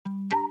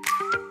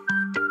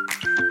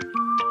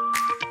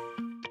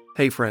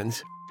Hey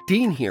friends,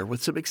 Dean here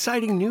with some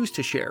exciting news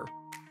to share.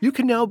 You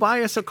can now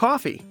buy us a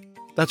coffee.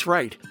 That's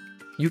right.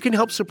 You can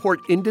help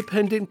support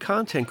independent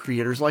content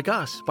creators like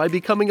us by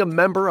becoming a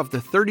member of the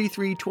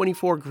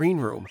 3324 Green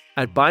Room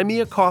at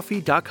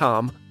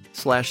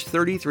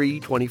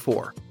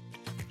buymeacoffee.com/3324.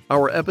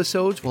 Our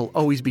episodes will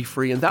always be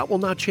free and that will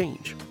not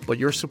change, but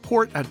your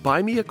support at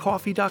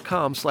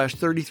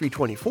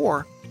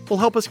buymeacoffee.com/3324 will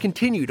help us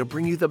continue to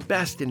bring you the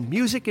best in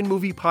music and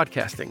movie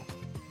podcasting,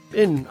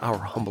 in our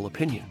humble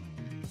opinion.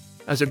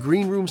 As a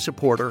Green Room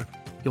supporter,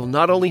 you'll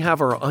not only have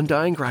our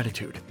undying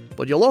gratitude,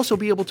 but you'll also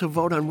be able to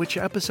vote on which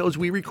episodes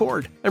we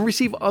record and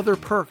receive other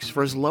perks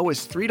for as low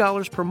as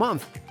 $3 per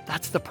month.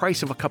 That's the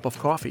price of a cup of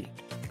coffee.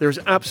 There's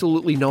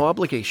absolutely no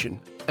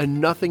obligation,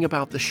 and nothing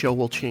about the show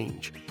will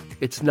change.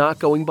 It's not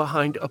going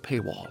behind a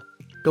paywall.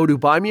 Go to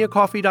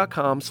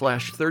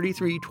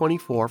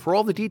buymeacoffee.com/3324 for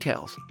all the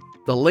details.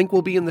 The link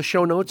will be in the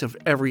show notes of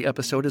every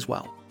episode as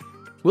well.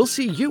 We'll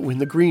see you in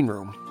the Green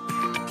Room.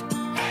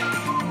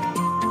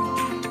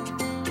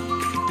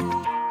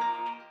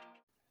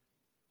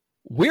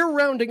 We're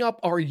rounding up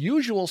our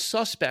usual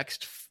suspects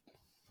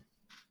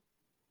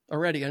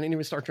already. I didn't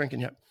even start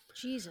drinking yet.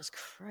 Jesus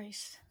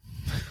Christ.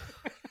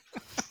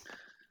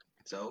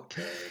 It's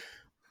okay.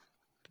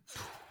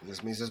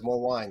 This means there's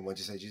more wine. Once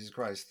you say Jesus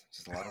Christ, it's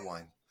just a lot of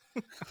wine.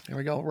 There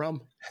we go,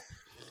 rum.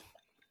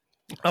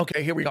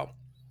 Okay, here we go.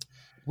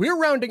 We're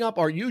rounding up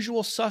our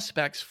usual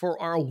suspects for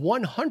our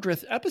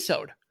 100th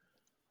episode.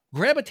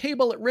 Grab a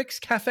table at Rick's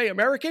Cafe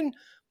American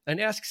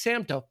and ask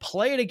Sam to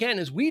play it again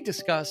as we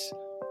discuss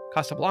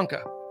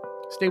Casablanca.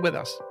 Stay with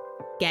us.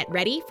 Get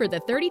ready for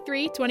the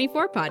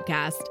 3324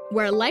 podcast,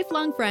 where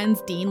lifelong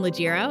friends Dean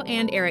Legiro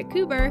and Eric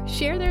Kuber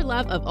share their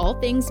love of all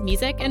things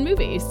music and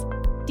movies.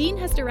 Dean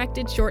has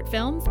directed short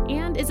films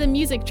and is a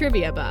music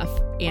trivia buff,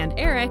 and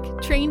Eric,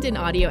 trained in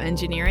audio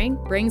engineering,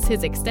 brings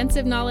his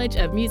extensive knowledge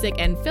of music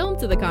and film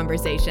to the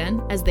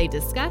conversation as they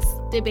discuss,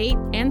 debate,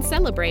 and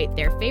celebrate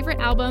their favorite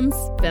albums,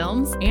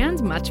 films,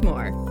 and much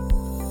more.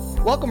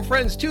 Welcome,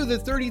 friends, to the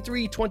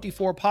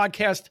 3324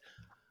 podcast.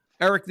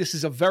 Eric, this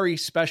is a very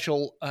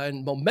special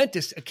and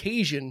momentous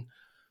occasion.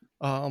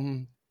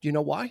 Do you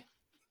know why?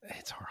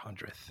 It's our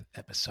 100th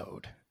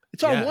episode.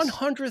 It's our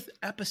 100th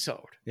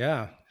episode.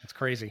 Yeah, it's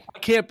crazy. I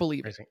can't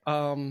believe it.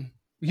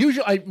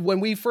 Usually,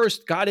 when we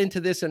first got into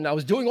this and I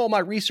was doing all my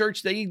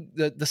research,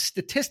 the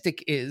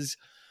statistic is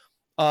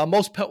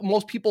most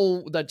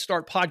people that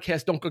start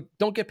podcasts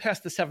don't get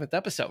past the 7th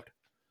episode.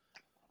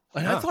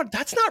 And I thought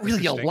that's not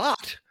really a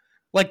lot.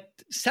 Like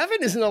 7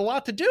 isn't a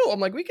lot to do.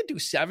 I'm like, we could do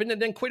 7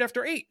 and then quit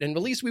after 8, and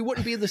at least we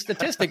wouldn't be the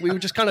statistic. We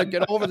would just kind of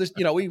get over this.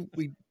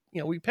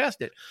 We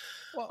passed it.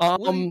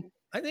 Well,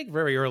 I think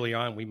very early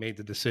on we made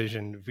the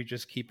decision if we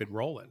just keep it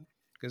rolling,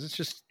 because it's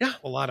just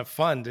a lot of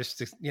fun just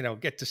to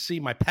get to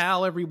see my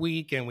pal every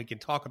week, and we can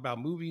talk about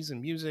movies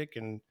and music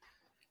and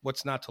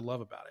what's not to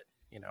love about it.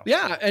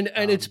 Yeah,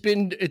 and it's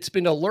been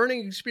a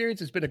learning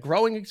experience. It's been a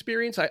growing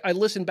experience. I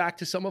listened back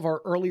to some of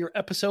our earlier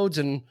episodes,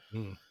 and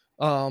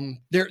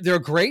they're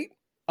great.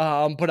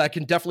 But I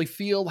can definitely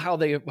feel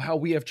how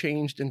we have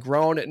changed and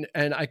grown,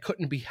 and I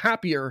couldn't be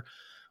happier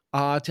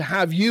to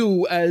have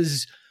you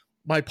as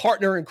my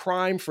partner in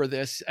crime for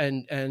this,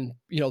 and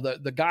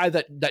the guy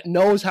that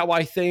knows how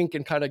I think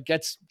and kind of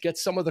gets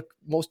some of the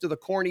most of the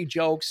corny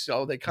jokes,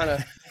 so they kind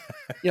of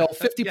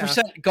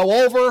 50%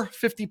 go over,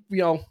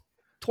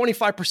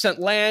 25%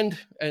 land,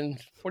 and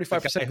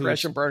 45%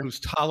 crash and burn. Who's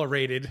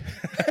tolerated?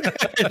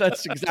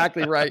 That's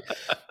exactly right.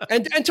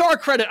 And to our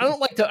credit, I don't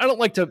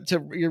like to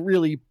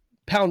really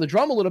pound the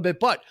drum a little bit,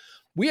 but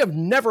we have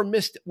never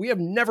missed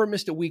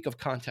a week of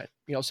content.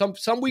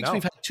 Some weeks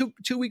we've had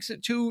two weeks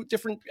at 2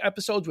 different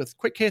episodes with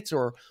quick hits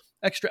or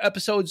extra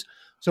episodes.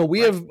 So we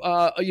have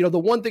the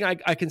one thing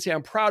I can say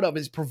I'm proud of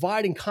is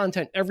providing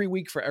content every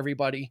week for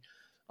everybody.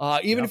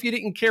 Even if you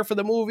didn't care for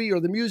the movie or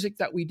the music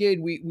that we did,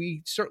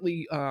 we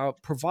certainly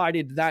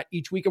provided that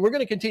each week, and we're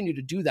going to continue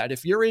to do that.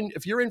 If you're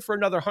in for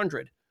another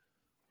 100,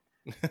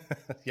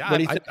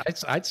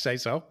 I'd say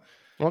so.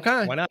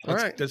 Okay. Why not?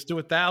 Let's do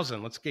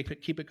 1,000. Let's keep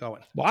it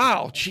going.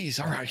 Wow. Geez.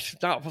 All right.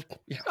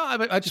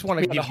 I just want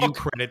to give you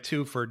credit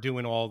too for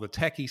doing all the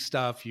techie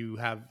stuff. You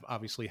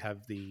obviously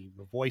have the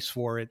voice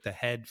for it, the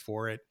head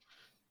for it.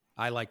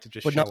 I like to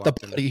just show up.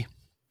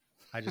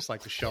 I just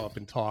like to show up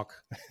and talk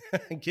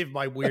and give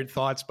my weird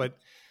thoughts, but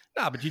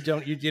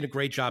you did a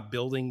great job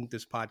building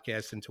this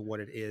podcast into what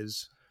it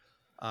is.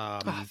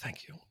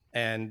 Thank you.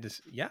 And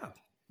you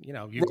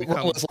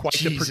become quite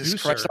the producer.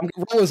 Christ.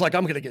 Roll is like,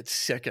 I'm going to get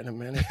sick in a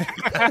minute.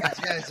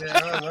 Guys, I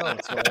don't know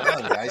what's going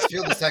on, guys.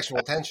 Feel the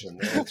sexual tension.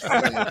 It's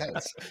really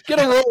intense. Get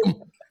a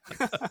room.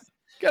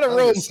 Get a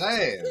room. I'm just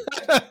saying.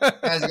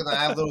 Guys are going to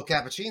have little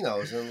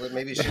cappuccinos and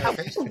maybe share a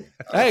pastry.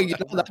 Hey,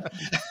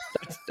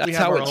 that's we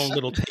have our own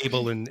little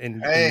table and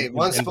hey,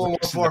 one spoon, one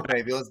fork,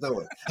 baby. Let's do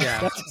it.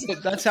 Yeah,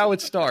 that's how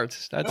it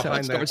starts. That's how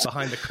it starts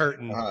behind the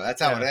curtain.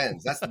 That's how it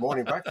ends. That's the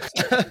morning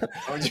breakfast.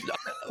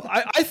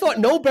 I thought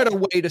no better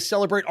way to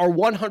celebrate our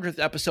 100th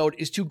episode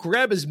is to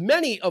grab as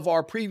many of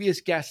our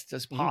previous guests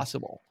as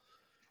possible.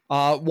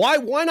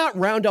 Why not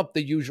round up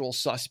the usual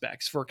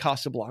suspects for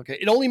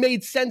Casablanca? It only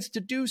made sense to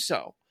do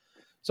so.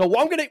 So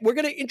we're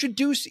gonna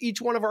introduce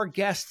each one of our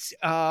guests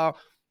by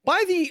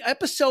the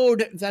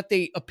episode that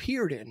they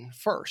appeared in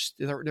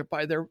first,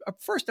 by their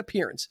first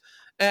appearance,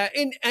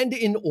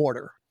 in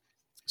order.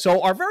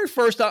 So our very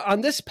first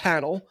on this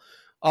panel,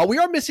 we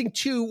are missing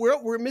two.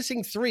 We're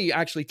missing three,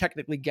 actually,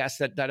 technically guests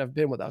that have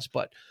been with us.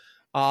 But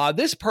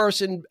this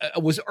person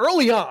was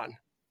early on,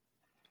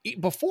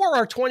 before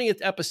our 20th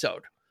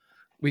episode.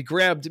 We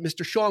grabbed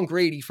Mr. Sean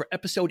Grady for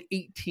episode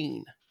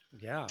 18.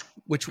 Yeah,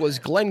 which was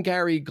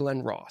Glengarry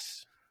Glen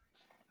Ross.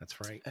 That's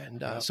right.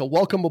 And so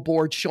welcome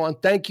aboard, Sean.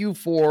 Thank you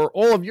for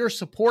all of your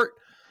support,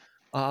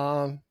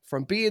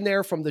 from being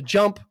there from the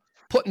jump,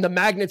 putting the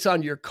magnets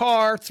on your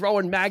car,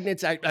 throwing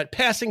magnets at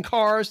passing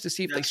cars to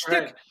see if they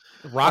stick.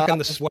 Right. Rocking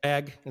the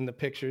swag in the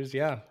pictures.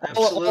 Yeah.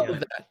 All of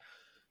that.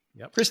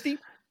 Yep. Christy?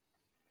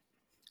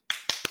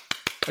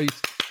 Are you...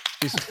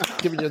 He's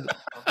giving you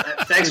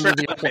thanks for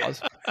the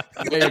applause.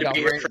 There you go.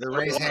 The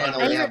raised hand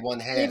only have one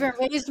hand. Even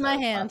raised my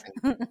hand.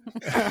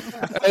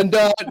 And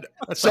so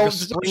like a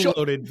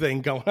spring-loaded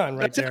thing going on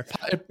right there.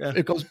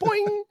 It goes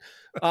boing.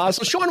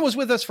 So Sean was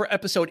with us for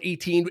episode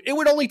 18. It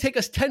would only take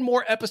us 10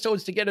 more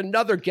episodes to get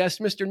another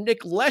guest. Mr.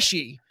 Nick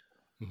Leshy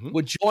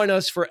would join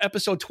us for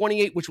episode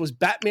 28, which was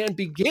Batman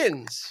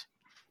Begins.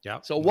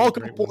 Yeah. So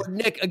welcome aboard,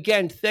 Nick.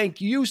 Again,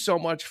 thank you so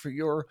much for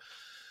your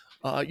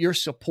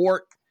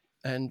support.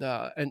 And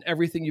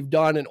everything you've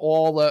done and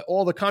all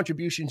the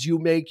contributions you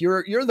make.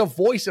 You're the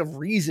voice of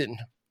reason.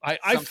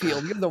 I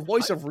feel you're the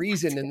voice of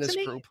reason in this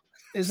group.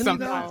 Isn't he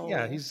that?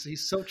 Yeah,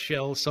 he's so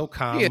chill, so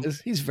calm. He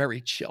is. He's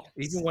very chill.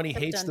 Even when he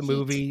hates the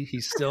movie,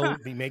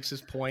 he makes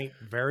his point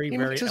very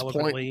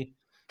eloquently.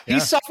 Yeah. He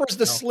suffers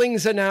the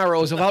slings and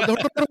arrows about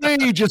the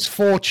outrageous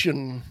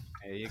fortune.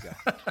 There you go.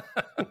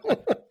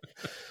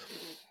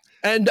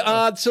 And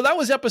so that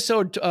was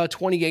episode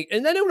 28.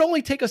 And then it would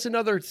only take us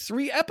another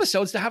 3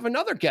 episodes to have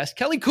another guest,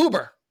 Kelly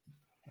Kuber,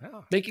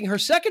 making her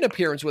second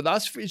appearance with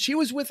us. She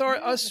was with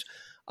us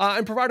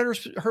and provided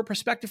her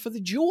perspective for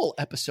the Jewel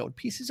episode,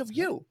 Pieces of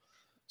You.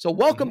 So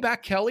welcome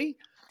back, Kelly.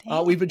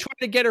 We've been trying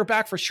to get her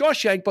back for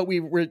Shawshank, but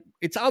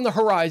it's on the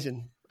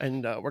horizon,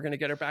 and we're going to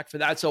get her back for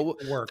that. So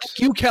thank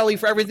you, Kelly,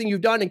 for everything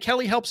you've done. And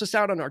Kelly helps us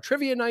out on our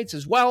trivia nights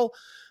as well.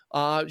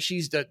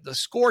 She's the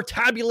score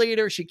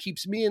tabulator. She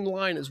keeps me in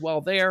line as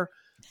well there.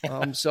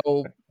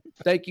 So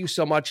thank you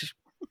so much,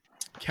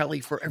 Kelly,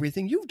 for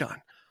everything you've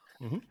done.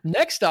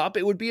 Next up,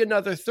 it would be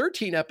another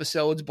 13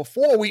 episodes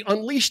before we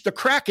unleash the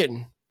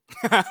Kraken.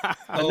 And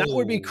that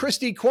would be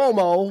Christy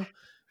Cuomo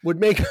would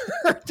make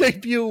her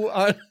debut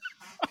on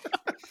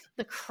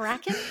the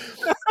Kraken.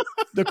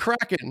 The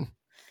Kraken.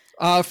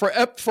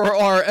 For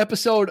our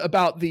episode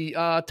about the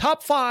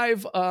top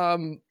 5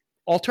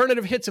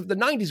 alternative hits of the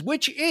 90s,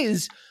 which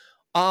is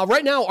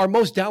right now our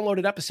most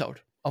downloaded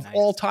episode of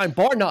all time,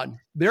 bar none.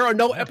 There are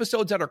no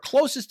episodes that are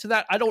closest to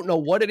that. I don't know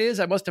what it is.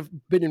 I must have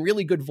been in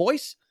really good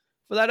voice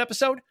for that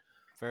episode.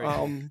 Very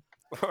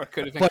or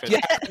could have been. But yeah,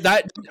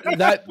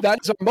 that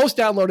is our most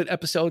downloaded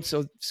episode.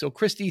 So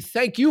Christy,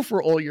 thank you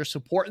for all your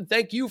support, and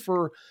thank you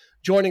for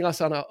joining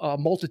us on a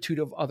multitude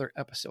of other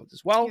episodes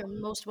as well. You're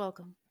most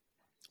welcome.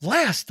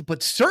 Last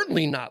but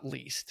certainly not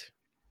least,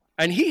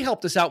 and he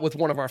helped us out with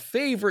one of our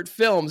favorite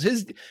films.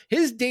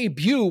 His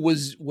debut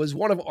was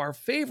one of our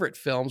favorite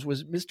films,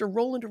 was Mr.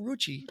 Roland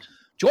Arucci.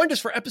 Joined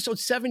us for episode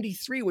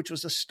 73, which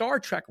was a Star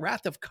Trek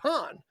Wrath of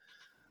Khan.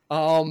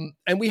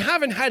 And we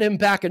haven't had him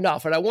back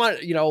enough. And I want,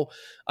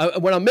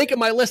 when I'm making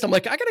my list, I'm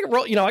like, I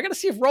gotta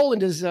see if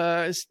Roland is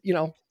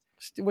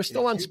we're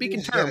still on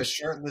speaking terms. A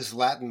shirtless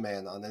Latin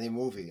man on any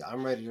movie,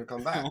 I'm ready to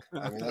come back.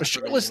 I mean, a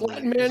shirtless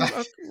Latin man.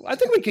 I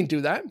think we can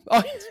do that.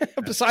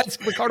 Besides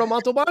Ricardo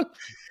Montalban,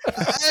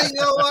 you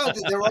know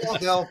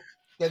what?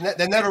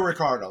 They're never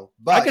Ricardo.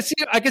 But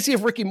I can see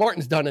if Ricky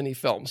Martin's done any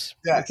films.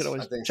 Yes, I could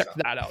always check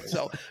that out.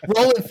 So,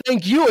 Roland,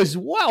 thank you as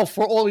well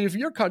for all of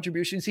your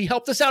contributions. He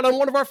helped us out on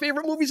one of our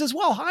favorite movies as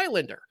well,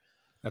 Highlander.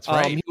 That's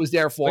right. He was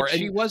there for. But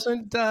he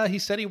wasn't. He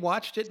said he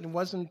watched it and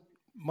wasn't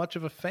much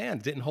of a fan.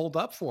 Didn't hold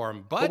up for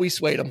him. But we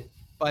swayed him.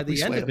 By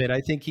the end of it, I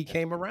think he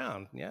came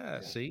around. Yeah.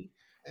 See.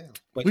 Yeah.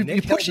 But we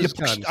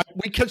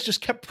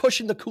just kept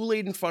pushing the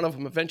Kool-Aid in front of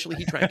him. Eventually,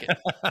 he drank it.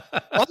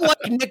 Unlike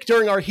Nick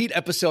during our Heat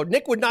episode,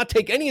 Nick would not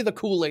take any of the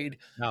Kool-Aid.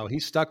 No, he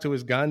stuck to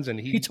his guns, and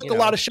he took a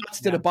lot of shots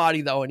to the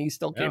body, though, and he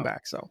still came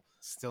back. So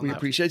we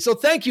appreciate it. So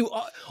thank you,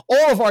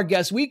 all of our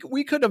guests. We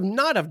could have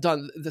not have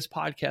done this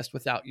podcast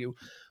without you.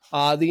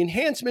 The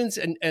enhancements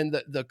and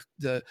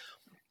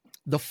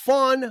the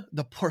fun,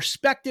 the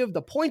perspective,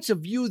 the points of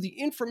view, the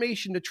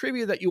information, the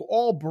trivia that you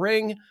all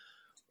bring.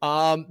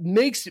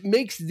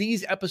 Makes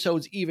these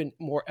episodes even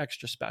more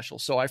extra special.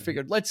 So I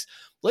figured let's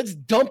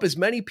dump as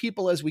many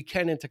people as we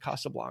can into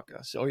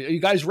Casablanca. So are you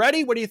guys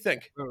ready? What do you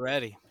think? We're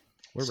ready.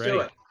 We're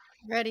ready.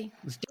 Ready.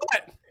 Let's do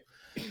it.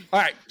 All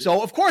right.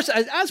 So of course,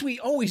 as we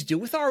always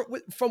do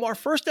from our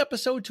first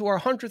episode to our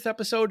 100th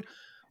episode,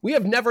 we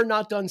have never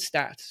not done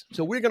stats.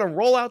 So we're going to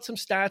roll out some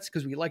stats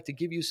because we like to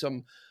give you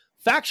some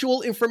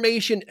factual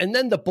information, and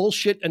then the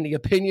bullshit and the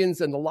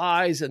opinions and the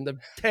lies and the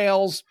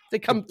tales, they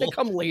come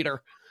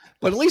later.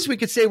 But at least we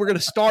could say we're going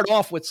to start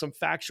off with some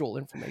factual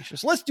information.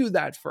 So let's do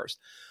that first.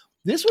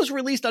 This was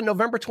released on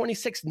November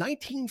 26,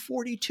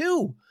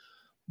 1942.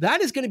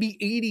 That is going to be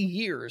 80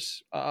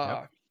 years.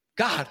 God.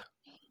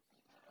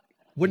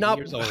 Would not.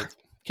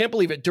 Can't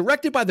believe it.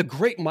 Directed by the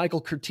great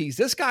Michael Curtiz.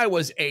 This guy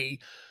was a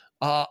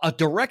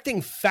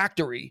directing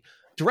factory,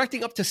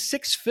 directing up to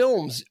 6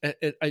 films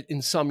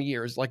in some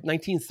years, like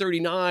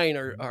 1939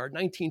 or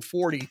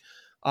 1940.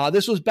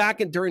 This was back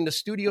during the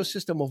studio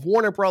system of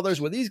Warner Brothers,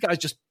 where these guys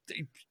just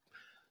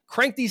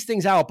crank these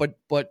things out, but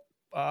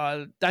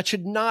that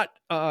should not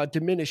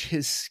diminish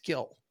his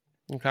skill.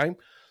 Okay.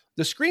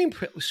 The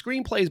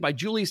screenplay is by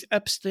Julius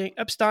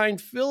Epstein,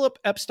 Philip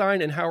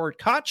Epstein, and Howard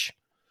Koch.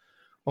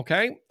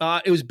 Okay.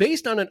 It was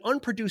based on an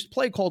unproduced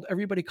play called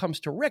Everybody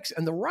Comes to Rick's,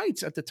 and the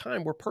rights at the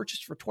time were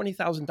purchased for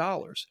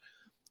 $20,000,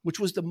 which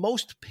was the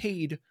most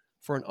paid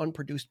for an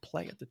unproduced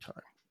play at the time.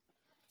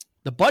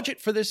 The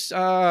budget for this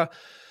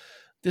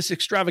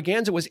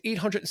extravaganza was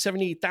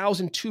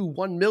 $878,000 to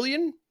 $1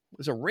 million.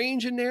 There's a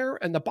range in there,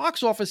 and the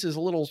box office is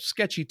a little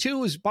sketchy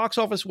too. His box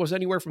office was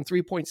anywhere from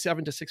 $3.7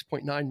 to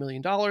 $6.9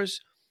 million.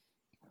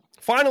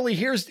 Finally,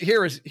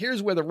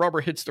 here's where the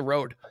rubber hits the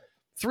road.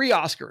 3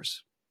 Oscars,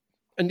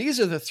 and these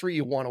are the 3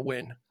 you want to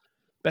win: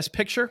 Best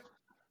Picture,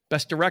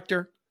 Best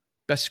Director,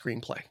 Best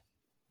Screenplay.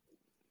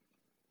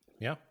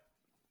 Yeah.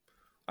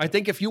 I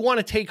think if you want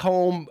to take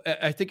home,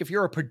 I think if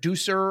you're a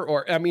producer,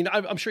 or I mean,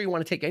 I'm sure you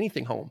want to take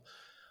anything home,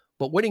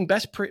 but winning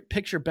Best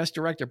Picture, Best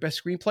Director,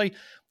 Best Screenplay,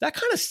 that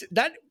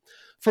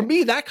for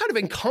me, that kind of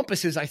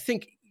encompasses, I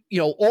think,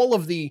 all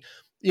of the,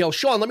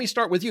 Sean, let me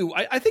start with you.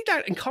 I think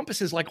that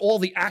encompasses like all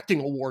the acting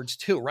awards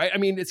too, right? I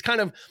mean, it's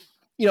kind of,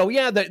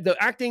 the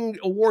acting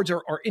awards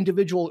are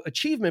individual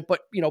achievement,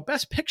 but,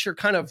 Best Picture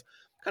kind of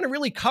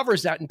really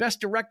covers that, and Best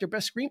Director,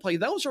 Best Screenplay,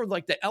 those are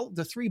like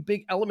the 3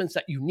 big elements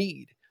that you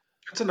need.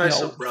 It's a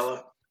nice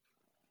umbrella.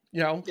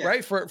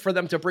 Right? For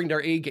them to bring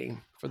their A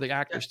game for the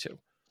actors too.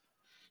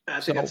 I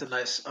think that's a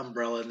nice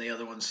umbrella, and the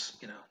other ones,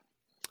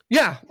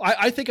 Yeah,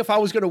 I think if I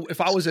was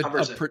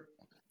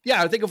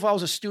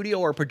a studio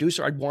or a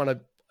producer,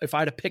 if I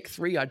had to pick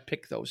 3, I'd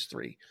pick those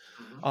 3.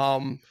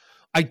 Mm-hmm.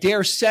 I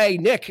dare say,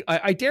 Nick,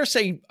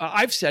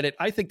 I've said it.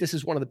 I think this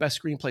is one of the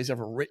best screenplays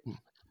ever written.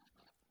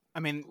 I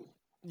mean,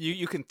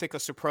 you can think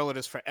of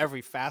superlatives for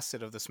every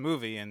facet of this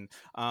movie. And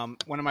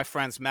one of my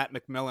friends, Matt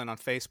McMillan on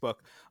Facebook,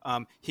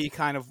 he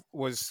kind of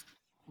was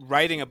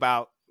writing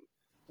about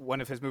one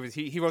of his movies.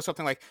 He wrote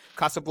something like,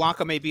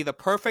 Casablanca may be the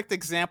perfect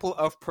example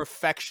of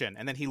perfection.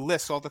 And then he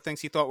lists all the things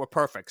he thought were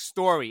perfect: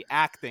 story,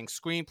 acting,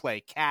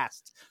 screenplay,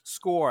 cast,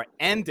 score,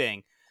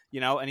 ending,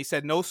 and he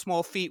said no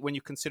small feat when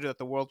you consider that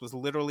the world was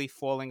literally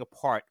falling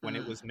apart when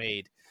it was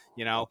made,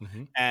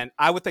 Mm-hmm. And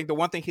I would think the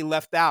one thing he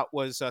left out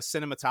was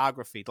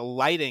cinematography. The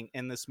lighting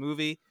in this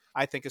movie,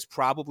 I think, is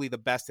probably the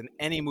best in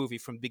any movie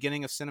from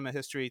beginning of cinema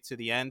history to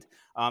the end.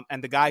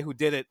 And the guy who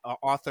did it,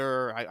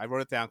 Arthur, I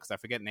wrote it down because I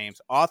forget names,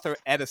 Arthur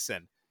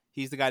Edison.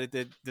 He's the guy that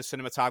did the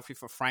cinematography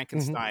for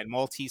Frankenstein, mm-hmm.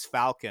 Maltese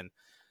Falcon.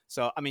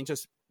 So, I mean,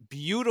 just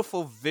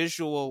beautiful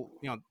visual,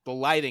 the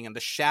lighting and the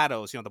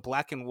shadows, the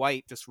black and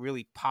white just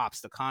really pops,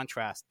 the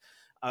contrast.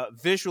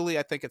 Visually,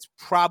 I think it's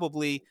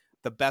probably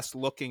the best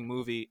looking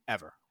movie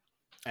ever.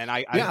 And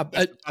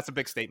that's a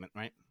big statement,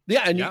 right?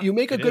 Yeah, and you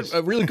make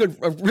a really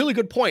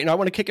good point. And I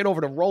want to kick it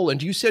over to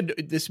Roland. You said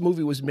this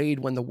movie was made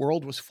when the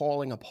world was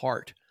falling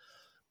apart.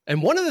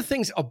 And one of the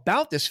things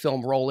about this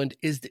film, Roland,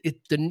 is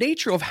the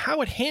nature of how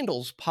it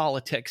handles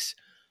politics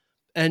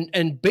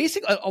and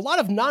basically a lot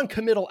of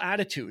non-committal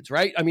attitudes,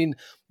 right? I mean,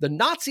 the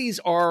Nazis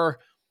are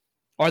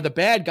the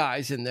bad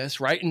guys in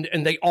this, right?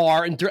 And they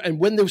are. And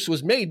when this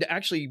was made,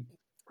 actually,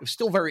 it was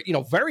still very,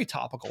 very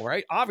topical,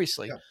 right?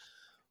 Obviously. Yeah.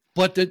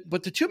 But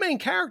the 2 main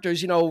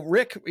characters,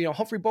 Rick,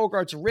 Humphrey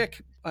Bogart's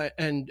Rick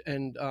and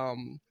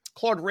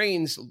Claude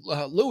Rains,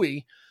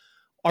 Louis,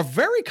 are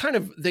very kind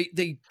of,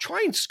 they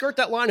try and skirt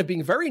that line of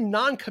being very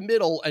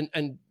non-committal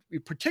and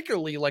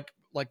particularly like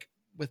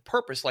with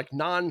purpose,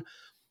 whatever.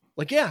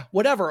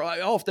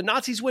 If the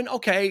Nazis win,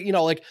 okay.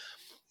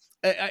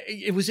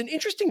 It was an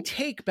interesting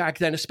take back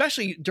then,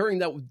 especially during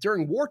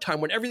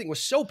wartime when everything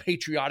was so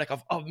patriotic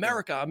of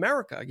America.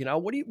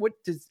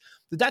 Did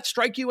that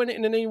strike you in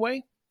any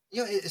way?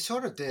 It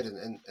sort of did,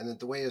 and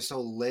the way it's so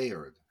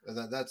layered.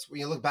 That's when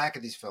you look back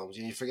at these films,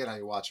 you forget how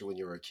you watch it when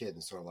you were a kid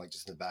and sort of like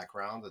just in the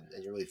background,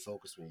 and you're really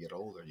focused when you get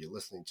older. You're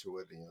listening to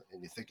it,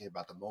 and you're thinking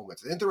about the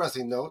moments. An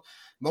interesting note: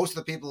 most of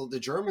the people,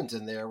 the Germans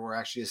in there, were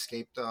actually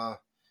escaped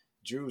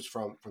Jews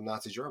from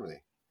Nazi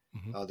Germany.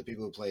 Mm-hmm. The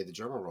people who played the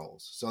German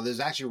roles. So there's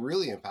actually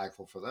really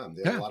impactful for them.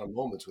 There are a lot of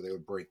moments where they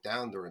would break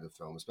down during the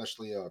film,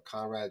 especially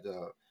Conrad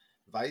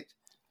Veidt,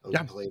 who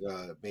played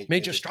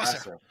Major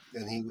Strasser.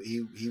 And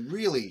he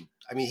really,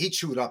 he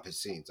chewed up his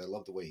scenes. I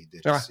love the way he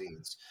did his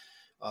scenes.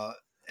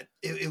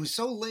 It was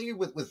so layered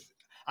with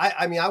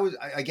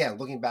again,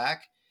 looking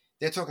back,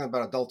 they're talking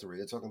about adultery.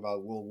 They're talking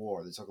about World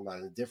War. They're talking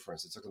about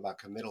indifference. They're talking about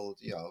committal,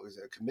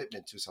 a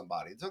commitment to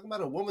somebody. They're talking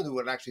about a woman who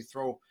would actually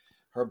throw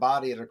her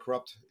body and a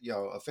corrupt,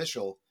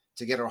 official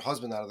to get her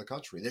husband out of the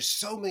country. There's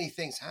so many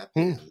things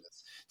happening in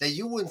this that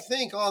you wouldn't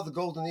think, oh, the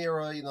golden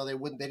era, they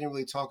didn't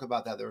really talk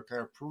about that. They were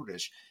kind of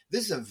prudish.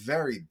 This is a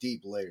very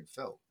deep layered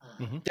film.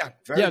 Mm-hmm.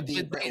 Very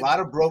deep. A lot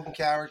of broken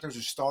characters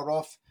who start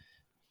off,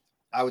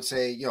 I would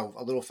say,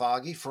 a little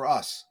foggy for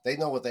us. They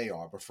know what they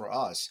are, but for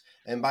us,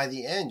 and by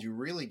the end, you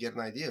really get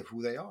an idea of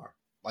who they are.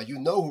 Like,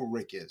 who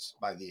Rick is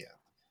by the end.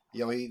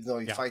 Even though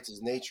he fights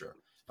his nature.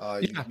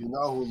 You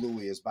know who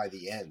Louis is by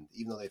the end,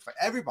 even though they fight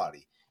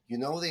everybody. You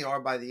know who they are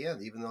by the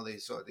end, even though they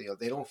sort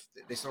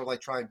of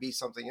like try and be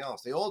something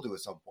else. They all do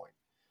at some point,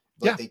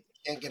 but they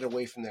can't get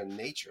away from their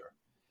nature,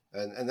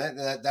 and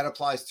that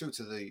applies too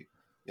to the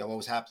what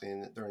was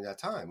happening during that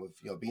time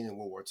of being in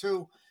World War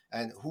II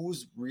and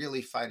who's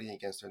really fighting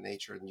against their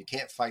nature. And you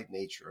can't fight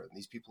nature, and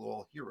these people are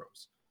all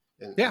heroes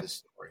in this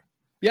story.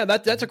 Yeah,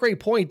 that's a great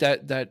point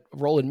that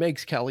Roland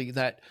makes, Kelly.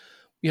 That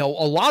a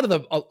lot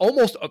of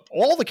almost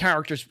all the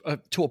characters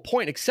to a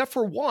point, except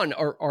for one,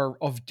 are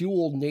of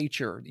dual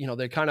nature.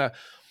 They kind of,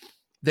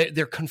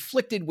 they're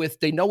conflicted with,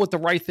 they know what the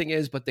right thing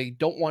is, but they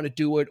don't want to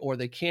do it or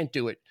they can't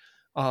do it.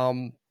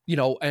 And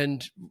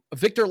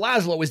Victor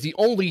Laszlo is the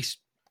only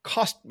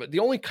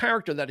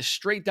character that is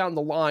straight down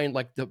the line,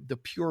 like the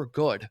pure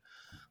good.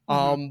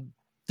 Did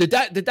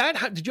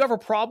you have a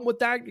problem with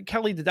that,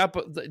 Kelly? Did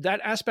that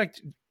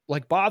aspect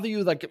like bother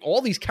you? Like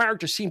all these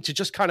characters seem to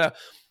just kind of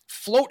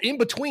float in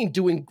between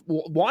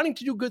wanting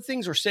to do good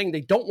things or saying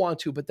they don't want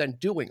to, but then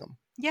doing them.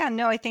 Yeah,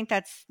 no, I think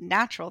that's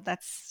natural.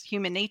 That's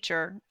human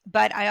nature.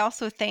 But I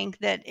also think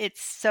that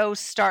it's so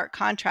stark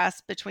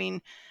contrast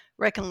between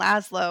Rick and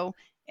Laszlo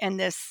and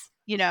this,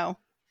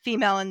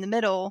 female in the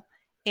middle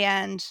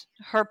and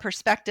her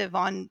perspective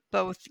on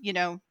both,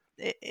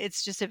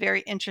 it's just a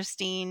very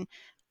interesting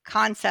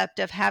concept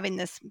of having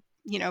this,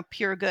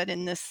 pure good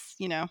in this,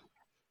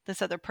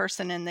 this other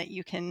person, and that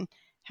you can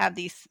have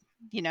these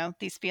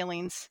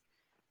feelings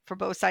for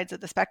both sides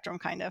of the spectrum,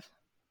 kind of.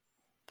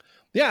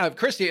 Yeah,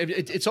 Christy,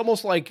 it's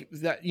almost like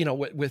that,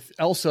 with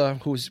Elsa,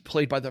 who's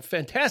played by the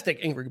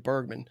fantastic Ingrid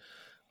Bergman.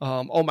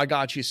 Oh my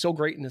God, she's so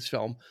great in this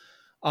film.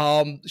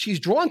 She's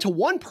drawn to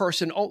one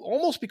person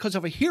almost because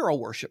of a hero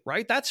worship,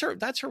 right? That's her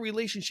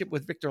relationship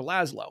with Victor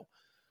Laszlo.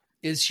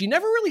 Is she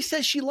never really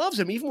says she loves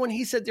him, even when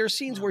he said there's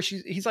scenes where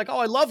he's like, oh,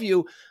 I love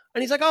you.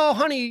 And he's like, oh,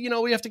 honey,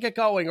 we have to get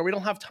going or we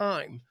don't have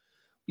time.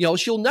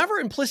 She'll never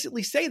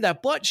implicitly say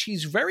that, but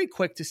she's very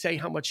quick to say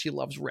how much she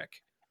loves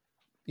Rick.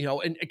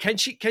 And can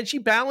she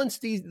balance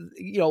these?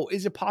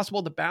 Is it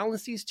possible to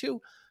balance these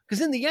two?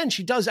 Because in the end,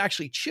 she does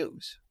actually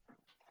choose.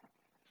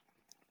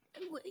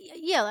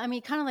 Yeah, I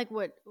mean, kind of like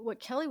what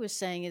Kelly was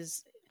saying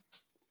is,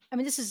 I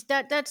mean,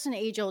 that's an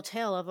age-old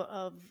tale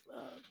of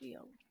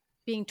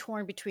being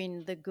torn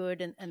between the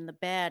good and the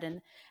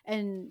bad,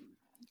 and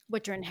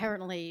what you're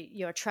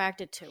inherently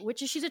attracted to,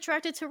 which is she's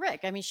attracted to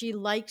Rick. I mean, she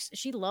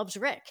loves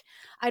Rick.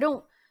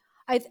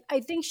 I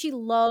think she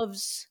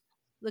loves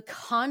the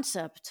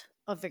concept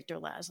of Victor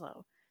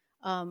Laszlo.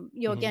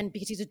 Again,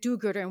 because he's a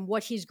do-gooder and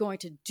what he's going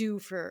to do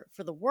for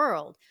the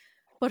world,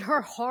 but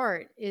her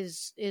heart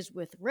is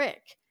with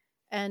Rick.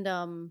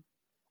 And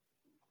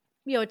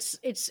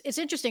it's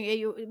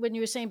interesting when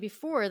you were saying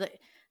before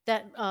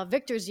that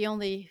Victor's the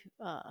only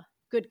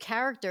good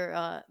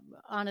character,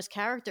 honest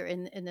character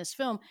in this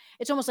film.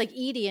 It's almost like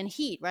Edie in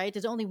Heat, right?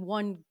 There's only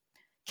one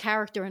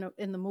character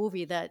in the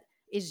movie that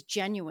is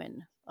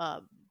genuine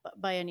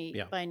by any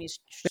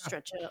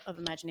stretch of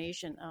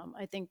imagination.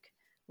 I think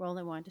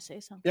Roland wanted to say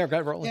something. Yeah, go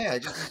ahead, Roland. Yeah,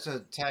 just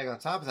to tag on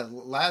top of that,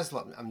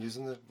 Laszlo. I'm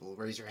using the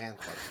raise your hand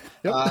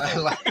Yep.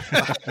 Laszlo.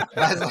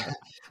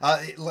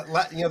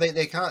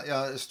 They can't.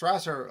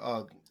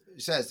 Strasser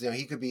says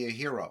he could be a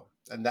hero.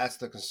 And that's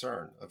the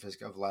concern of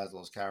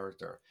Laszlo's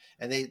character.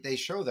 And they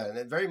show that. And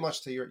it very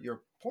much to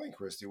your point,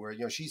 Christy, where,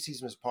 she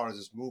sees him as part of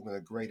this movement,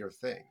 a greater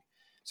thing.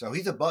 So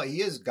he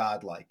is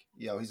godlike,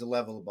 he's a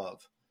level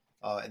above.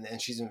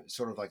 And she's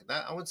sort of like,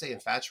 I wouldn't say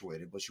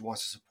infatuated, but she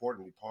wants to support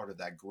and be part of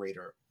that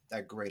greater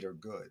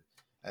good.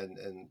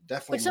 And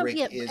definitely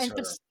Rick is her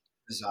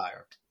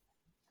desire.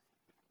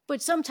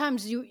 But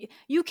sometimes you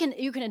can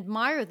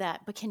admire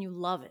that, but can you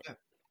love it? Yeah.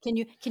 Can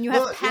you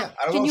have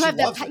can you have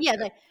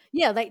that?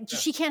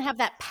 She can't have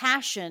that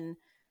passion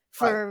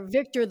for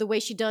Victor the way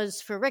she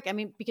does for Rick. I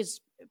mean, because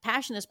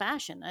passion is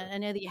passion,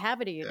 and either you have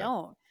it or you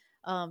don't.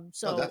 I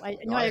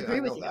agree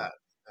with you. That.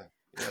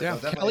 Yeah,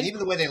 definitely. And even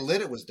the way they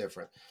lit it was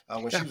different.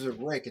 When she was with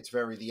Rick,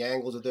 the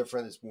angles are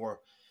different.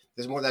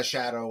 There's more of that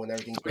shadow and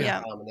everything's very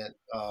prominent.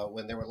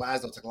 When they were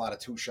Laszlo, it's like a lot of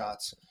two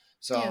shots.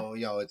 So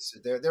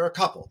they're a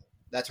couple.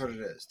 That's what it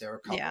is. They're a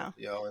couple. Yeah.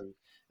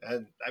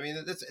 And I mean,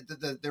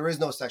 there is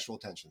no sexual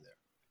tension there.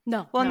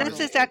 No. Well, and that's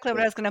exactly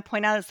what I was going to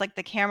point out is like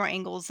the camera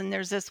angles. And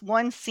there's this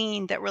one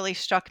scene that really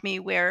struck me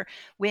where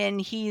when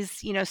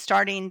he's,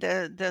 starting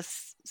the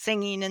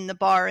singing in the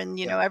bar and,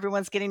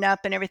 everyone's getting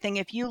up and everything.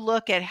 If you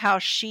look at how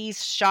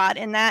she's shot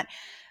in that,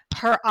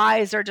 her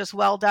eyes are just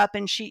welled up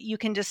and you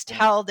can just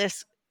tell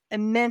this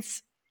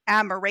immense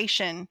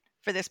admiration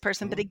for this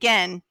person. But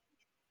again,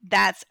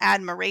 that's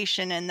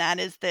admiration and that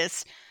is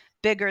this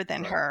bigger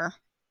than her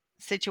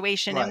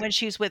situation. Right. And when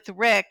she's with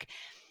Rick,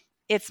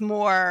 it's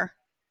more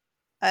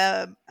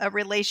a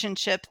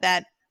relationship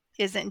that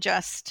isn't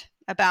just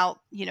about,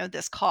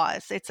 this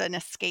cause. It's an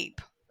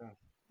escape,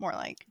 more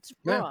like. It's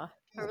raw.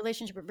 Her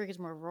relationship with Rick is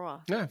more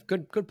raw. Yeah,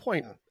 good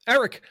point.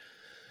 Eric,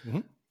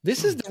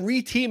 this is the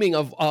reteaming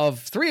of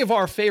three of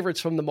our favorites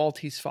from the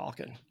Maltese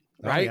Falcon,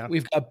 right? Oh, yeah.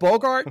 We've got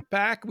Bogart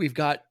back. We've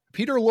got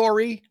Peter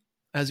Lorre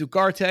as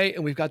Ugarte,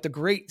 and we've got the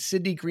great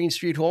Sidney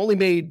Greenstreet, who only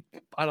made,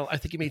 I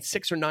think he made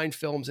 6 or 9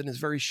 films and is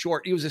very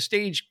short. He was a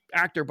stage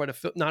actor, but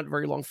not a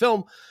very long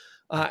film,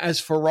 as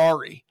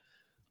Ferrari.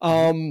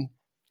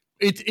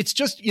 It's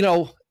just,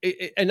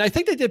 and I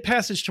think they did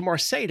Passage to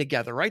Marseille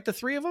together, right? The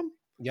three of them?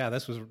 Yeah,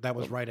 that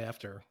was right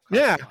after.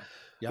 Yeah.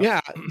 Yep.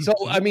 Yeah. So,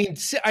 I mean,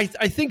 I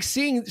think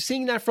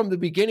seeing that from the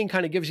beginning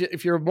kind of gives you,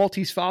 if you're a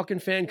Maltese Falcon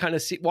fan, kind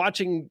of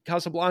watching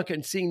Casablanca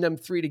and seeing them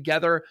three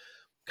together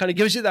kind of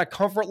gives you that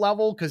comfort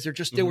level, because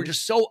they were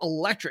just so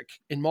electric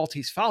in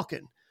Maltese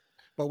Falcon.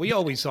 But we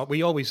always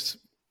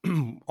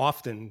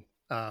often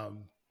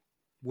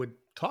would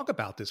talk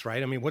about this,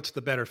 right? I mean, what's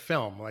the better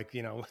film? Like,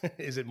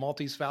 is it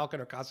Maltese Falcon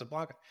or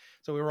Casablanca?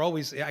 So we were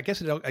always, I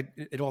guess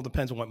it all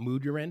depends on what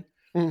mood you're in.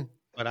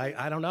 But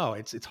I don't know.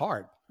 It's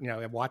hard.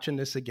 Watching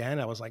this again,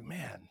 I was like,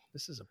 man,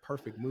 this is a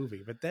perfect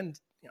movie. But then,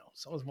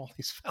 so is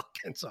Maltese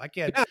Falcon. So I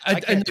can't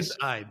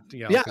decide,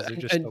 because they're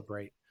just so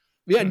great.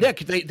 Yeah, Nick,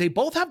 they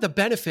both have the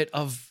benefit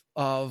of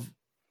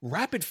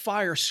rapid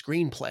fire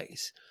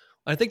screenplays.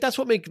 I think that's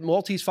what makes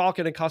Maltese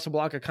Falcon and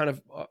Casablanca kind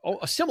of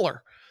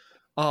similar.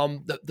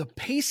 The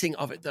pacing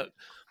of it,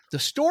 the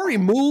story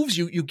moves,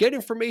 you get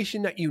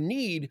information that you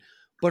need.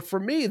 But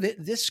for me,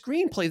 this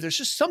screenplay, there's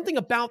just something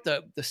about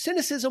the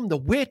cynicism, the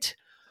wit,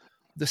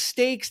 the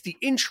stakes, the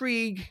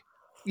intrigue.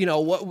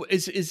 What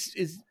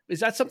is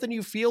that something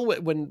you feel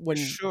when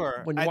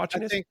you're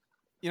watching it?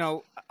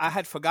 I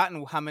had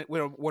forgotten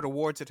what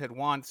awards it had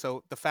won.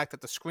 So the fact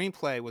that the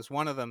screenplay was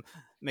one of them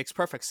makes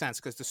perfect sense,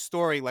 because the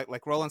story,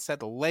 like Roland said,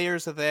 the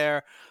layers are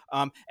there.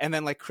 And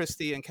then like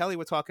Christy and Kelly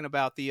were talking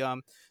about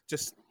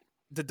just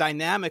the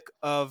dynamic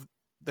of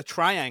the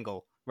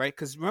triangle, right?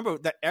 Because remember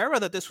the era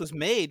that this was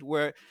made,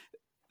 where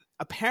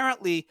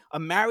apparently a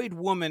married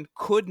woman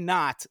could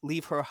not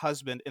leave her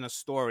husband in a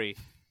story,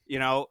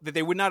 that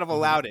they would not have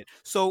allowed it.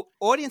 So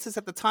audiences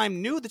at the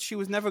time knew that she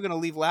was never going to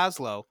leave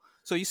Laszlo.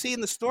 So you see in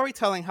the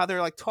storytelling how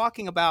they're like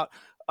talking about,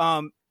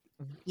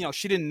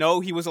 she didn't know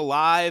he was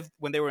alive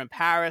when they were in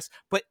Paris,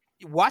 but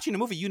watching the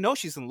movie,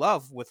 she's in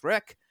love with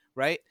Rick,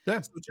 right?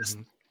 Yeah. So just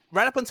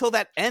right up until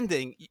that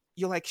ending,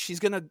 you're like,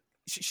 she's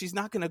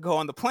not gonna go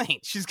on the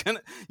plane. She's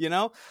gonna,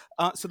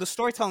 So the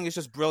storytelling is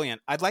just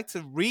brilliant. I'd like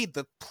to read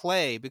the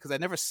play because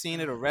I've never seen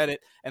it or read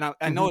it, and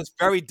I know it's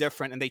very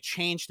different, and they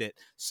changed it.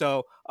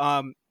 So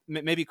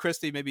maybe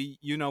Christy, maybe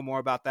you know more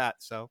about that.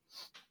 So.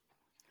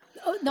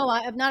 Oh, no,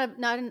 I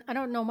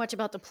don't know much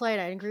about the play.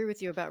 I agree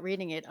with you about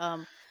reading it.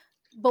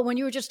 But when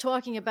you were just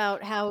talking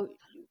about how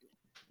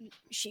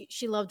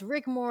she loved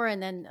Rick more,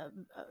 and then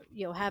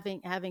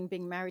having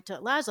been married to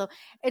Laszlo,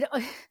 it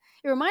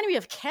reminded me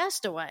of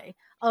Castaway,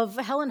 of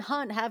Helen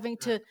Hunt having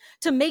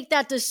to make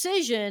that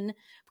decision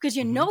because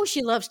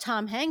she loves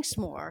Tom Hanks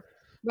more,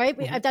 right?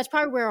 That's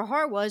probably where her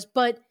heart was,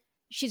 but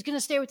she's going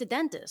to stay with the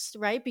dentist,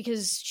 right?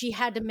 Because she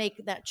had to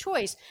make that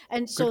choice.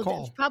 And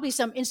so probably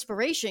some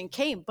inspiration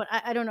came, but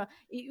I don't know.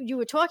 You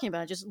were talking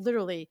about it, just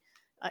literally,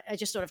 I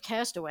just sort of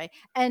cast away.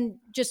 And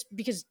just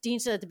because Dean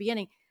said at the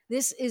beginning,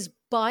 this is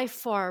by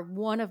far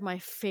one of my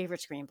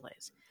favorite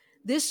screenplays.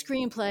 This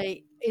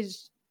screenplay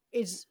is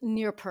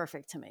near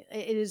perfect to me.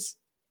 It is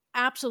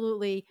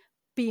absolutely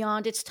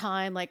beyond its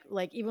time. Like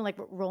even like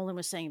what Roland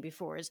was saying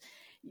before, is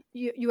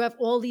you have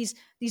all these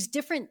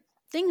different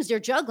things they're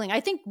juggling. I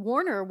think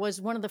Warner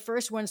was one of the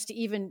first ones to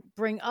even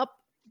bring up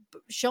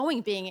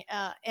showing being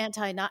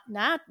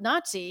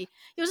anti-Nazi.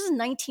 It was in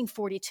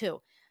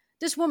 1942.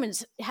 This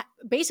woman's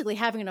basically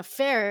having an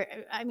affair.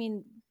 I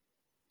mean,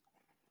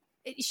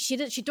 she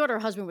thought her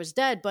husband was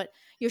dead, but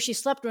she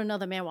slept with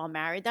another man while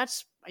married.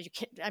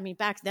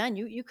 Back then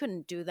you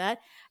couldn't do that.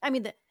 I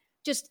mean,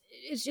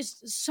 it's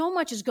just so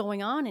much is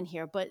going on in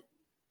here, but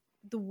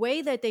the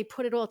way that they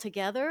put it all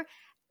together.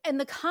 And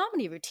the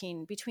comedy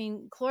routine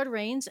between Claude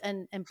Rains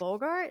and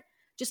Bogart,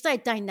 just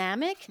that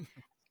dynamic.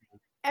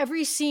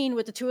 Every scene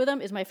with the two of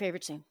them is my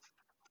favorite scene.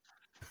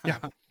 Yeah.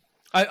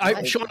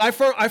 Sean,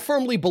 I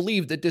firmly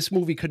believe that this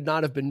movie could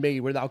not have been made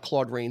without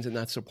Claude Rains in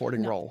that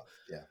supporting role.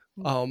 Yeah.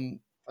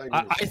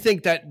 I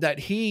think that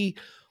he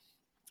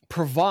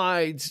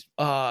provides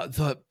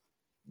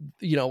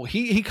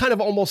he kind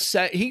of almost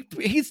said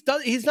he's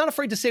not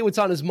afraid to say what's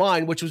on his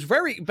mind, which was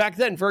back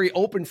then very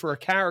open for a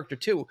character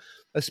too,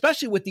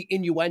 especially with the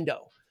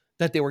innuendo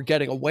that they were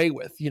getting away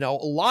with. A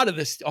lot of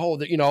this,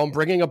 I'm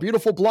bringing a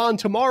beautiful blonde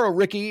tomorrow,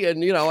 Ricky,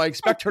 and I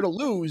expect her to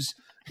lose,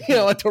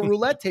 at the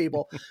roulette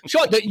table.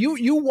 Sean, that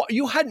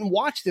you hadn't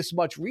watched this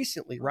much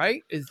recently,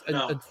 right?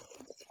 No.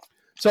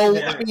 So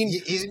yeah. I mean,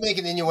 he's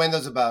making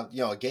innuendos about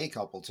a gay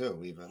couple too.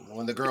 Even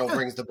when the girl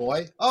brings the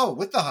boy,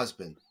 with the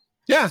husband.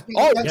 Yeah.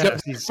 Oh,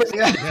 he's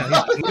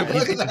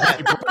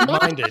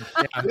minded.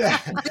 Yeah.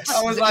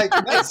 I was like,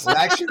 that's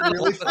actually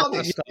really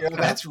funny.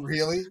 That's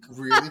really,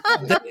 really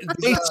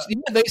funny.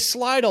 They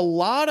slide a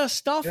lot of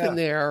stuff in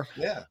there.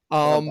 Yeah.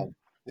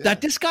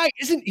 That this guy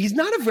he's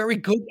not a very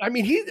good, I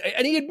mean, he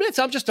admits,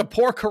 I'm just a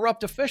poor,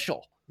 corrupt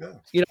official. Yeah.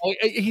 You know,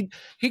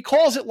 he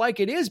calls it like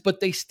it is,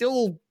 but they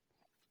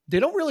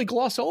don't really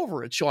gloss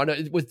over it, Sean.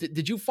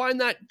 Did you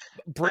find that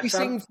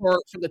bracing for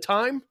the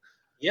time?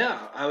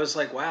 Yeah, I was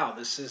like, wow,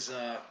 this is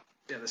a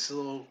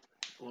little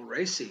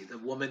racy. The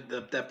woman,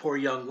 that poor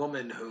young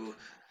woman who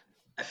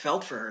I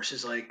felt for her.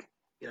 She's like,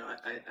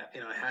 I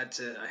had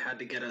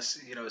to get us,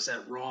 is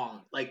that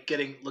wrong? Like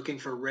looking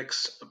for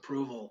Rick's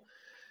approval,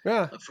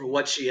 for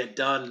what she had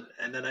done.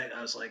 And then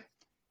I was like,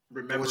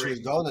 remembering what she was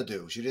going to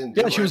do. She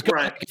didn't. She was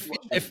going.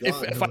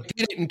 If I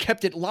did it and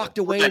kept it locked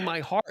away in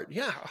my heart,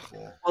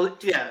 Well,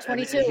 yeah.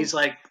 22. And he's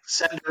like,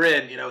 send her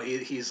in.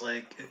 He's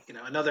like,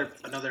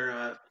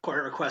 another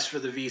court request for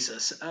the visa.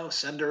 Oh,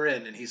 send her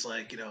in. And he's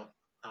like,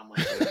 I'm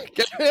like,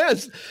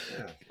 yes.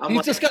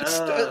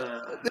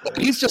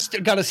 He's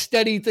just got a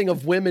steady thing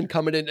of women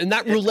coming in, and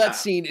that roulette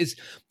scene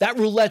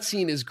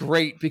is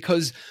great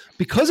because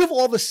of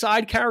all the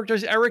side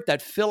characters, Eric,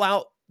 that fill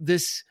out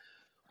this.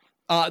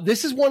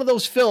 This is one of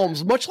those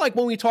films, much like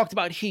when we talked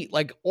about Heat,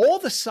 like all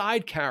the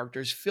side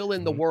characters fill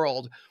in the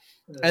world.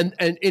 And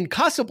in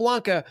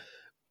Casablanca,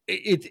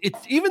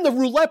 it's even the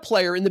roulette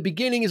player in the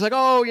beginning is like,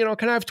 oh,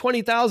 can I have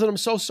 20,000? I'm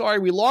so sorry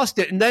we lost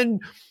it. And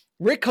then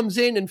Rick comes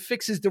in and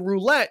fixes the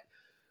roulette.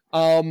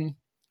 And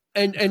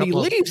he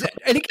leaves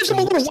and he gives him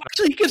a little,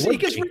 actually he gives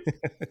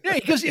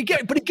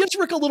but he gives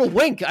Rick a little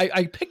wink.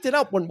 I picked it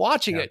up when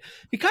watching it.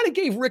 He kind of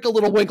gave Rick a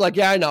little wink, like,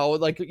 yeah, I know,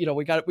 like,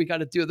 we got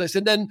to do this.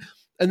 And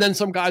then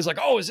some guy's like,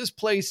 oh, is this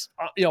place,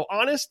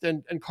 honest?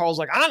 And Carl's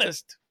like,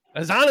 honest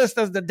as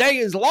the day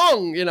is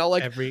long,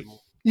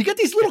 you get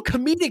these little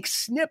comedic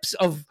snips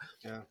of,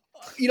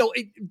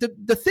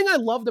 the thing I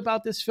loved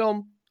about this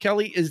film,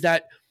 Kelly, is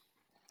that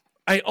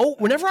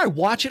whenever I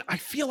watch it, I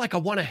feel like I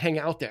want to hang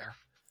out there.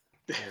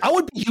 I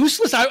would be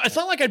useless. It's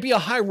not like I'd be a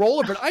high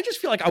roller, but I just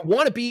feel like I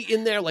want to be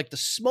in there, like the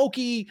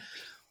smoky,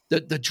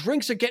 the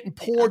drinks are getting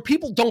poured.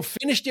 People don't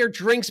finish their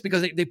drinks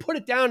because they put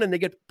it down and they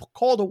get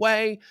called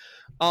away.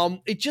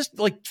 It just,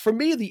 like, for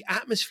me, the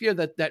atmosphere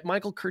that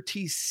Michael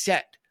Curtiz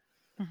set,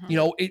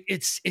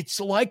 it's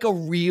like a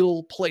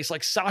real place,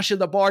 like Sasha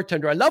the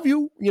bartender. I love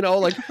you,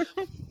 like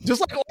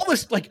just like all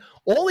this, like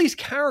all these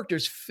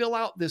characters fill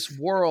out this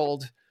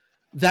world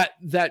that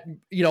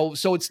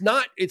so it's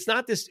not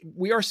this,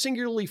 we are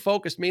singularly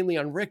focused mainly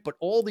on Rick, but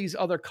all these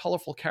other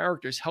colorful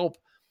characters help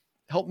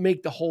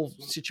make the whole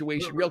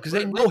situation real, because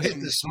they know him.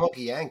 He's the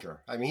smoky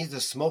anchor. I mean, he's the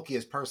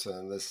smokiest person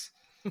in this,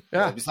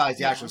 besides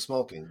the actual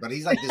smoking. But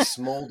he's like this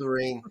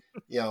smoldering,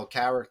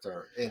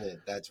 character in it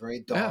that's very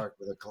dark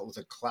with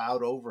a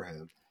cloud over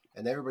him,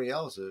 and everybody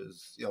else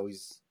is,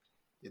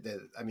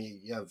 I mean,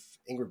 you have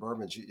Ingrid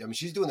Bergman.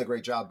 She's doing a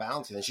great job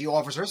balancing, and she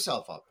offers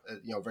herself up,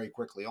 very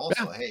quickly.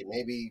 Also, hey,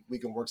 maybe we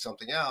can work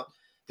something out.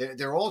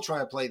 They're all trying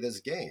to play this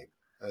game.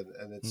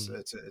 And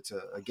it's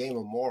a game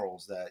of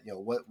morals that,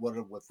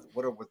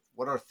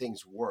 what are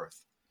things worth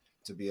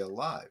to be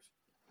alive,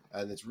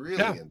 and it's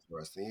really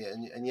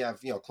interesting. And you have,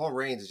 Claude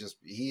Rains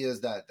he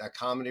is that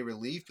comedy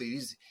relief, but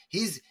he's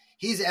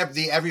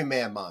the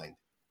everyman mind.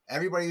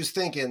 Everybody who's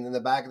thinking in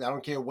the back, I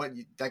don't care what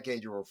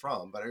decade you were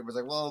from, but everybody's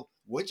like, well,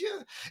 would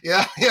you?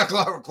 Yeah.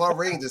 Claude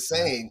Rains is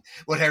saying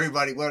what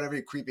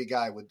every creepy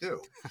guy would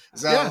do.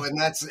 So, and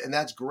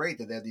that's great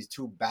that they have these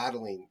two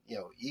battling,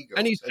 egos.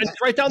 And he's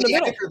right down the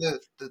middle.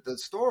 The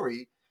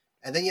story,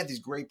 and then you have these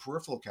great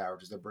peripheral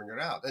characters that bring it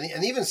out.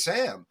 And even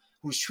Sam,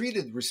 who's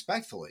treated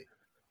respectfully.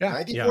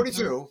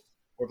 1942,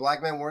 where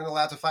black men weren't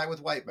allowed to fight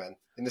with white men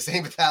in the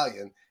same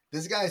battalion.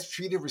 This guy is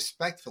treated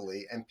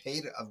respectfully and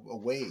paid a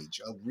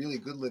wage, a really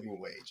good living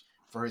wage,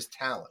 for his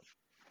talent.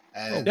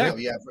 And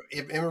you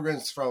have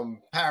immigrants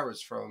from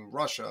Paris, from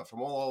Russia,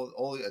 from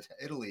all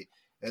Italy.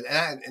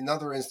 And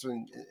another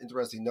interesting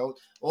note: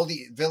 all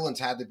the villains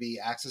had to be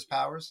Axis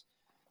powers.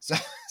 So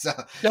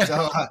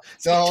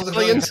all the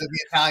villains had to be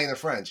Italian or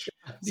French.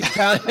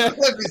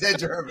 They're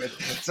German.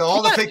 So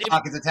all the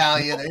pickpockets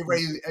Italian.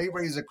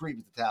 Everybody who's a creep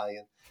is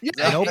Italian.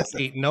 Yeah.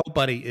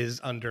 Nobody is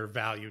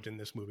undervalued in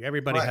this movie.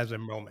 Everybody has a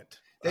moment.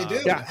 They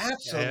do.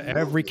 Absolutely.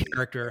 Every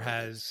character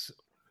has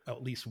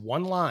at least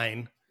one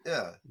line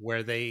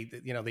where they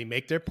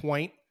make their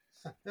point,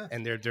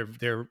 and their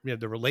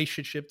the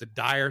relationship, the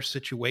dire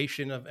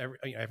situation of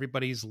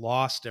everybody's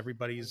lost,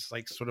 everybody's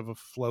like sort of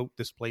afloat.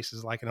 This place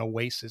is like an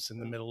oasis in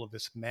the middle of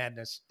this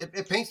madness.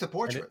 It paints the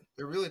portrait.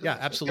 It really does. Yeah,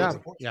 absolutely.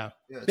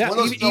 It's one of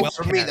those films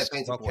for me that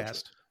paints the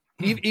portrait.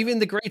 Even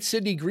the great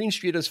Sidney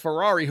Greenstreet as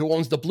Ferrari, who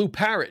owns the Blue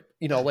Parrot,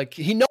 like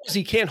he knows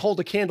he can't hold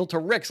a candle to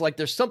Rick's. Like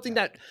there's something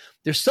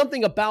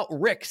about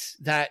Rick's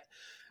that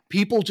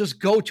people just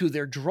go to.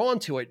 They're drawn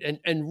to it,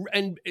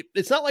 and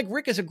it's not like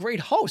Rick is a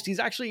great host. He's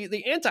actually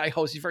the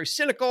anti-host. He's very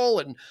cynical,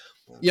 and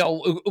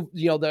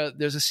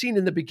there's a scene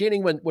in the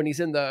beginning when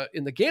he's in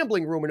the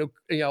gambling room, and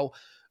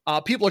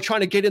people are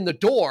trying to get in the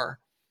door.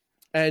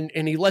 and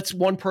he lets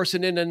one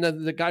person in, and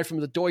then the guy from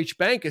the Deutsche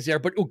Bank is there.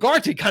 But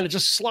Ugarte kind of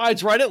just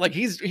slides right in, like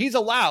he's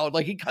allowed,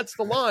 like he cuts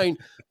the line,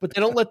 but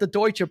they don't let the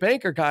Deutsche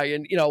Banker guy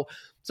in.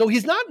 So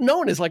he's not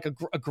known as like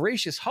a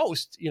gracious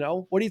host.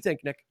 What do you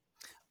think, Nick?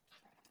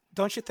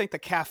 Don't you think the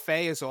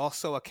cafe is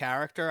also a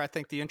character? I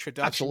think the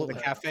introduction to the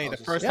cafe, the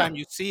first time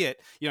you see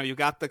it, you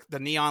got the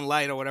neon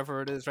light or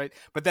whatever it is, right?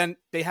 But then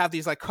they have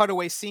these like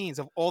cutaway scenes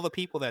of all the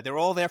people there. They're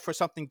all there for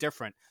something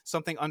different,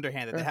 something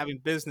underhanded. They're having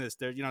business.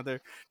 They're they're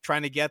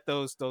trying to get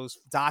those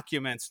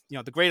documents.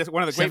 One of the great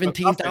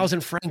 17,000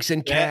 francs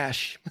in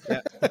cash.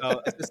 Yeah.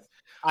 So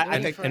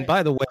I think. And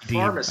by the way, Dean,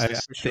 I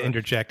have to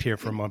interject here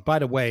for a moment. By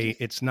the way,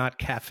 it's not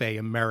Cafe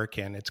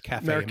American. It's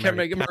Cafe American.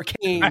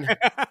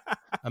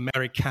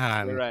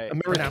 American. Right.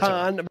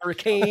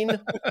 American.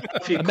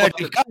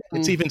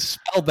 It's even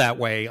spelled that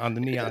way on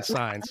the neon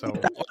sign. So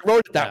I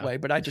wrote it that way,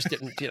 but I just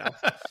didn't,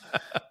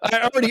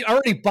 I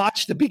already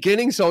botched the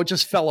beginning, so it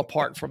just fell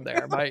apart from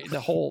there. The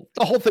whole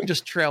thing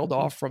just trailed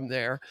off from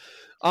there.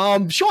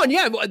 Sean,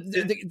 yeah,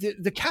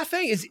 the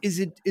cafe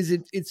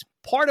it's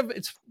part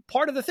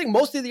of the thing.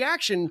 Most of the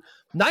action,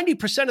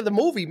 90% of the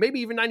movie,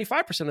 maybe even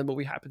 95% of the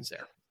movie happens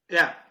there.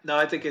 Yeah, no,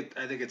 I think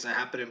it's a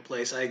happening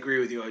place. I agree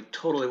with you. I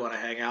totally want to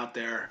hang out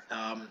there.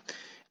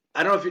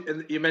 I don't know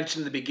if you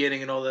mentioned the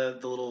beginning and all the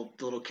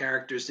little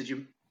characters. Did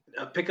you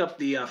pick up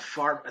the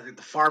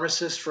the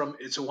pharmacist from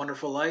It's a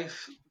Wonderful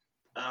Life?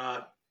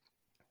 The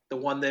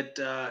one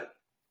that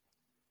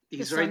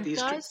he's right.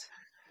 These guys.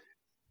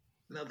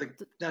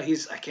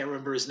 I can't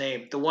remember his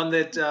name. The one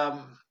that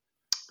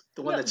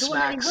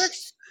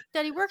smacks.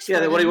 That he works for.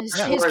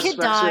 His kid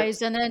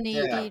dies, and then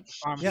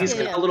he's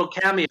got a little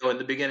cameo in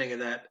the beginning of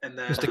that. And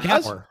Mr.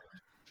 Gower.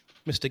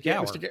 Mr.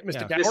 Gower.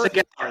 Mr.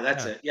 Gower.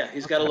 That's it. Yeah,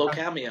 he's got a little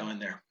cameo in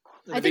there.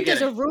 I think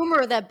there's a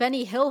rumor that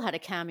Benny Hill had a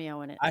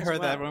cameo in it. I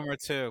heard that rumor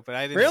too, but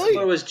I didn't. Really?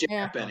 It was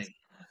Jack Benny.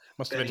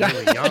 Must have been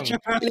really young.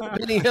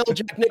 Benny Hill,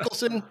 Jack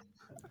Nicholson,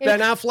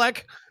 Ben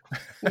Affleck.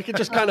 We could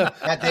just kind of.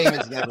 Matt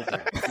Damon's never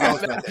there.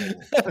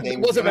 It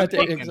wasn't Matt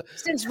Damon.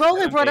 Since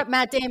Roland brought up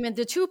Matt Damon,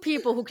 the two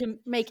people who can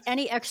make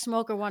any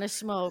ex-smoker want to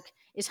smoke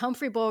is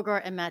Humphrey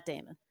Bogart and Matt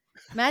Damon.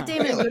 Matt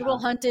Damon in Good Will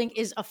Hunting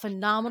is a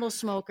phenomenal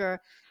smoker,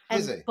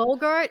 and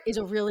Bogart is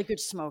a really good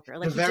smoker.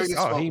 Like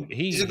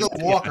he's a good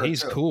walker.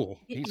 He's cool.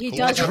 He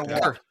does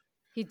it.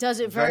 He does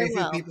it very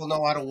well. Very few people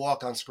know how to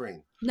walk on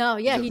screen. No,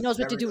 he knows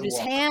what to do with his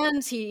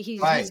hands. He's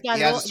got he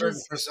has a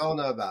certain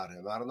persona about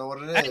him. I don't know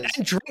what it is.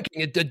 And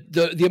drinking,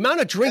 the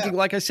amount of drinking,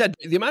 like I said,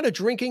 the amount of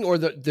drinking or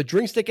the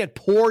drinks that get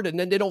poured and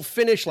then they don't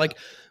finish. Like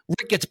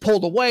Rick gets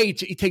pulled away.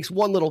 He takes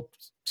one little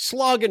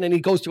slug and then he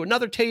goes to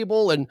another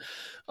table. And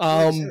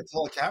it's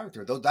all a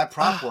character. That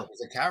prop work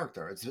is a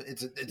character.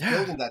 It's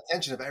building that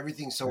tension of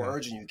everything's so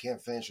urgent you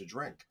can't finish a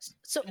drink.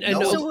 So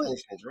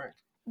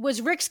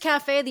was Rick's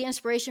Cafe the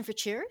inspiration for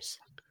Cheers?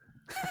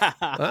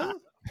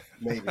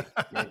 Maybe.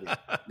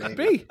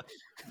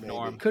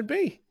 Could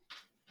be.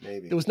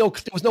 Maybe there was no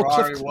Cliff.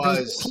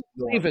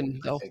 Even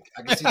though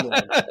I can see Norm.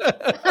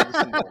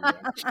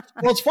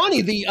 Well, it's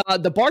funny.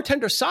 The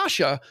bartender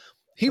Sasha,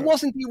 he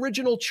wasn't the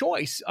original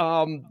choice.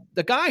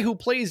 The guy who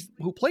plays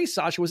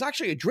Sasha was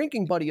actually a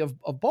drinking buddy of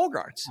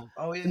Bogart's.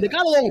 Oh yeah, and they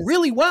got along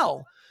really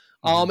well.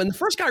 And the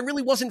first guy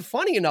really wasn't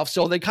funny enough,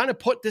 so they kind of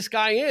put this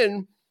guy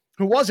in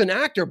who was an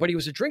actor, but he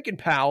was a drinking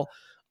pal,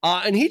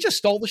 and he just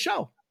stole the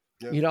show.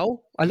 Yeah.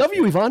 I love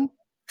you, Yvonne.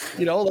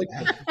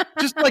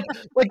 Just like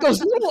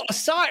those little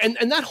aside,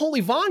 and that whole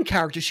Yvonne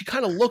character, she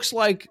kind of looks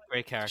like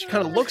great character. She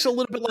kind of looks a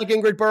little bit like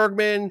Ingrid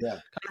Bergman. Kind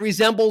of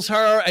resembles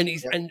her, and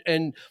he's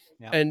and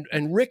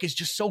Rick is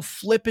just so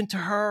flippant to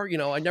her.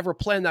 I never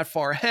planned that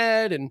far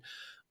ahead, and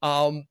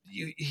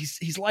he's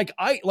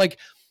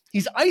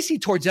he's icy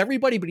towards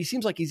everybody, but he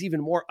seems like he's even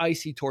more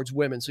icy towards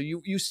women. So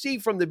you see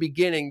from the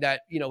beginning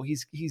that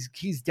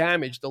he's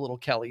damaged a little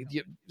Kelly.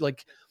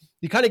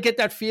 You kind of get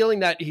that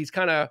feeling that he's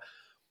kind of,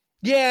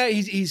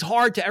 he's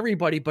hard to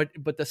everybody,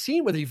 but the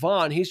scene with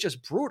Yvonne, he's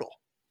just brutal.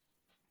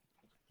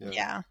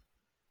 Yeah,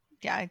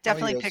 I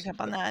definitely picked up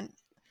on that.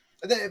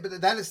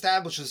 But that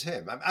establishes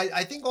him.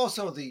 I think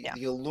also the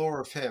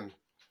allure of him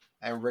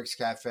and Rick's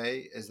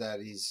Cafe is that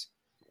he's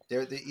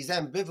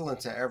ambivalent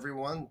to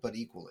everyone, but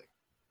equally.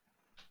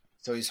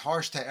 So he's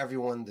harsh to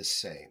everyone the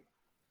same.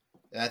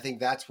 And I think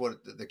that's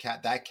what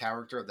that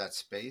character of that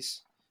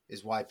space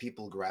is why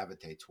people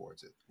gravitate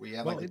towards it. We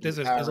have there's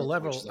a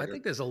level. I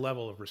think there's a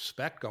level of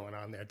respect going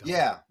on there.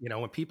 Yeah,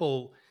 when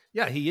people,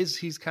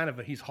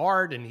 he's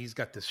hard and he's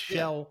got this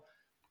shell.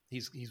 Yeah.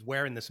 He's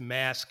wearing this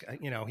mask.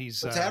 He's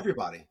to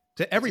everybody.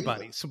 To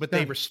everybody. So, but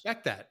they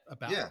respect that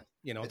about him.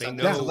 They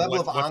know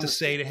what to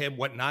say to him,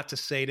 what not to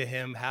say to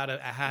him, how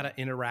to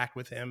interact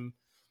with him.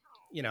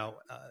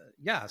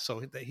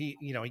 So he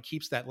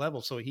keeps that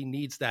level. So he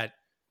needs that.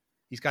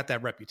 He's got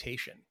that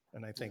reputation,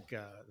 and I think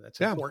that's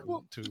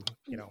important to.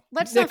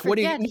 Let's not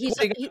forget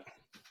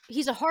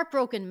he's a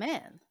heartbroken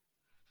man.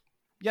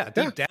 Yeah,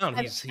 deep down,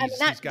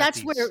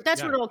 that's where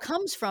it all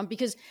comes from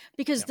because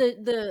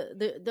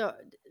the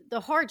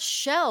hard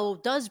shell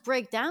does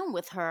break down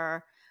with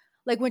her,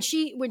 Like when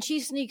she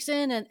sneaks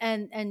in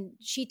and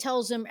she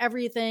tells him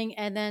everything,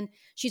 and then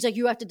she's like,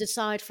 "You have to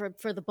decide for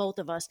the both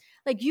of us."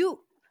 Like you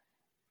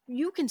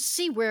can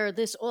see where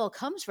this all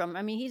comes from.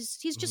 I mean, he's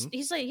just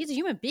he's a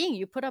human being.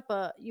 You put up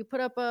a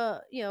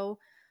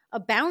a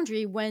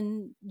boundary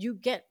when you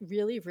get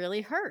really,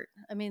 really hurt.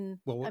 I mean,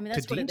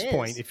 that's to Dean's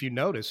point, if you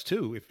notice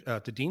too,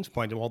 to Dean's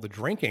point, all the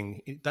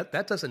drinking,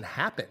 that doesn't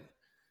happen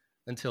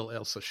until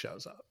Ilsa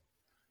shows up.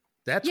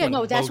 That's when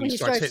he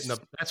starts hitting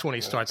that's when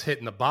he starts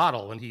hitting the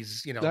bottle, and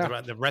he's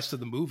the rest of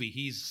the movie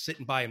he's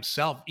sitting by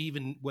himself,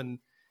 even when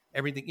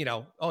everything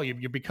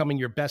you're becoming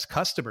your best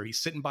customer. He's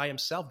sitting by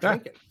himself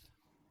drinking.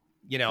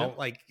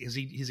 Like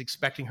he's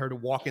expecting her to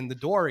walk in the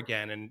door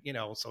again, and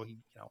so he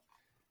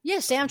Yeah,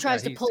 Sam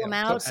tries to pull him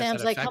out.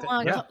 Sam's like, "Come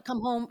on,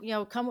 come home.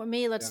 Come with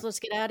me. Let's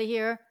get out of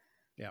here."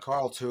 Yeah.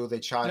 Carl too. They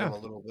chide him a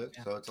little bit,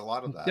 so it's a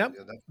lot of that. Yep.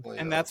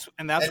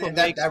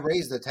 That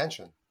raised the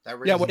tension.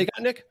 What do you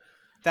got, Nick?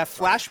 That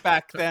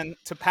flashback then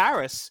to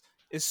Paris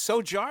is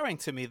so jarring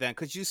to me then,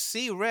 because you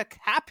see Rick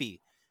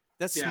happy.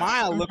 That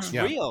smile looks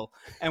real,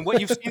 and what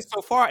you've seen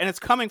so far, and it's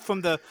coming from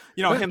the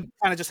him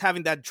kind of just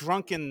having that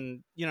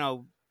drunken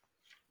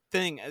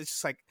thing. It's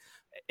just like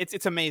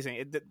it's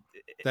amazing.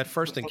 That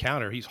first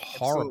encounter, he's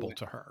horrible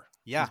to her.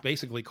 Yeah, he's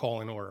basically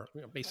calling her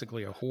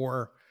basically a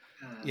whore.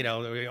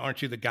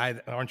 Aren't you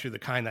the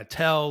kind that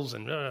tells?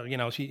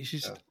 And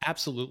she's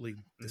absolutely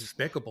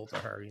despicable to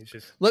her. He's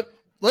just let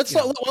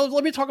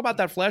me talk about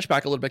that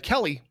flashback a little bit.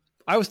 Kelly,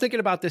 I was thinking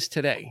about this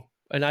today,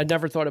 and I'd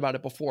never thought about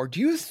it before. Do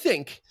you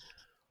think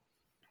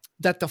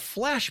that the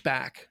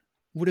flashback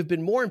would have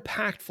been more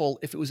impactful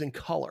if it was in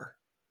color?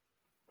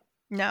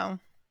 No.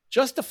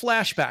 Just the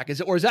flashback, is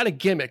that a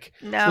gimmick?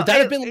 No, would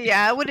that have been?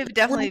 Yeah, it would have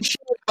definitely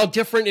how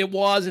different it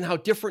was and how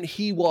different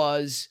he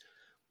was.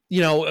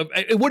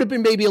 It would have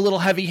been maybe a little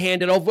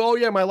heavy-handed. Oh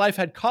yeah, my life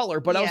had color.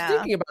 But I was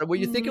thinking about it. Were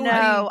you thinking?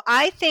 No,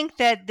 I think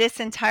that this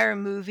entire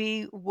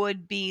movie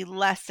would be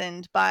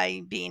lessened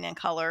by being in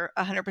color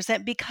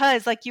 100%,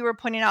 because, like you were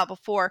pointing out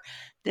before,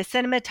 the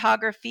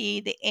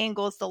cinematography, the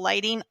angles, the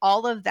lighting,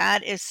 all of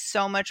that is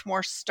so much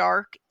more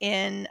stark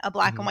in a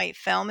black and white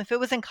film. If it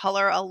was in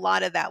color, a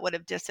lot of that would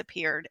have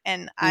disappeared.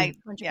 And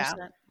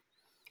 100%.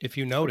 If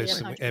you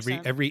notice,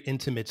 every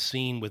intimate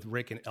scene with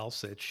Rick and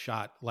Elsa, it's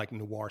shot like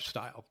noir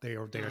style. They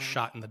are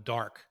shot in the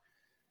dark.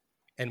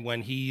 And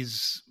when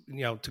he's,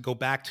 to go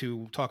back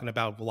to talking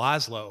about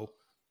Laszlo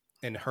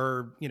and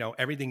her,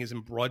 everything is in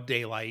broad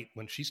daylight.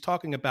 When she's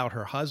talking about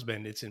her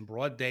husband, it's in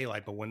broad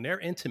daylight. But when they're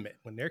intimate,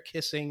 when they're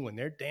kissing, when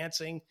they're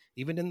dancing,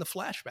 even in the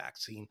flashback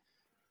scene,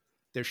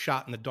 they're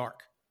shot in the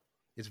dark.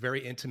 It's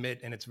very intimate,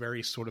 and it's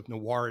very sort of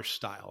noirish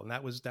style, and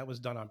that was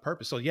done on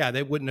purpose. So yeah,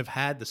 they wouldn't have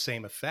had the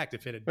same effect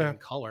if it had been in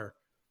color,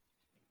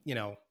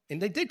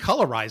 And they did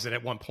colorize it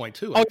at one point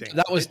too. I think I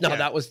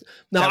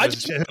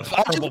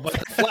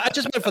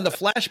just meant for the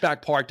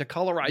flashback part to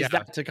colorize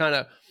that, to kind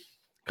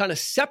of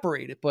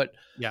separate it. But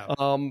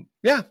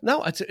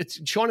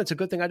it's Sean. It's a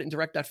good thing I didn't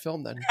direct that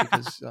film then,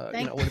 because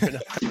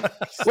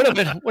would have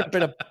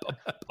been a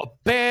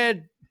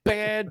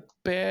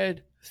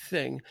bad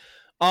thing.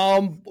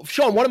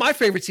 Sean, one of my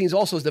favorite scenes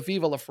also is the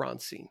Viva la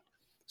France scene.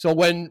 So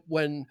when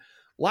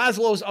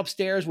Laszlo's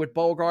upstairs with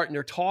Bogart and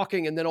they're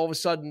talking, and then all of a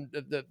sudden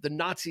the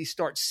Nazis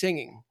start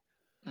singing,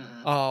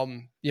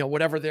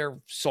 whatever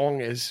their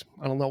song is.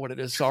 I don't know what it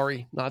is.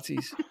 Sorry,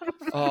 Nazis.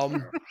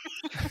 And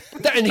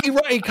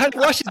he kind of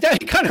rushes down.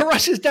 He kind of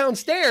rushes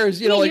downstairs.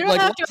 You don't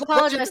have to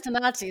apologize to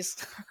Nazis.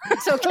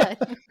 It's okay.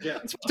 Yeah,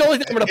 it's the only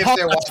thing I'm going to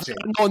apologize for.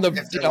 Knowing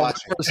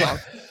the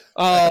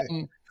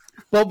song.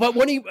 But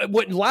when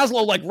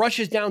Laszlo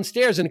rushes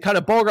downstairs and kind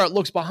of Bogart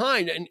looks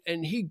behind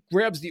and he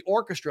grabs the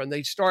orchestra and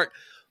they start.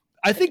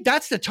 I think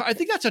that's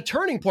a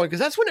turning point, because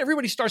that's when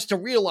everybody starts to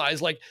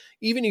realize,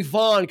 even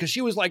Yvonne, because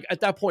she was at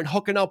that point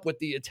hooking up with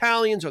the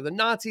Italians or the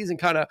Nazis and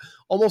kind of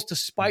almost to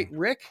spite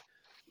Rick.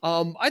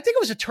 I think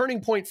it was a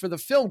turning point for the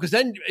film, because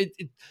then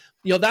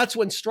that's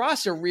when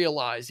Strasser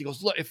realized, he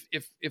goes, look,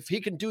 if he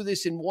can do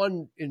this in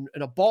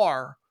a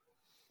bar,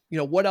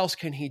 what else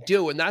can he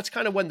do? And that's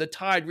kind of when the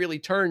tide really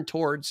turned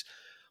towards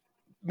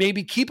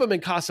maybe keep him in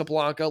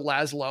Casablanca,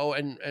 Laszlo,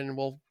 and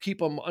we'll keep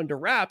him under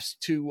wraps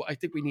to, I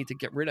think we need to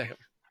get rid of him.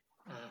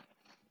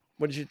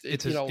 What did you?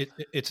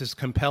 It's as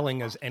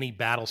compelling as any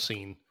battle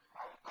scene,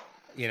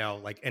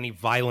 any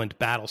violent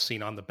battle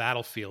scene on the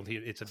battlefield.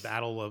 It's a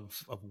battle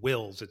of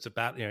wills. It's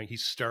about,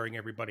 he's stirring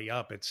everybody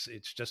up. It's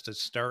just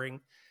as stirring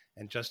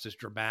and just as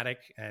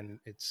dramatic, and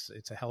it's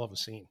a hell of a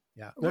scene.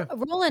 Yeah.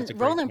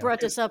 Roland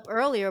brought this up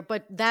earlier,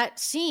 but that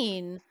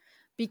scene,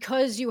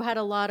 because you had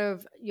a lot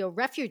of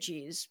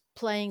refugees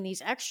playing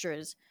these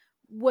extras,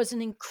 was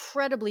an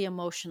incredibly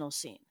emotional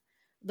scene.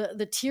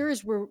 The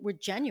tears were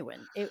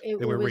genuine. They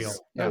were real.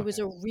 Yeah. It was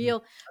a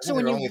real. So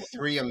when only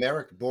three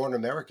born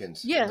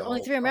Americans. Yeah,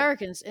 only three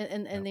Americans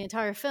in the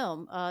entire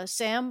film.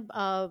 Sam,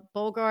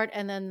 Bogart,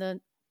 and then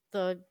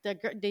the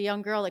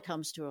young girl that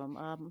comes to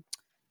him.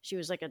 She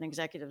was like an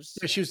executive.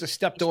 She was the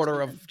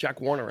stepdaughter of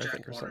Jack Warner, I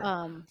think, or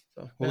something.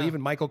 Well,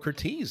 even Michael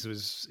Curtiz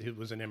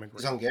was an immigrant.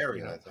 He's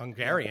Hungarian. You know,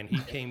 Hungarian. He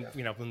came,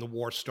 when the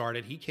war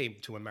started, he came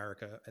to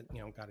America,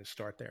 got his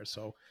start there.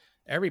 So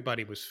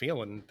everybody was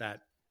feeling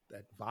that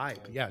vibe.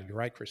 Yeah, you're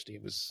right, Christy.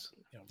 It was.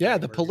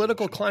 The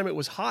political climate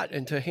was hot,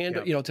 and to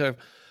handle, to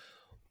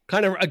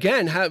kind of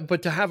again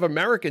to have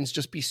Americans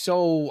just be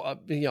so,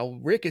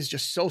 Rick is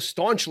just so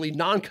staunchly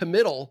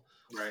non-committal.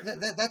 Right.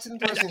 That's an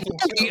interesting thing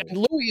too. And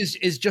Louis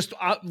is just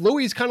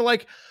Louis kind of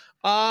like,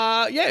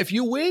 if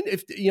you win,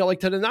 if like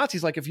to the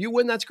Nazis, like if you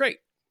win, that's great,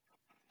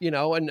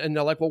 and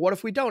they're like, well, what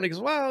if we don't? He goes,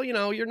 well,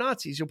 you're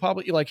Nazis. You'll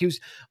probably he was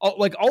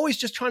like always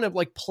just trying to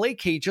like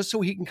placate just so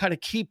he can kind of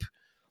keep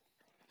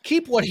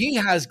what he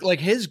has,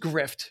 like his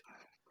grift,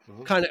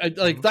 kind of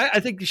like that. I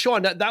think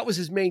Sean, that was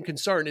his main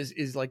concern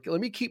is like, let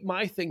me keep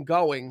my thing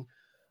going.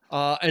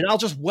 And I'll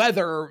just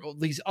weather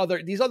these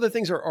other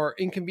things are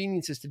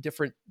inconveniences to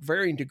different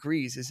varying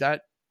degrees. Does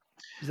that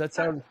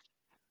sound?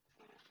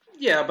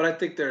 Yeah, but I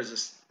think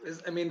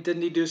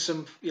didn't he do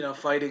some,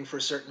 fighting for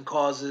certain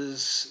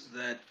causes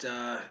that,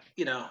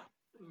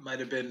 might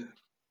have been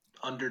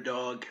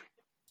underdog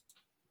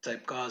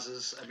type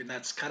causes? I mean,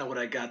 that's kind of what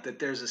I got, that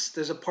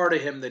there's a part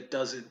of him that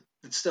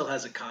still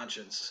has a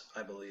conscience,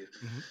 I believe.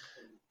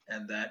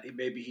 And that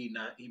maybe he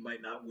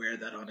might not wear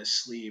that on his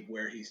sleeve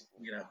where he's,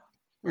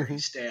 where he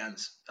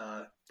stands,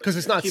 because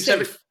it's not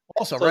safe.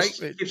 Also, right?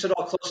 Keeps it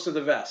all close to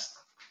the vest.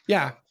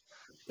 Yeah,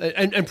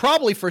 and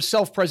probably for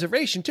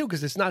self-preservation too,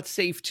 because it's not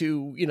safe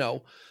to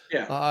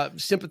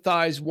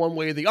sympathize one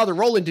way or the other.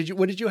 Roland,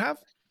 what did you have?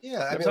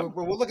 Yeah, I mean,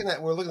 we're looking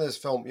at this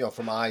film,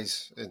 from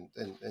Eyes in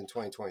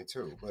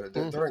 2022, but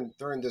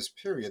during this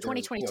period,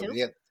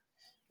 2022.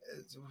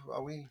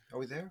 Are we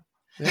there?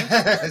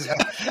 Yeah.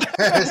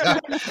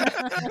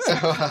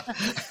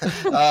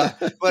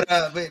 But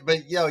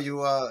you're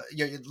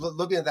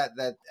looking at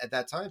that at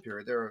that time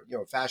period. There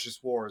were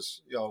fascist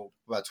wars.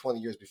 About 20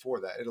 years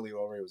before that, Italy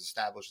already was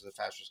established as a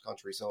fascist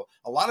country. So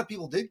a lot of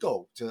people did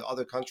go to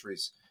other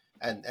countries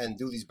and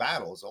do these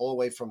battles, all the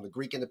way from the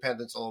Greek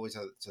independence all the way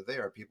to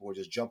there. People were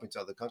just jumping to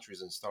other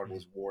countries and starting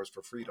these wars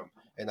for freedom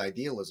and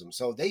idealism.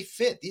 So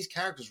these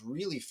characters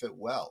really fit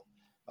well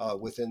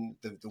within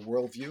the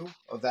worldview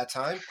of that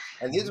time.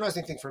 And the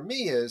interesting thing for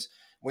me is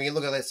when you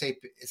look at, let's say,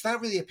 it's not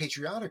really a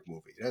patriotic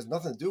movie. It has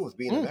nothing to do with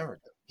being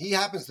American. He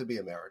happens to be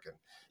American,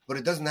 but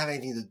it doesn't have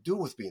anything to do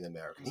with being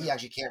American. He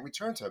actually can't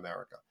return to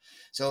America.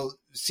 So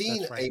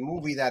seeing a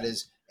movie that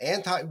is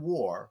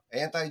anti-war,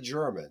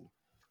 anti-German,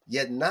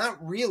 yet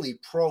not really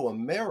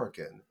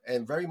pro-American,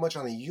 and very much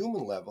on a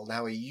human level,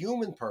 now a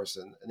human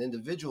person, an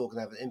individual, can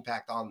have an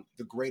impact on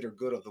the greater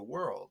good of the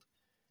world,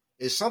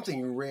 is something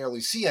you rarely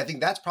see. I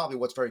think that's probably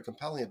what's very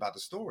compelling about the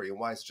story and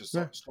why it's just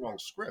a strong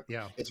script.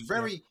 Yeah. It's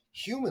very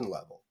human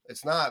level.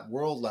 It's not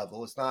world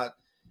level. It's not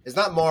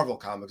Marvel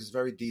Comics. It's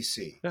very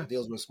DC. It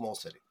deals with a small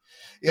city.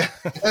 Yeah.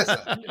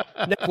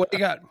 Nick, what do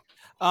you got?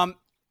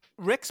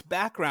 Rick's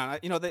background,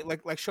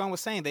 like Sean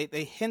was saying,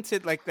 they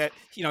hinted like that,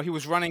 he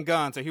was running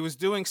guns or he was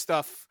doing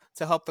stuff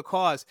to help the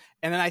cause.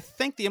 And then I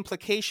think the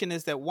implication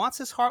is that once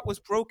his heart was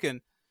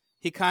broken,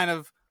 he kind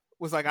of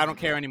was like, I don't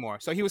care anymore.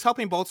 So he was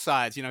helping both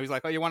sides. He's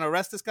like, oh, you want to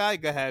arrest this guy?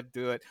 Go ahead,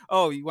 do it.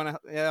 Oh, you want to?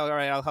 Yeah, all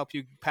right, I'll help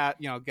you. Get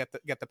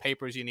the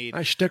papers you need.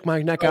 I stick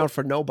my neck out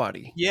for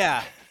nobody.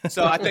 Yeah.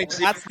 So I think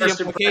that's the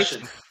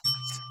implication.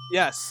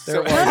 Yes.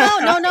 So,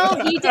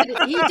 no. He did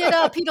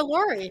Peter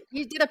Lorre.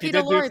 He did a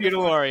Peter Lorre. Peter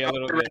Lorre a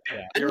little bit.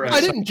 Yeah. You're right. I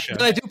didn't.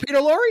 Did I do Peter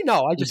Lorre?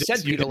 No, I just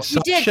said Peter Lorre.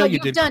 You did, but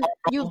you've done.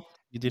 You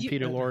did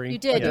Peter Lorre. You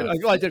did. Yeah.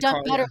 You've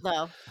done better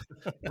though.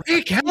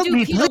 Rick, help you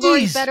me, do Peter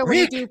please. Lorre better when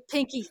you do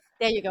Pinky.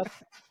 There you go.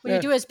 When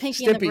you do his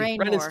Pinky in the Brain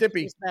Ren and more,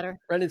 Stimpy. he's better.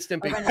 Ren and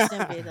Stimpy. Ren and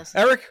Stimpy.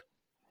 Eric,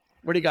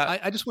 what do you got?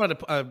 I just wanted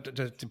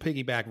to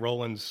piggyback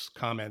Roland's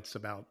comments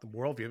about the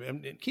worldview,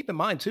 and keep in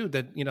mind too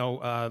that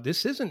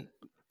this isn't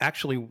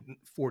actually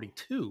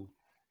 42;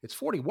 it's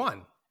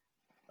 41.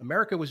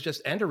 America was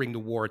just entering the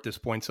war at this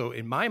point, so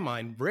in my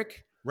mind,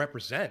 Rick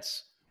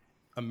represents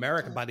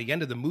America by the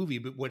end of the movie.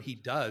 But what he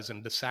does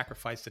and the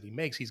sacrifice that he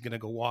makes, he's going to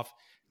go off.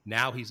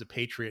 Now he's a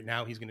patriot.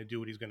 Now he's going to do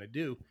what he's going to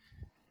do.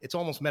 It's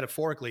almost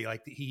metaphorically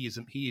like he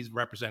is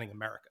representing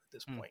America at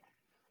this point.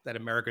 That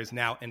America is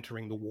now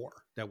entering the war.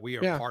 That we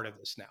are part of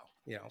this now.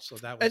 So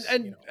that was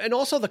and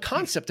also the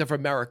concept of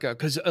America,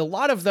 because a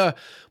lot of the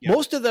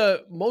most of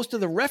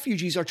the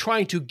refugees are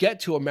trying to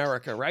get to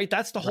America, right?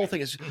 That's the whole thing.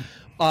 Is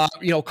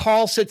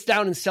Carl sits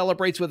down and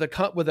celebrates with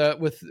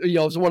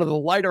it's one of the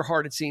lighter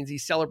hearted scenes. He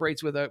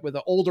celebrates with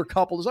an older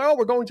couple. He's like, oh,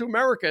 we're going to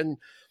America, and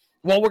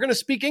well, we're going to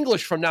speak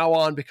English from now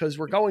on because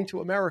we're going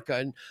to America,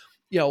 and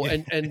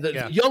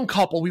the young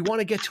couple, we want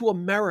to get to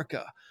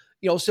America.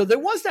 So there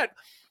was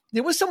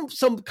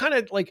some kind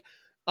of like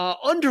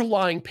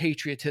underlying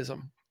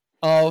patriotism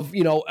of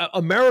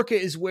America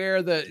is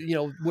where the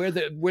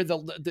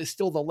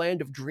still the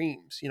land of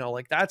dreams.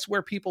 Like that's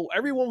where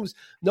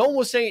no one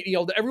was saying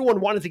everyone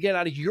wanted to get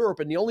out of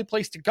Europe, and the only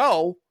place to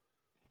go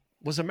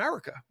was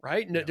America,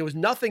 right? And there was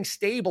nothing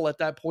stable at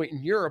that point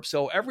in Europe,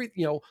 so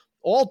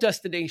all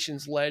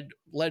destinations led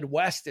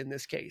west in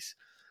this case.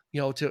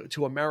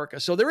 to America.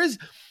 So there is,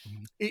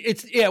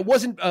 it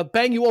wasn't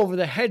bang you over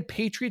the head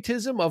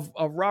patriotism of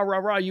rah, rah,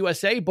 rah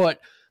USA, but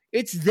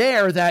it's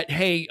there that,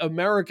 hey,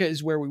 America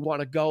is where we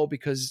want to go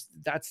because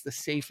that's the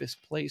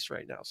safest place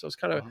right now. So it's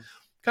kind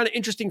of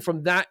interesting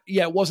from that.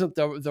 Yeah, it wasn't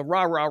the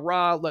rah, rah,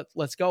 rah,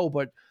 let's go,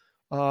 but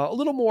a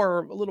little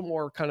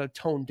more kind of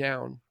toned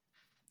down,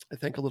 I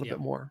think, a little bit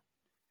more.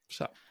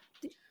 So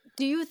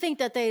do you think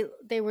that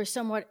they were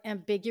somewhat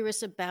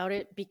ambiguous about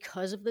it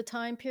because of the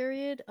time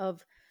period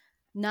of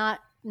not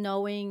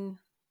knowing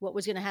what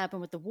was going to happen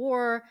with the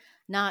war,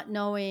 not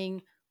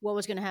knowing what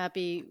was going to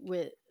happen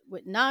with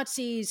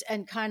Nazis,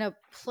 and kind of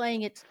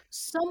playing it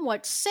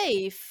somewhat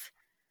safe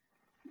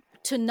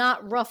to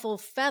not ruffle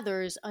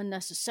feathers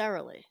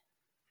unnecessarily?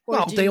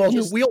 Well, we all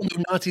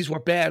knew Nazis were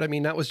bad. I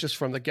mean, that was just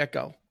from the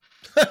get-go.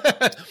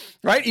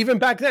 Right? Even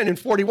back then in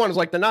 41, it was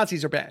like the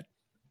Nazis are bad.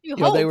 They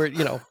were,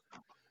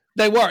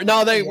 they were.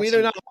 No,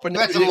 they're not. You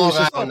had some Long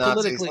Island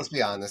Nazis. Let's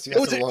be honest. You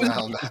had some Long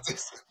Island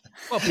Nazis.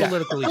 Well,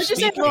 politically Did you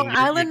say Long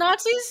Island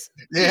Nazis?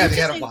 Yeah, they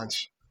had a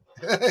bunch.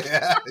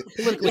 Yeah,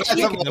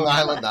 some Long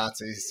Island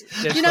Nazis.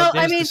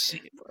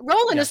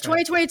 Roland is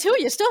 2022.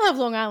 You still have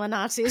Long Island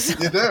Nazis.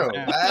 You do.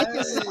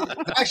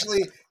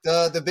 Actually,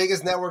 the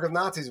biggest network of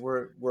Nazis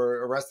were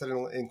arrested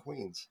in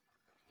Queens.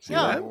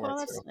 Well,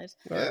 that's nice.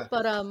 Yeah.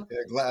 But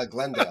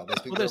Glendale.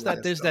 Well,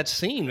 there's that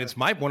scene. It's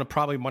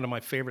probably one of my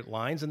favorite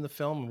lines in the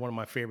film, and one of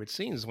my favorite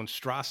scenes is when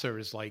Strasser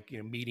is like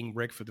meeting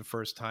Rick for the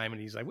first time,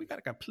 and he's like, "We got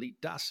a complete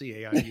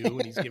dossier on you,"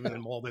 and he's giving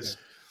him all this.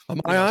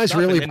 My eyes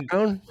really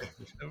brown.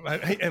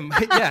 And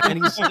he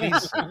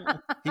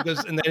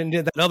goes, and then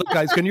that other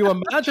guy's, "Can you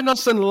imagine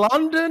us in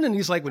London?" And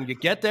he's like, "When you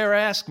get there,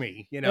 ask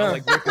me."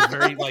 Like Rick is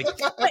very like.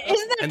 But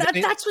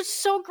isn't that's what's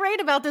so great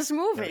about this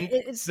movie?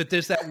 But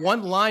there's that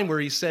one line where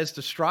he says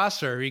to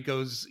Strasser, he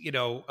goes,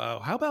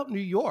 "How about New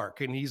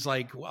York?" And he's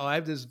like,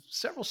 "Well, there's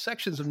several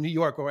sections of New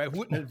York where I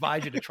wouldn't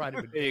advise you to try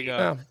to." There you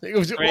go.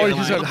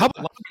 Yeah. How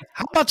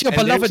about your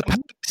beloved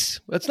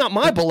Paris? That's not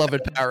my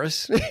beloved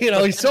Paris.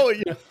 He's so.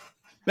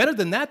 Better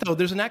than that, though,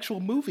 there's an actual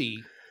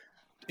movie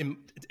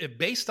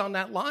based on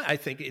that line. I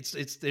think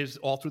there's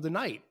All Through the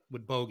Night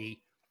with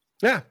Bogey.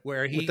 Yeah,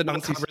 where he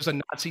uncovers a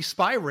Nazi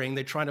spy ring.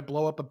 They're trying to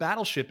blow up a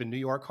battleship in New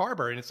York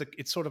Harbor, and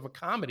it's sort of a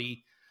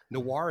comedy,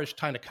 noirish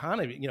kind of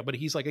comedy, but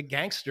he's like a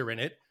gangster in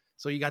it.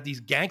 So you got these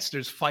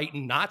gangsters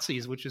fighting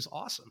Nazis, which is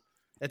awesome.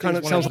 That kind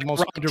of sounds like the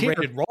most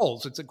underrated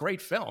roles. It's a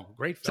great film.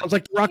 Sounds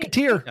like The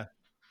Rocketeer. Yeah.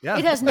 Yeah.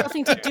 It has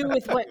nothing to do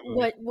with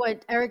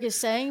what Eric is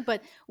saying,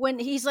 but when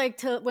he's like,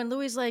 when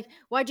Louis like,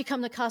 "Why'd you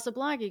come to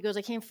Casablanca?" He goes,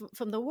 "I came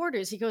from the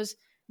waters." He goes,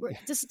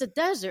 "This is the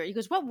desert." He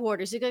goes, "What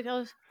waters?" He goes,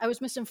 "Oh, I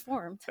was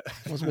misinformed."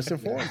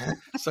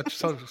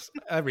 such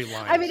every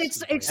line. I mean,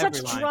 it's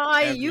such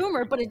dry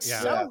humor, but it's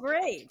so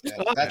great.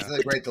 Yeah, that's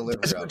the great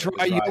delivery.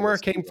 Dry humor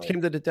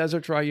came to the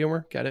desert. Dry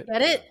humor. Get it?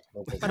 Get it?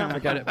 I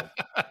get it.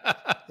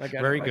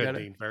 Very good,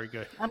 Dean. Very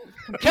good.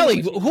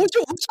 Kelly, who's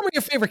some of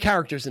your favorite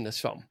characters in this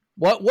film?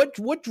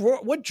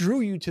 What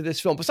drew you to this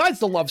film besides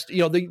the love?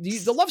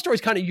 The love story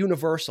is kind of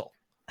universal.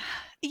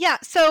 Yeah.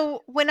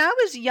 So when I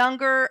was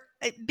younger,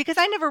 because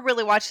I never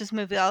really watched this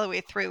movie all the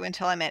way through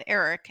until I met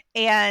Eric,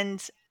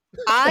 and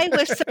I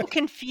was so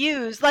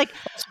confused. Like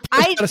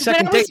when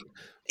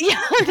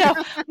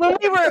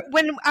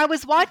I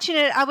was watching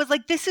it, I was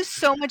like, "This is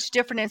so much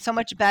different and so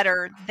much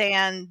better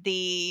than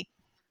the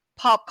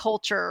pop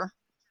culture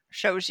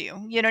shows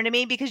you." You know what I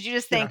mean? Because you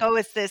just think, "Oh,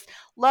 it's this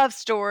love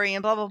story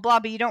and blah, blah, blah,"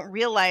 but you don't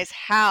realize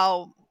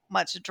how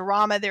much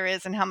drama there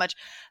is and how much.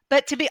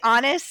 But to be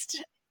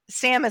honest,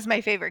 Sam is my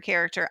favorite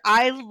character.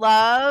 I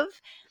love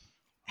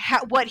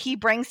what he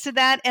brings to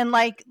that. And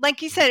like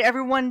you said,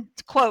 everyone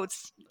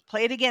quotes,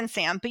 "Play it again,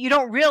 Sam," but you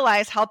don't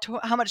realize how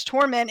much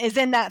torment is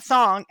in that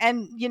song.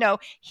 And,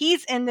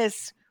 he's in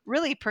this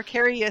really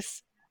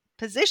precarious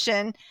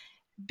position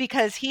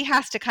because he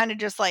has to kind of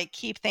just like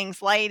keep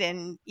things light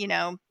and,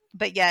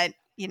 but yet,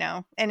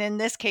 and in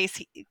this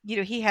case,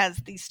 he has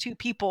these two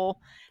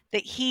people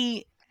that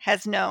he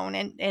has known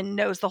and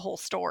knows the whole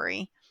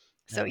story.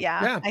 So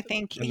I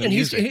think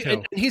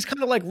he's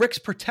kind of like Rick's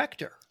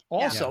protector.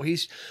 Also,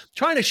 he's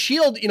trying to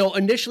shield,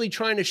 initially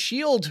trying to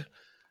shield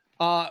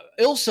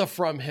Ilsa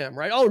from him,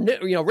 right? Oh,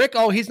 Rick.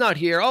 Oh, he's not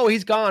here. Oh,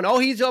 he's gone. Oh,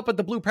 he's up at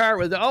the Blue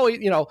Parrot. Oh,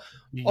 you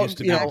used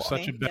to be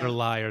such a better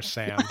liar,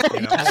 Sam.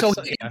 So,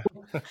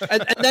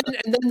 and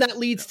then that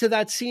leads to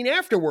that scene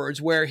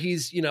afterwards where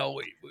he's,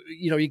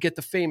 you get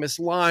the famous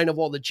line of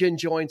all the gin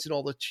joints and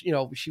all the,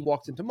 she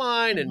walked into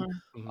mine and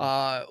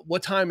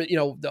what time,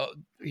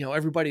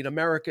 everybody in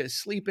America is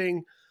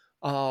sleeping,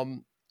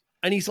 and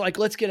he's like,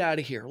 "Let's get out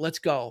of here. Let's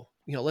go.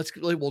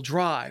 We'll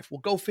drive.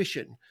 We'll go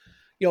fishing."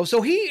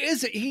 So he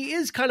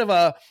is kind of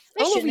a.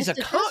 I don't know if he's I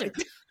don't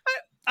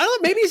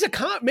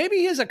know. Maybe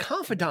he is a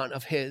confidant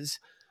of his,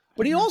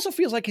 but he also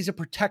feels like he's a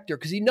protector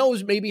because he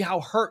knows maybe how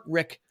hurt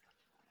Rick.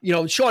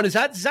 Sean, does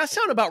that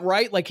sound about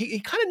right? Like he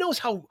kind of knows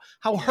how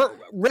hurt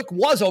Rick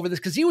was over this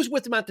because he was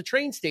with him at the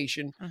train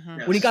station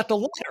when he got the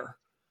letter,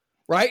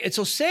 right? And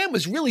so Sam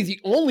was really the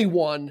only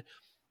one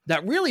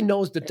that really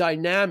knows the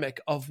dynamic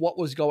of what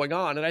was going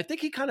on, and I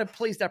think he kind of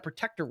plays that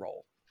protector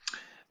role.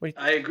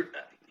 I agree.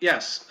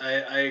 Yes,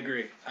 I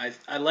agree.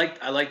 I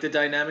like the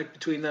dynamic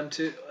between them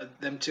two,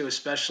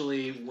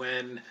 especially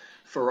when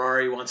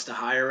Ferrari wants to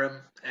hire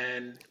him,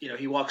 and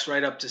he walks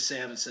right up to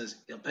Sam and says,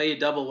 "He'll pay you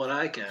double what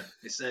I can."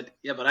 He said,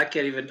 "Yeah, but I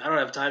don't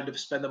have time to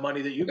spend the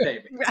money that you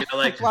pay me." I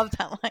love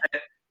that line.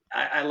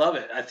 I love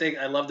it.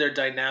 I love their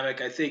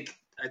dynamic. I think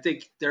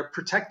they're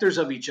protectors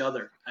of each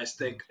other. I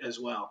think as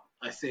well.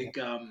 I think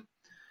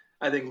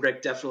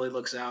Rick definitely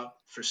looks out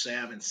for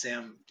Sam, and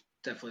Sam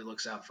definitely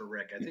looks out for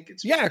Rick. I think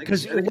it's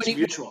because it's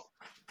mutual.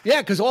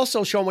 Yeah, because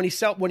also, Sean, when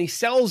he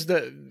sells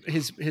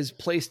his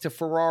place to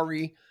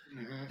Ferrari,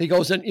 he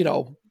goes in.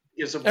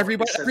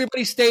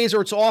 Everybody stays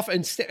or it's off,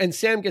 and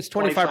Sam gets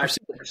 25%.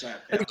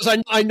 And he goes,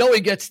 I know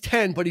he gets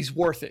 10, but he's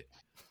worth it.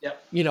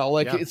 Yep. He's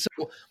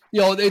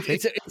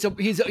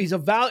a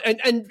value,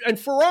 and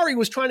Ferrari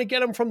was trying to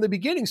get him from the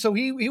beginning, so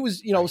he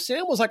was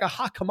Sam was like a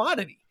hot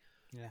commodity.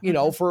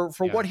 Yeah. For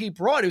what he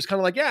brought, it was kind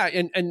of like,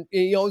 and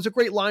it was a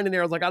great line in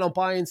there, like, I don't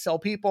buy and sell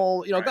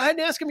people. Go ahead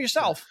and ask him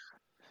yourself.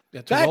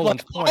 Yeah, to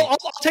Roland's point, I'll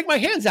take my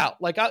hands out,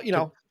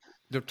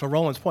 To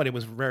Roland's point, it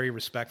was very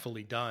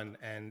respectfully done,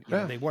 and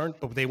they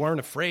weren't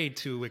afraid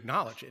to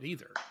acknowledge it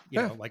either.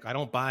 Like, I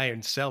don't buy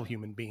and sell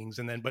human beings,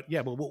 what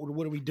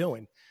are we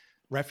doing?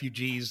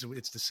 Refugees,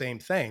 it's the same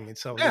thing, and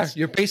so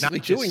you're basically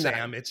doing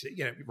Sam, that. It's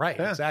right,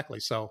 exactly.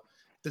 So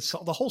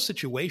the whole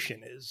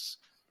situation is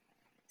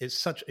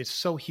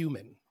so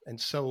human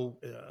and so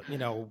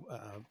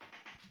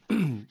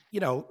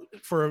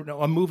for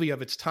a movie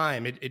of its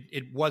time,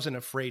 it wasn't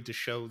afraid to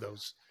show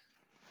those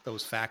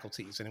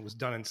faculties, and it was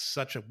done in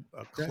such a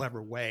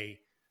clever way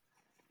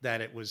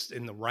that it was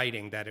in the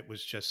writing that it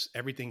was just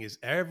everything is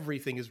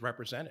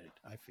represented.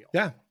 I feel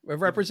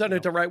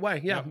represented the right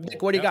way.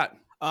 Nick, what do you got?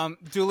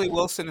 Dooley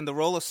Wilson in the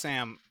role of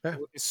Sam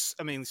is,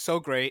 so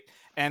great,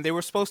 and they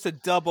were supposed to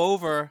dub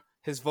over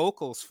his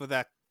vocals for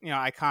that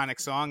iconic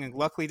song, and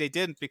luckily they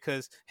didn't,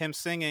 because him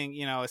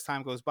singing, as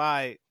time goes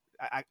by,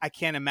 I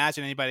can't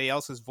imagine anybody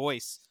else's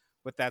voice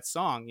with that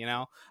song,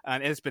 and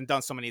it's been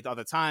done so many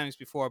other times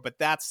before, but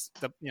that's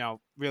the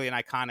really an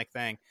iconic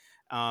thing.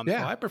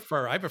 I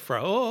prefer.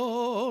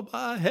 Oh,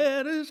 my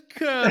head is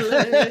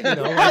curling.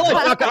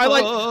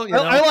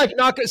 I like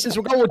knock. Since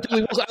we're going with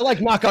Dooley Wilson, I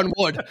like knock on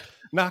wood.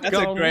 That's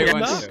a great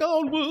one. Knock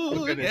on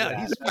wood.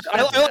 Yeah,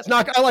 I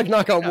like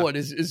knock on wood.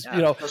 Because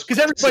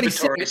everybody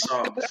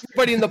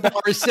in the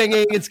bar is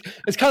singing. It's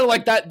kind of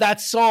like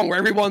that song where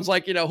everyone's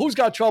like, who's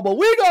got trouble?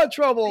 We got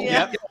trouble.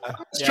 Yeah.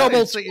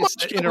 Trouble.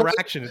 It's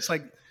interaction. It's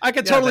like I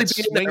could totally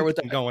be in there with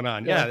that going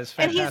on. Yeah, it's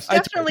fantastic. And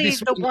he's definitely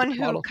the one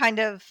who model. Kind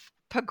of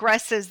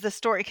progresses the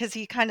story, because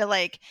he kind of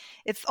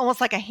it's almost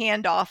like a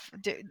handoff,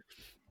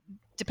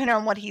 depending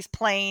on what he's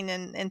playing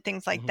and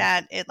things like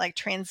that. It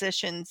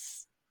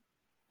transitions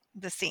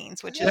the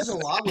scenes, which is a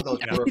lot with those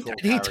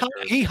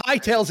he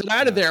hightails it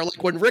out of there.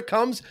 Like when Rick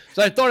comes,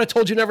 so I thought I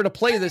told you never to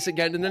play this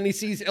again, and then he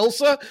sees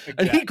Ilsa,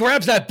 and he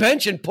grabs that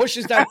bench and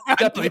pushes that.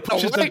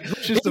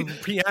 pushes the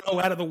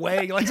piano out of the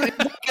way.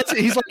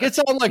 He's like, it's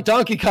on like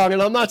Donkey Kong,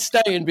 and I'm not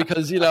staying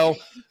because he gets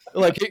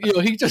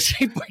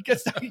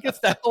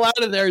the hell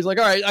out of there. He's like,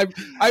 all right,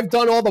 I've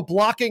done all the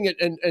blocking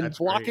and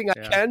blocking I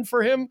can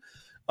for him.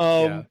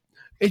 Oh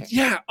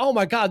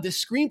my God,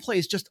 this screenplay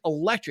is just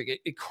electric.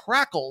 It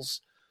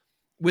crackles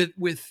with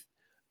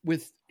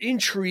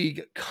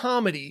intrigue,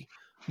 comedy,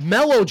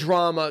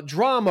 melodrama,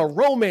 drama,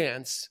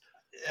 romance,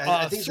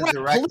 I think threat,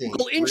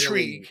 political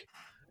intrigue.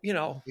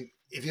 Really,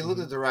 if you look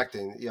at the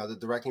directing, the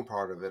directing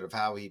part of it, of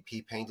how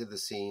he painted the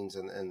scenes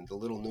and the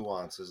little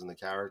nuances in the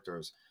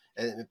characters.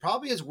 And it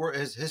probably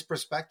is his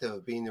perspective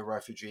of being a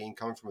refugee and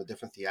coming from a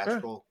different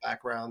theatrical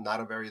background, not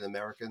a very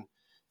American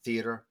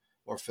theater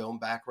or film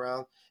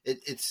background.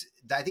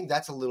 I think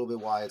that's a little bit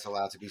why it's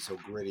allowed to be so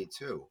gritty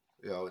too.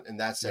 In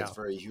that sense,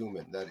 very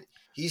human. That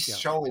he's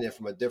showing it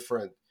from a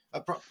different,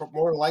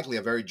 more likely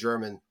a very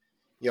German,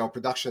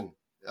 production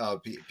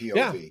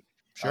POV.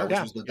 Sure. Which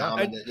was the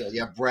dominant.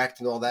 You have Brecht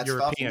and all that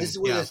European, stuff. And this is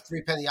where this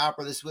Threepenny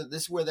Opera. This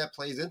is where that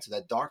plays into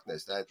that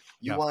darkness. That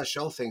you want to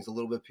show things a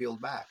little bit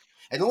peeled back.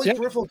 And the only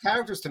peripheral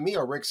characters to me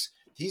are Rick's.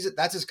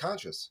 That's his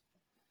conscience.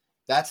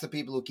 That's the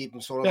people who keep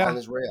him sort of on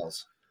his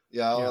rails.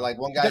 Like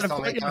one guy's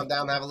telling me, calm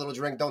down, have a little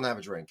drink, don't have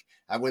a drink.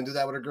 I wouldn't do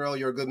that with a girl.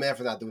 You're a good man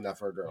for not doing that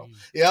for a girl.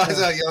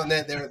 And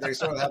then they're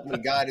sort of helping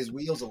him guide his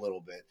wheels a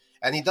little bit.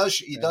 And he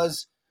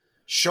does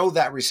show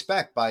that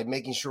respect by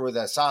making sure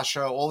that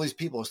Sasha, all these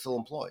people are still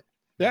employed.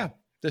 Yeah.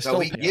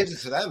 So he gives it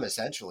to them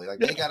essentially. Like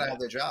they got to have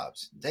their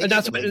jobs. And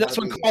that's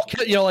when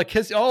Carl,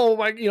 kiss. Oh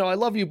my, I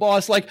love you,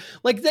 boss. Like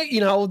they,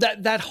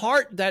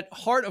 that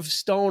heart of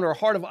stone or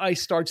heart of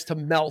ice starts to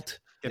melt.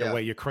 Get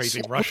away, you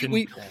crazy Russian.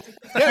 We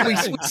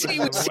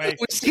see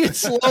it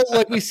slow.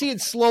 Like we see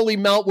it slowly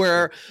melt.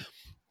 Where,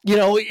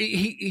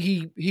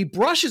 he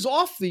brushes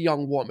off the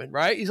young woman.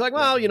 Right? He's like,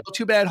 well,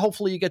 too bad.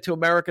 Hopefully you get to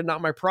America.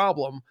 Not my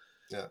problem.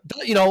 Yeah.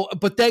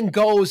 But then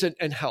goes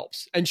and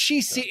helps. And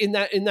she see in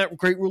that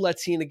great roulette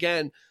scene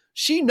again,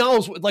 she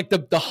knows like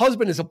the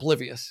husband is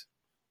oblivious.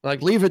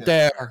 Like leave it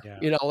there.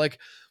 Yeah. Like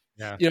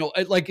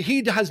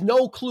he has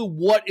no clue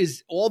what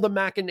is all the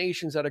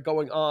machinations that are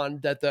going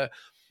on, that the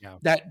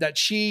that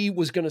she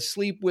was going to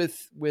sleep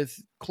with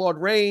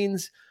Claude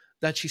Rains,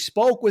 that she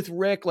spoke with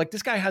Rick. Like,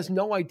 this guy has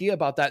no idea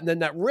about that.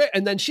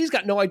 And then she's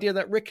got no idea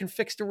that Rick can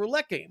fix the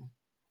roulette game,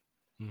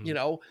 you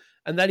know,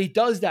 and that he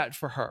does that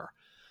for her.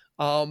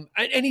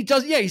 And he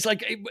does, he's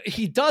like,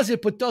 he does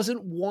it, but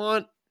doesn't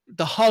want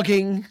the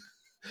hugging,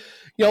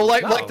 you know,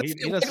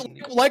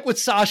 like with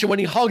Sasha, when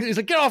he hugs, he's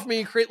like, get off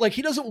me. Like,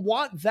 he doesn't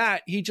want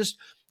that. He just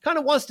kind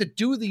of wants to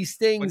do these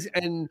things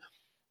and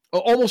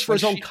almost for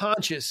his own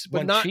conscience,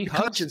 but not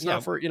conscience,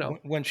 not for, you know.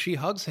 When she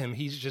hugs him,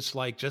 he's just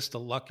a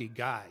lucky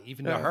guy,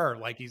 even to her.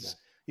 Like, he's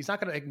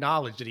not going to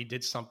acknowledge that he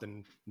did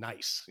something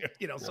nice,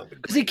 you know, something.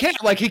 Because he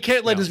can't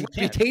let his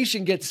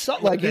reputation get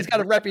he's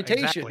got a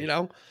reputation, exactly. You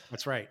know.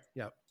 That's right.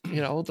 Yeah. You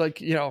know, it's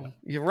like, you know,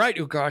 you're right,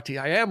 Ugarte.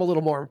 I am a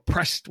little more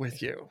impressed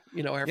with you.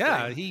 You know,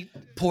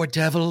 poor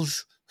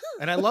devils.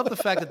 And I love the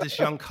fact that this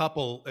young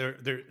couple,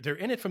 they're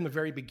in it from the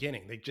very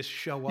beginning. They just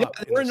show up.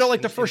 They were in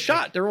the first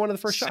shot. They were one of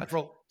the first shots.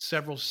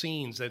 Several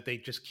scenes that they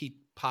just keep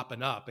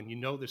popping up, and you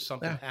know there's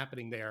something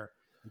happening there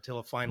until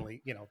it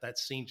finally, you know, that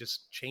scene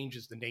just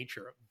changes the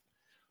nature of.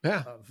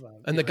 Yeah,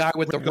 and the guy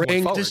with the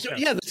ring.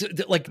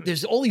 Like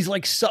there's all these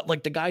like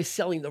the guy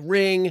selling the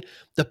ring.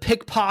 The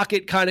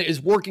pickpocket kind of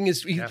is working.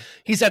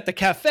 He's at the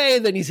cafe,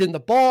 then he's in the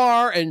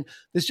bar, and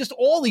there's just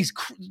all these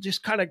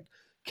just kind of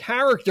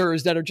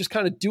characters that are just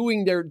kind of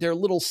doing their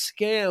little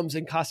scams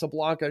in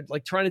Casablanca,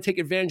 like trying to take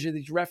advantage of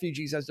these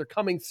refugees as they're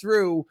coming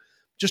through.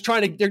 Just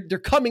trying to, they're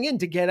coming in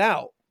to get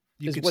out.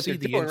 You can see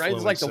the doing, right?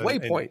 It's like the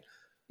waypoint.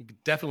 You can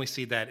definitely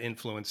see that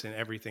influence in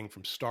everything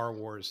from Star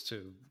Wars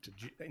to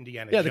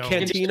Indiana Jones. The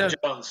Cantina.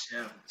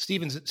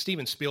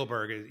 Steven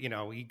Spielberg, you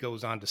know, he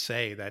goes on to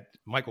say that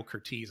Michael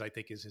Curtiz, I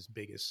think, is his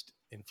biggest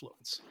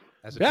influence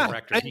as a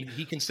director.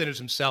 He considers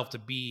himself to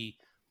be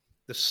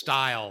the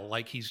style,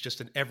 like he's just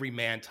an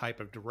everyman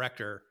type of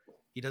director.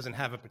 He doesn't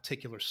have a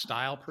particular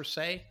style per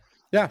se,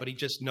 but he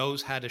just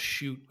knows how to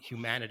shoot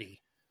humanity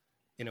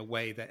in a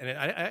way that,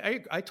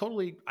 and I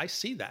totally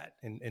see that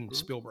in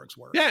Spielberg's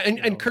work. Yeah,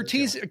 and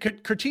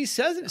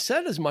Curtiz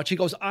said as much. He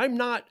goes, I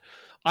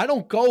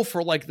don't go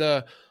for like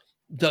the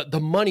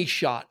money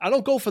shot. I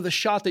don't go for the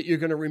shot that you're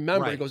going to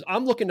remember. Right. He goes,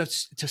 I'm looking to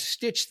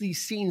stitch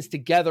these scenes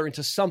together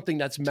into something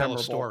that's memorable.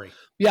 Tell a story.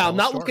 Yeah, I'm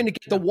not looking to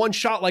get the one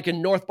shot like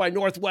in North by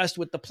Northwest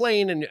with the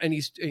plane and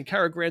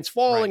Cary Grant's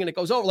falling and it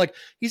goes over. Like,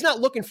 he's not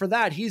looking for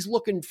that. He's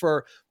looking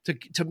for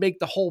to make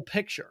the whole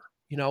picture.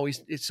 You know,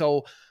 he's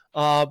a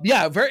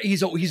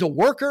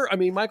worker. I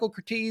mean, Michael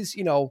Curtiz,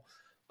 you know,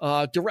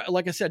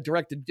 like I said,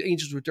 directed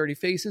Angels with Dirty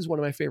Faces, one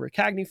of my favorite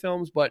Cagney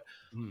films. But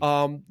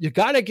you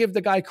got to give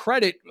the guy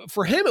credit.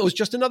 For him, it was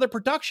just another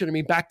production. I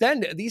mean, back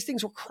then these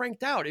things were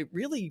cranked out. It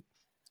really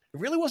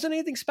wasn't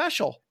anything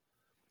special.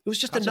 It was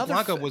just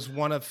Casablanca was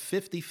one of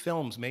 50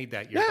 films made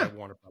that year by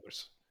Warner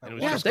Brothers. And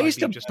it was they used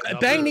to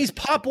bang these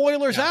pop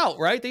boilers out,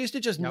 right? They used to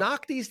just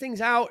knock these things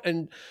out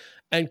and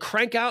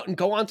crank out and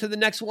go on to the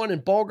next one.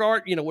 And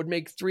Bogart, you know, would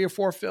make 3 or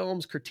 4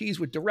 films. Curtiz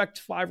would direct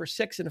 5 or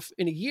 6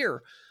 in a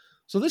year.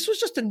 So this was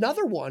just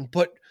another one.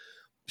 But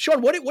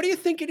Sean, what do you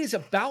think it is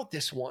about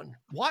this one?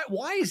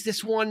 Why is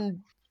this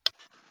one?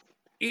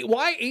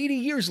 Why 80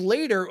 years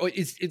later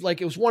is it like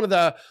it was one of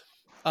the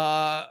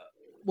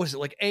was it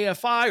like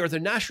AFI or the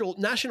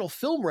National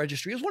Film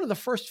Registry? It was one of the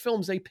first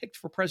films they picked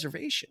for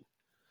preservation.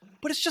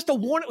 But it's just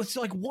it's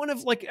like one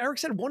of, like Eric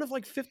said, one of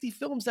like 50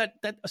 films that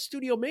a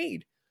studio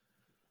made.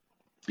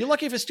 You're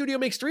lucky if a studio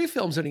makes 3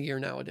 films in a year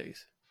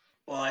nowadays.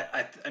 Well,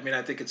 I mean,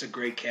 I think it's a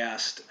great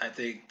cast. I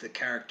think the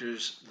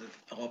characters,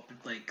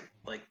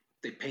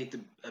 they paint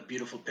a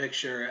beautiful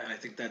picture, and I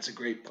think that's a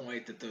great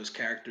point that those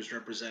characters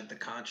represent the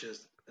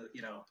conscious,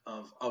 you know,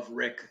 of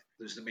Rick,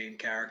 who's the main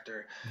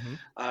character.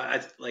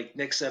 Mm-hmm. Like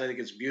Nick said, I think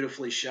it's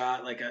beautifully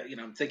shot. Like, you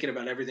know, I'm thinking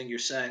about everything you're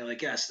saying.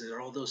 Like, yes,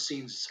 all those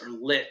scenes are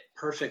lit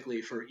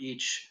perfectly for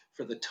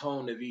the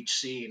tone of each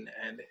scene,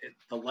 and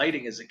the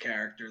lighting is a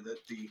character.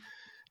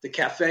 The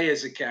cafe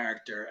is a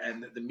character,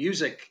 and the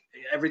music,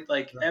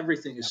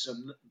 everything is so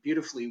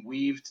beautifully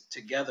weaved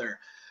together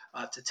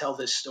to tell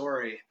this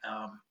story.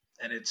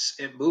 And it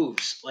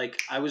moves. Like,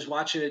 I was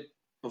watching it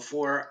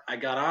before I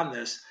got on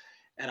this,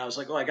 and I was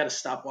like, oh, I got to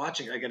stop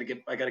watching. I got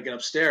to get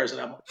upstairs,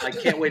 and I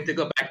can't wait to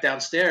go back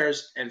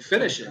downstairs and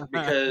finish it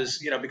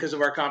because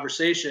of our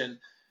conversation.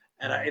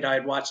 And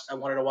I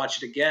wanted to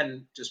watch it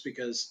again just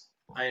because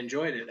I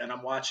enjoyed it, and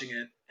I'm watching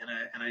it, and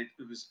I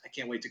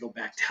can't wait to go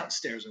back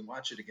downstairs and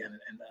watch it again.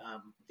 And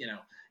you know,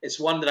 it's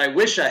one that I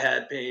wish I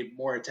had paid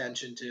more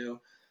attention to,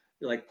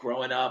 like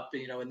growing up,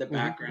 you know, in the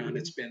background. Mm-hmm.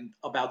 It's been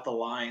about the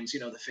lines,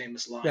 you know, the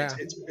famous lines. Yeah.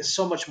 It's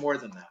so much more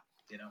than that,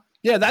 you know.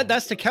 Yeah,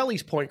 that's to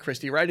Kelly's point,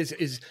 Christy, right?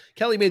 Is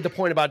Kelly made the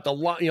point about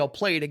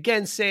play it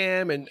again,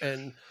 Sam,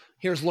 and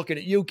here's looking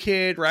at you,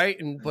 kid, right?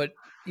 But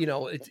you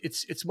know,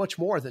 it's much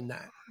more than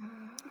that.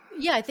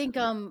 Yeah, I think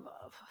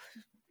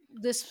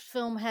this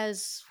film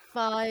has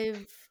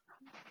 5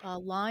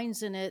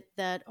 lines in it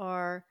that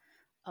are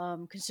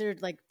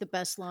considered like the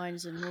best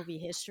lines in movie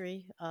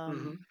history.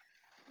 And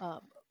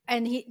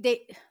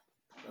they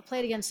Play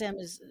It Again, Sam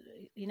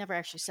he never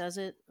actually says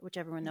it, which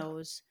everyone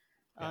knows.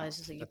 It's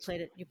just like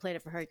you played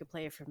it for her, you could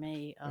play it for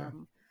me.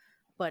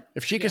 But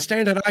if she could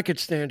stand it, I could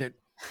stand it.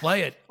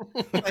 Play it.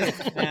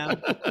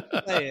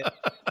 Play it.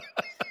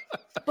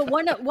 But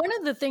one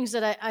of the things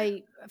that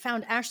I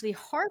found actually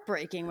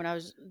heartbreaking when I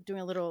was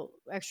doing a little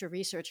extra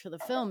research for the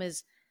film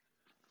is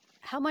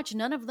how much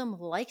none of them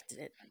liked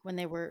it when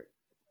they were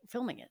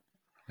filming it.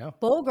 Yeah.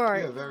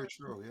 Bogart, very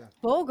true. Yeah.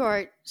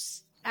 Bogart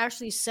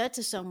actually said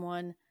to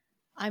someone,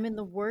 "I'm in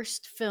the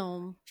worst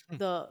film.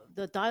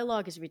 The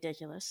dialogue is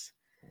ridiculous."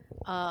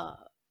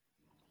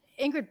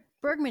 Ingrid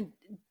Bergman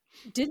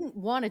didn't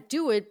want to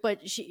do it,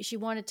 but she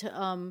wanted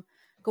to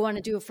go on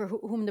and do it for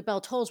Whom the Bell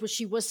Tolls, which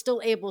she was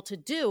still able to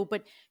do,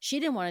 but she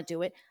didn't want to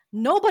do it.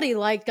 Nobody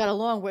got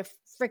along with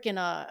freaking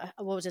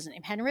what was his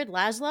name, Henry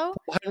Laszlo?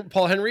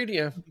 Paul Henreid,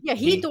 yeah. Yeah,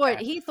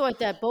 he thought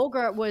that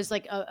Bogart was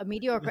like a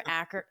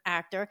mediocre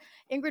actor.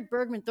 Ingrid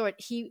Bergman thought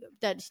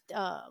that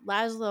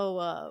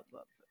Laszlo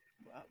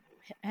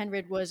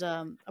Henry was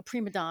a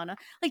prima donna.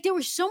 Like there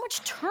was so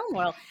much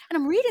turmoil, and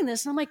I'm reading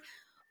this and I'm like,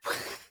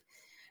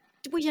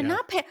 well, you're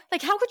not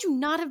like, how could you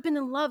not have been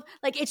in love?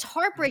 Like it's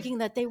heartbreaking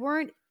that they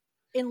weren't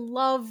in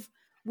love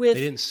with.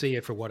 They didn't see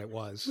it for what it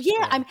was.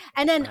 Yeah,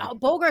 and then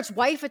Bogart's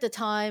wife at the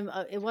time,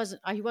 he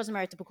wasn't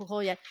married to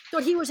Bacall yet,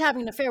 thought he was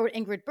having an affair with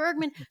Ingrid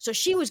Bergman, so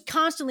she was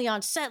constantly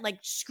on set, like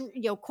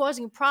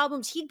causing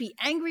problems. He'd be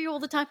angry all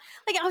the time.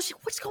 Like I was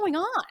like, what's going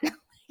on?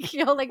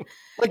 Like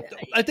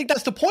I think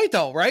that's the point,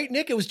 though, right,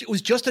 Nick? It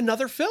was just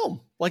another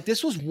film. Like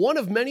this was one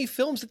of many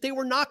films that they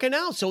were knocking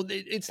out. So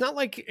it's not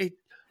like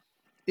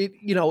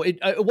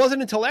it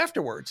wasn't until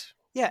afterwards.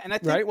 Yeah, and I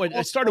think right when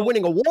it started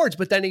winning awards,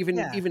 but then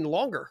even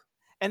longer.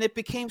 And it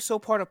became so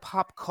part of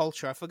pop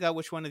culture. I forgot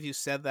which one of you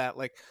said that.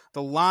 Like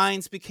the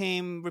lines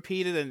became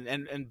repeated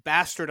and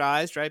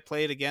bastardized. Right,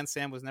 played again.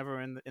 Sam was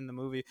never in the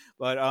movie,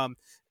 but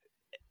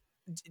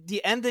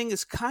the ending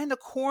is kind of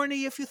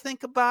corny if you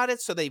think about it.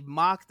 So they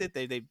mocked it.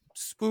 They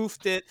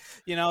spoofed it.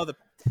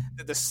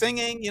 The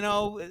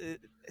singing.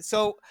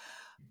 So.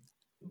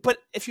 But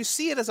if you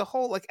see it as a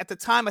whole, like at the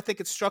time, I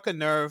think it struck a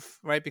nerve,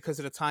 right, because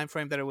of the time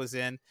frame that it was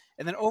in.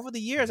 And then over the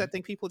years, I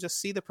think people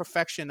just see the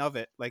perfection of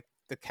it, like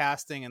the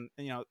casting, and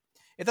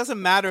it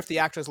doesn't matter if the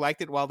actors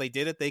liked it while they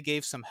did it. They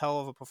gave some hell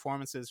of a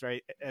performances,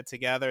 right,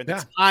 together, and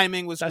the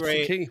timing was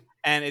great,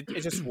 and it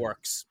just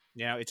works.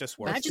 It just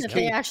works. Imagine if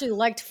they actually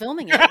liked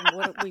filming it and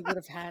what we would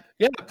have had.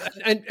 Yeah,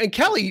 and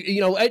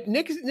Kelly,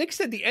 Nick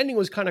said the ending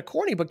was kind of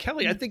corny, but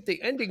Kelly, I think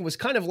the ending was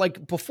kind of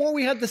like before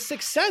we had The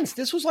Sixth Sense.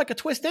 This was like a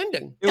twist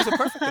ending. It was a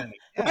perfect ending,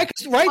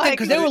 right?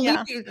 Because they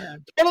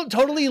were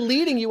totally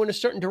leading you in a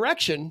certain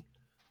direction.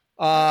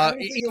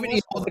 Even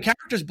the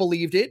characters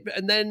believed it,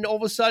 and then all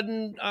of a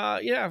sudden,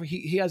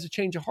 he has a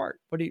change of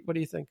heart. What do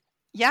you think?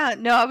 Yeah,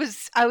 no,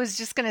 I was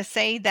just going to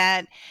say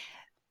that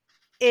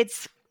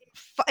it's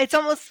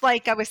almost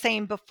like I was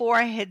saying before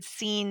I had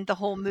seen the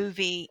whole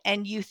movie,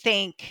 and you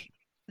think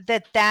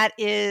that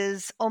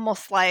is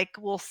almost like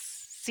we'll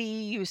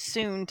see you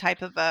soon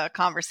type of a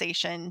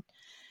conversation,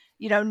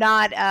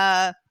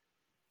 not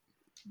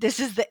this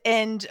is the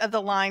end of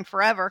the line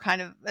forever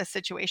kind of a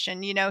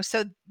situation,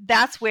 so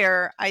that's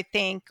where I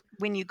think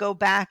when you go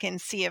back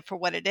and see it for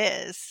what it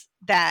is,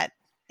 that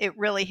it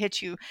really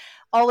hits you.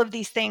 All of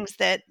these things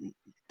that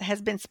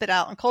has been spit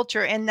out in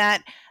culture, and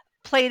that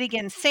Play It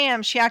Again,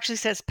 Sam, she actually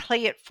says,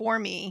 play it for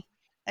me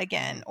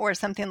again, or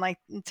something like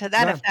to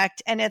that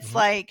effect. And it's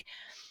like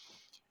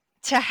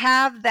to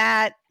have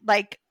that,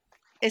 like,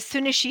 as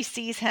soon as she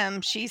sees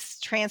him,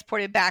 she's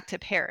transported back to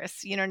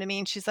Paris. You know what I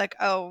mean? She's like,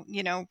 oh,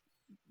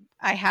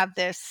 I have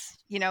this,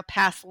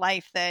 past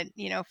life that,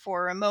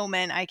 for a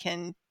moment I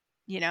can,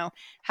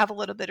 have a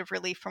little bit of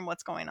relief from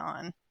what's going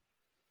on.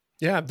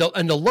 Yeah,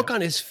 and the look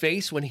on his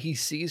face when he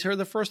sees her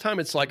the first time,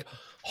 it's like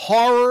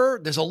horror.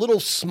 There's a little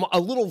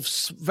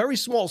very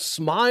small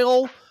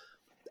smile,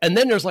 and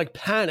then there's like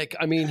panic.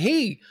 I mean,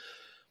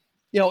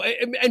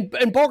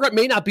 and Bogart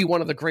may not be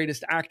one of the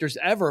greatest actors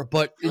ever,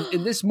 but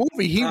in this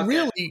movie, he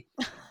really.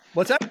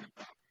 What's that?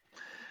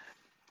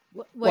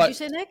 What'd you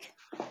say, Nick?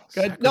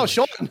 Good. No,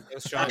 Sean. We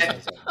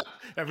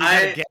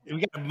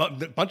got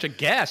a bunch of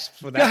gasps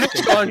for that.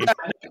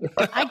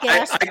 I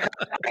guess.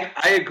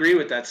 I agree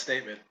with that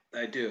statement.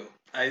 I do.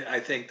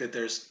 I think that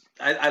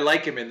I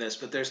like him in this,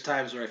 but there's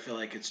times where I feel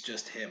like it's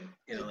just him.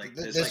 He's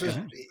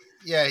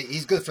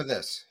good for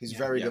this. He's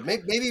very good.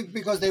 Maybe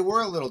because they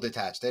were a little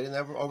detached. They didn't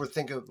ever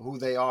overthink of who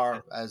they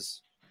are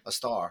as a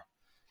star.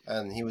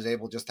 And he was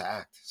able just to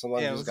act.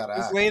 Someone who's got to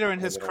act. It was later in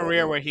his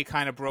career where he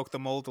kind of broke the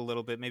mold a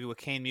little bit, maybe with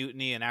Caine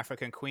Mutiny and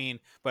African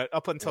Queen. But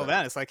up until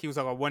then, it's like he was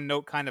like a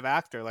one-note kind of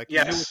actor. Like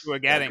you knew what you were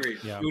getting.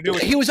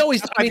 He was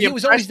always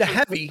the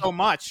heavy. So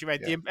much, right?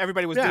 Yeah.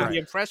 Everybody was doing the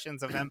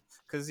impressions of him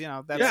because it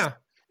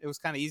was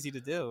kind of easy to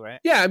do, right?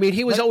 Yeah, I mean,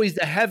 he was always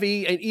the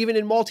heavy, and even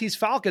in Maltese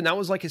Falcon, that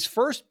was like his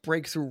first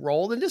breakthrough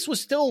role. And this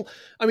was still,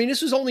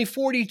 this was only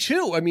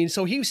 42. I mean,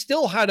 so he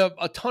still had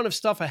a ton of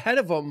stuff ahead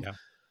of him. Yeah.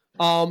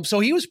 So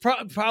he was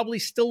probably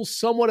still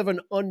somewhat of an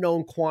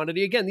unknown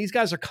quantity. Again, these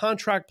guys are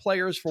contract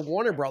players for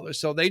Warner Brothers,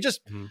 so they just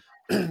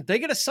they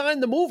get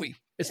assigned the movie.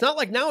 It's not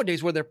like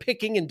nowadays where they're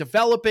picking and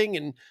developing,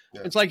 and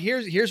it's like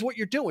here's what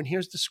you're doing.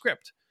 Here's the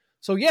script.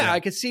 So I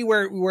could see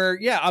where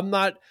I'm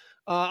not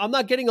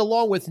getting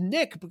along with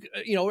Nick,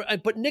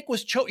 but Nick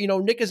was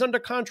Nick is under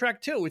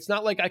contract too. It's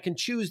not like I can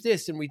choose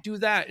this and we do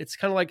that. It's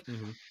kind of like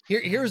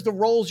here's the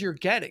roles you're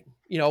getting.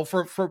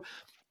 For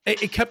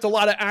it kept a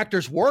lot of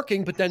actors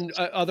working, but then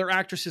other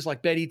actresses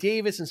like Bette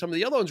Davis and some of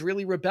the other ones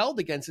really rebelled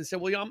against it and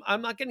said, well,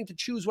 I'm not getting to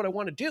choose what I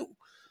want to do.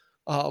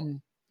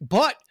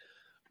 But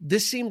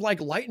this seemed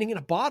like lightning in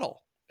a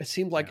bottle. It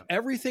seemed like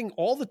everything,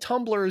 all the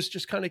tumblers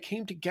just kind of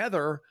came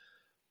together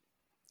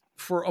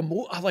for a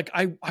movie. Like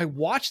I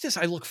watched this.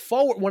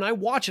 When I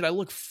watch it, I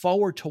look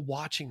forward to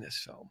watching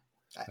this film.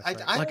 I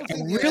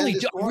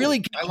really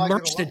get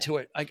immersed into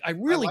it. I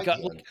really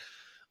got.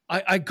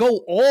 I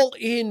go all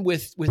in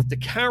with the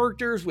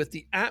characters, with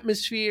the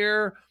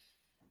atmosphere.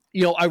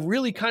 I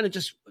really kind of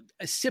just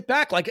sit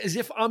back, like as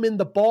if I'm in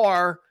the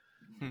bar,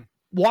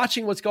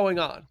 watching what's going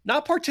on,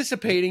 not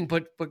participating,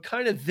 but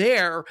kind of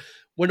there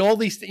when all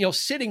these,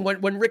 sitting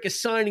when Rick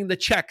is signing the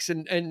checks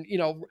and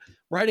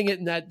writing it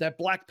in that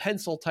black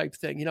pencil type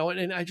thing,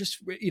 and I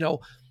just,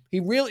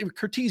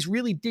 Curtiz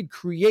really did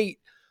create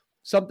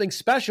something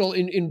special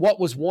in what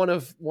was one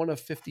of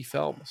 50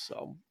 films.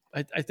 So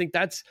I think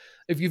that's,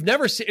 if you've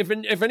never seen,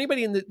 if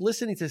anybody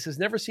listening to this has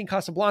never seen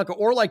Casablanca,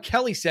 or like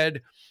Kelly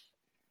said,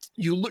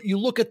 you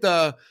look at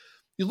the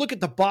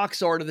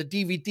box art or the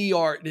DVD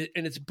art,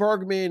 and it's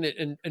Bergman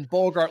and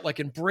Bogart like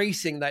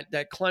embracing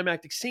that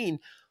climactic scene.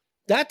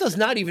 That does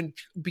not even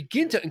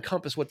begin to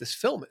encompass what this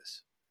film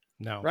is.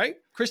 No, right,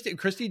 Christy?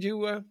 Do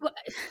you?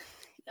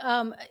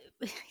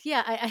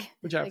 Yeah,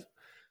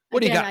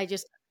 what do you got?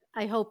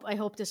 I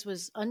hope this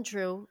was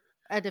untrue.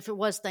 And if it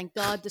was, thank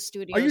God the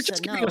studio. Are you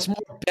just giving us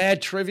more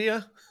bad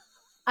trivia?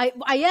 I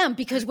am,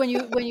 because when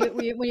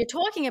you're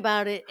talking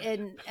about it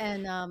and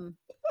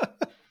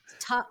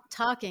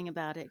talking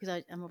about it,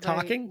 because I'm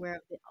talking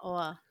aware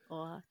of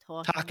it.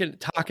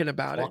 Talking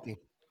about it.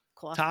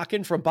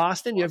 Talking from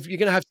Boston. You're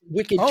gonna have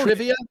wicked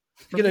trivia.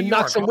 You're gonna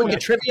knock some wicked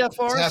trivia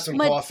for us. Have some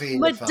coffee.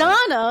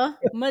 Madonna,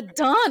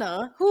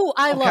 who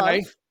I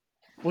love.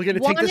 We're gonna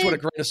take this with a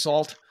grain of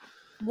salt.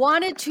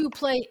 Wanted to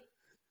play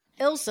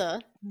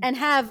Ilsa and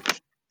have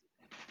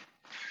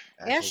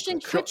Ashton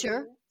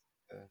Kutcher.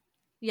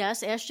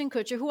 Yes, Ashton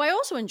Kutcher, who I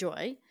also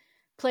enjoy,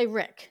 play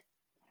Rick.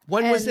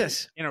 When was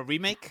this? In a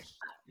remake?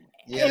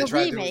 Yeah, in a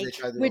remake,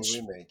 which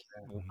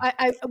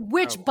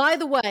by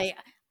the way,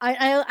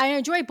 I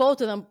enjoy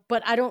both of them,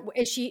 but I don't.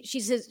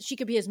 She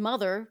could be his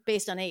mother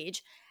based on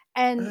age,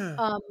 and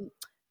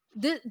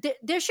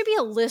there should be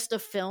a list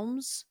of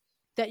films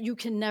that you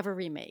can never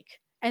remake,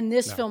 and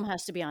this film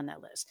has to be on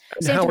that list.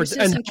 Same for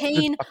Citizen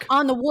Kane,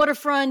 On the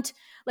Waterfront.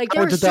 Like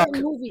there are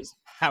certain movies.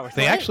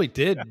 They actually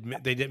did.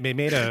 They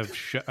made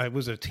it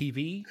was a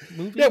TV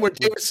movie. Yeah, with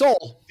David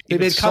Soul. They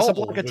made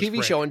Casablanca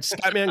TV show, and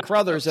Scatman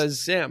Crothers as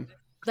Sam.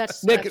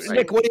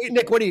 Nick. What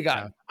do you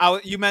got?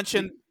 You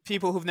mentioned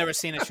people who've never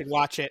seen it should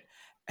watch it.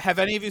 Have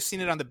any of you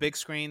seen it on the big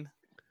screen?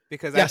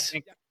 Because yes. I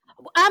think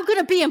I'm going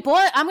to be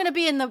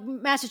in the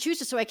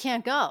Massachusetts, so I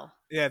can't go.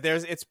 Yeah,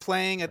 it's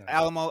playing at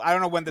Alamo. I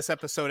don't know when this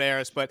episode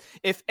airs, but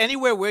if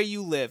anywhere where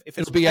you live, if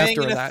it's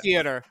playing in a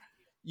theater,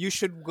 you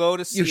should go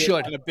to see it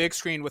on a big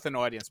screen with an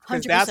audience,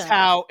 because 100%. That's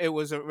how it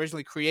was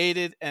originally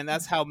created, and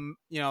that's how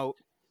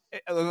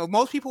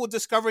most people were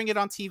discovering it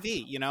on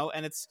TV.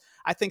 And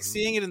I think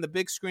seeing it in the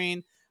big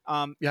screen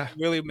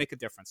really make a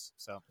difference.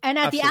 So, and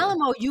at the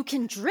Alamo, you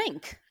can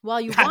drink while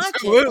you watch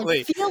it.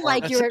 And feel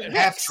like you're at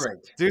half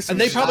drink. And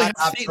they probably have.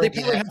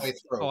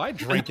 Oh, I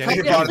drink when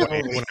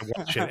I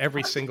watch it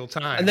every single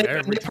time. And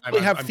every time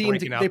I'm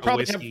breaking out the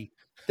whiskey.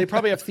 They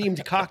probably have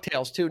themed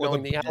cocktails too,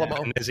 knowing the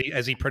Alamo. And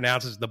as he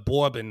pronounces the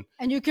bourbon.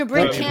 And you can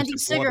bring candy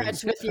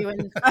cigarettes with you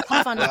and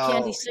puff on a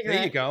candy cigarette.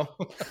 There you go.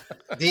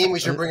 Dean, we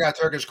should bring out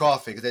Turkish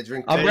coffee because they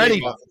drink. I'm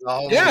ready.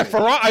 Yeah,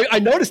 Ferrari. I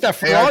noticed that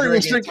Ferrari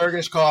was drinking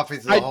Turkish coffee.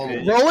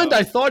 Roland,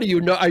 I thought of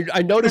you.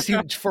 I noticed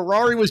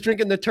Ferrari was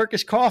drinking the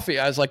Turkish coffee.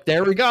 I was like,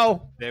 there we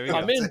go.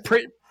 I'm in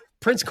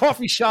Prince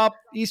Coffee Shop,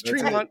 East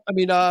Tremont.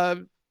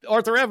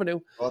 Arthur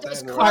Avenue.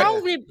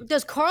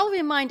 Does Carl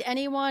remind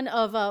anyone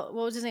of what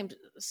was his name?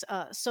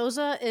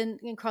 Souza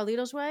in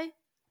Carlito's Way,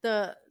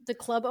 the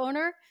club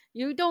owner.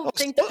 You don't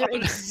think that they're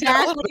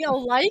exactly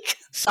alike?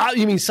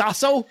 You mean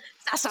Sasso?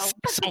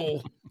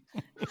 Sasso.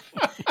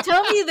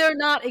 Tell me they're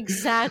not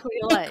exactly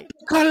alike.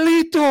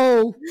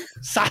 Carlito.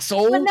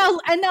 Sasso. And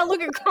now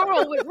look at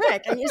Carl with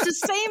Rick. It's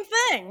the same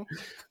thing.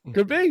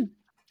 Could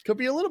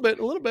be a little bit.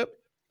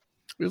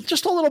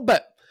 Just a little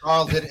bit.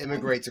 Carl did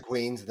immigrate to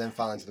Queens and then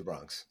fell into the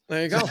Bronx.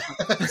 There you go.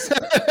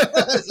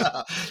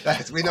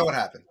 We know what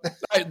happened.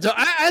 Right, so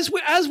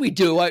as we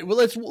do,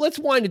 let's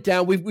wind it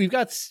down. We've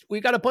got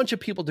a bunch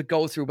of people to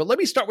go through, but let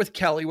me start with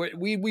Kelly.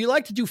 We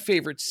like to do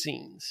favorite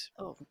scenes.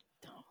 Oh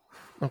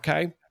no.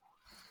 Okay.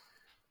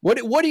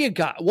 What do you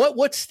got?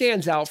 What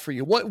stands out for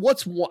you?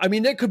 What's one? I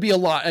mean, there could be a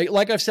lot.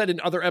 Like I've said in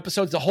other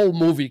episodes, the whole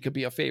movie could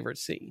be a favorite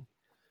scene.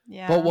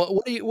 Yeah. But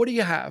what do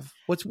you have?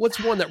 What's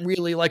one that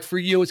really, like, for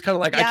you, it's kind of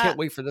like, I can't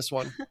wait for this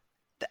one.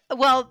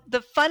 Well,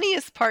 the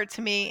funniest part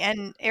to me,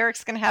 and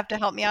Eric's going to have to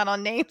help me out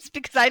on names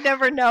because I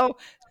never know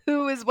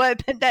who is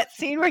what. But that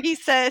scene where he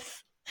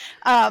says,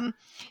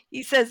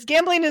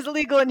 gambling is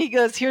illegal, and he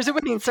goes, "Here's a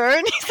winning, sir,"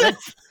 and he says,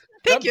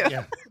 "Thank you."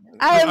 Yeah.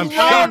 I I'm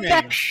love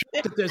that.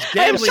 There's I'm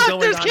gambling shocked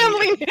going there's on.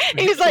 gambling.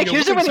 He's like,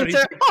 "Here's a winning,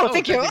 sir." Oh,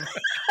 thank you.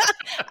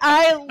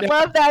 I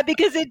love that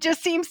because it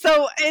just seems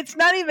so. It's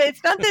not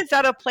that it's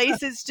out of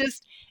place. It's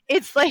just.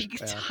 It's like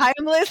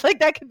timeless. Like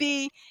that could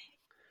be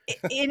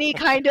any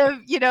kind of,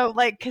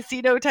 like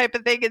casino type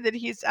of thing. And then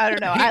I don't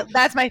know.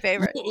 That's my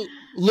favorite.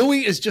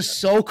 Louis is just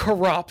so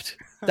corrupt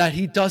that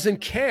he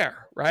doesn't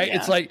care. Right. Yeah.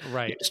 It's like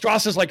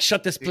Strauss is like,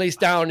 shut this place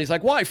down. He's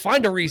like, why?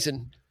 Find a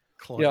reason.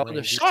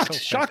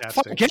 Shocked.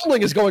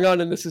 Gambling is going on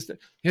in the system.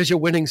 Here's your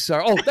winnings,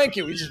 sir. Oh, thank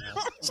you. He just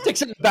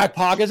sticks it in the back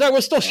pocket. We're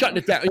still shutting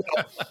it down.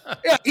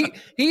 Yeah,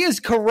 he is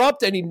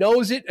corrupt and he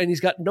knows it, and he's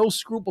got no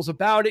scruples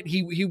about it.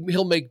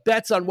 He'll make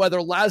bets on whether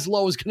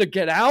Laszlo is going to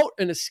get out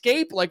and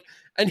escape.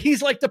 And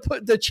he's like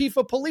the chief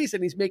of police,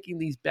 and he's making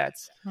these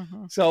bets.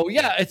 Mm-hmm. So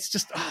yeah, it's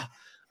just.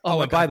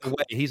 And by the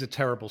way, he's a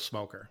terrible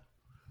smoker.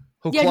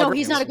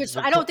 He's not a good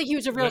smoker. I don't think he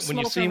was a real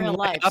smoker in real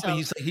life.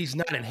 He's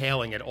not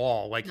inhaling at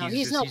all. Like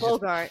he's no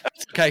Bogart.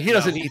 Okay, he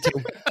doesn't need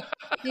to.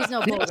 He's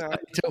no Bogart.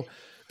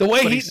 The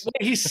way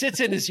he sits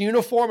in his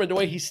uniform and the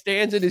way he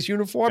stands in his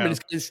uniform and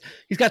he's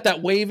got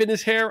that wave in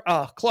his hair.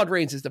 Claude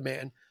Rains is the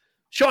man.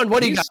 Sean,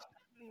 what do you got?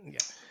 Yeah,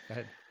 go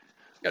ahead.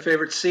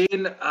 Favorite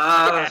scene?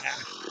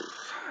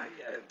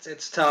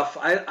 It's tough.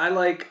 I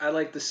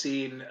like the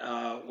scene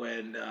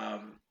when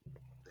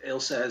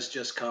Ilsa has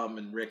just come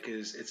and Rick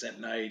it's at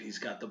night. He's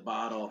got the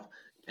bottle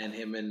and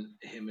him and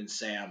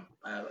Sam.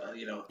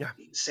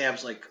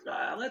 Sam's like,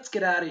 let's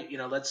get out of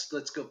here.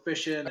 Let's go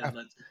fishing and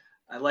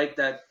I like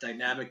that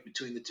dynamic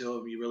between the two of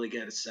them. You really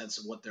get a sense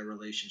of what their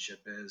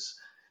relationship is,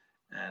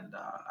 and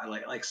I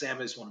like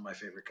Sam is one of my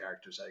favorite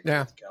characters. I agree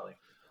with Kelly.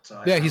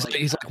 So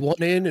he's like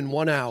one in and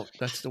one out.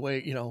 That's the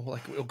way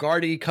like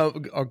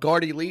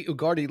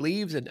Ugardi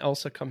leaves and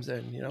Elsa comes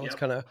in. It's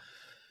kind of.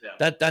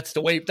 Yeah. That's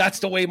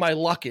the way my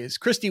luck is.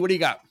 Christy, what do you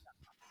got?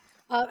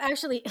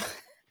 Actually,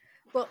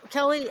 well,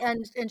 Kelly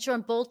and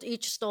Sean both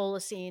each stole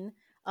a scene.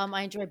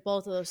 I enjoyed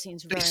both of those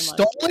scenes very much.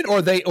 Stole it,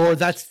 or they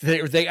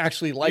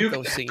actually like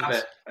those scenes.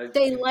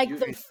 They liked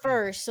them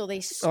first, so they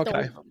stole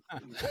them.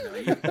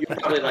 You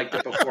probably liked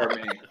it before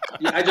me.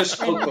 I just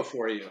spoke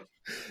before you.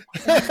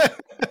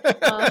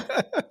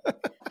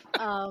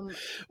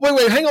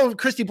 Wait, hang on,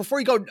 Christy. Before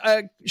you go,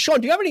 Sean,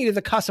 do you have any of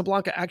the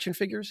Casablanca action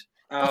figures?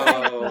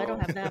 Oh, I don't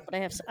have that, but I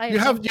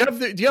have. Do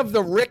you have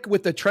the Rick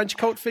with the trench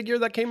coat figure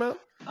that came out?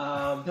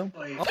 No.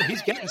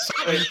 He's getting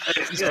something.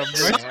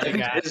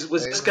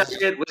 Was this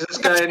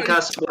guy in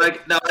Casablanca?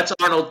 No, that's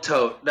Arnold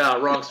Tote.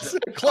 No, wrong.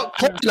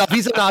 No,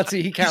 he's a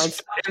Nazi. He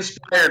counts.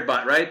 Inspired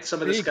by, right?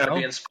 Some of this got to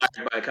be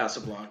inspired by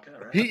Casablanca,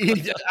 right?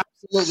 He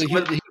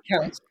absolutely he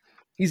counts.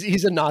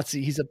 He's a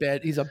Nazi. He's a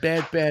bad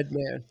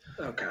man.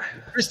 Okay.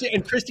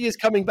 Christy is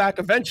coming back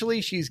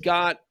eventually. She's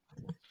got.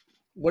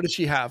 What does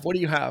she have? What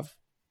do you have?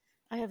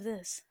 I have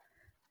this.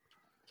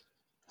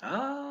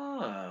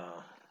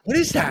 Oh. What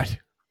is that?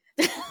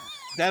 Is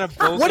that a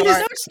Bogart? What is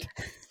that?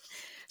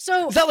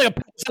 So is that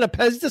a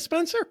Pez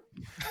dispenser?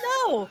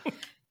 No.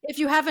 If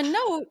you have a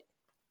note,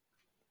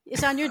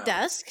 it's on your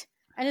desk,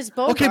 and it's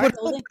Bogart. Okay, but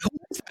who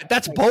is that?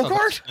 That's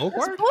Bogart?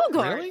 That's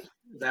Bogart. Really?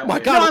 My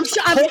God.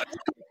 No,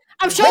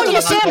 I'm showing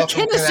you Sam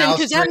Kinison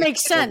because that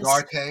makes sense.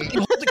 Can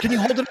you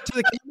hold it up to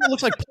the camera? It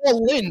looks like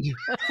Paul Lynde.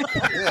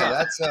 Yeah,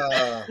 that's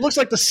looks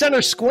like the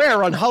center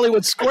square on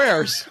Hollywood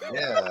Squares.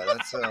 Yeah,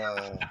 that's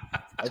a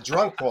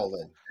drunk Paul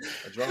Lynde.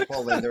 A drunk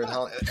Paul Lynde.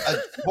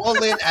 Paul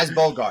Lynde as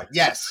Bogart.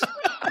 Yes.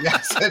 There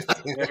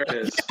it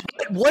is.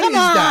 What Come is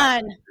on.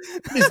 that?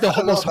 It's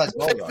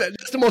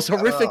the most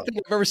horrific thing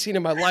I've ever seen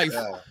in my life.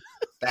 Yeah.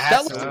 The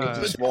hat's a little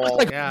too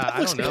small. I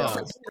don't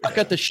know. I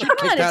got the shit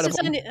kicked out of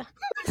him.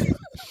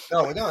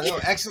 No.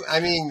 Excellent. I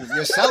mean,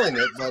 you're selling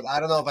it, but I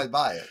don't know if I'd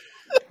buy it.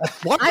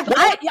 What?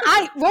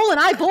 Roland,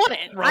 I bought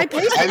it. I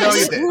paid for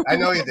it. I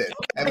know you did.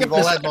 And we've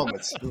all had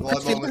moments. in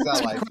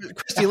our life.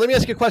 Christy, let me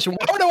ask you a question.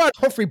 Why would I want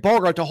Humphrey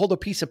Bogart to hold a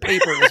piece of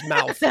paper in his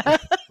mouth?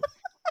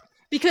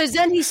 Because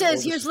then he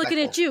says, here's looking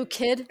at you,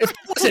 kid. If it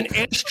was an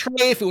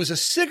ashtray, if it was a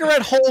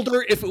cigarette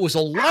holder, if it was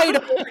a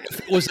lighter, if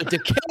it was a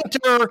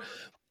decanter,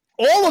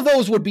 all of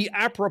those would be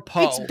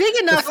apropos. It's big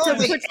enough to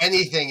put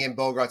anything in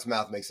Bogart's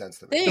mouth makes sense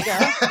to me. There you go.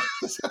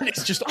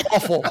 It's just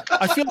awful.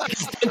 I feel like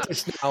he's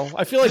dentist now.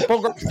 I feel like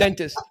Bogart's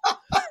dentist.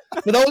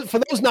 For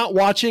those not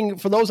watching,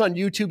 for those on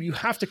YouTube, you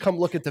have to come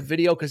look at the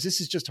video because this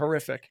is just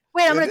horrific.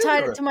 Wait, I'm going to tie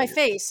it to my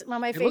face.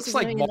 My face looks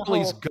like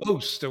Molly's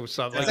ghost or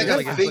something. It's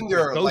like a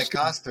finger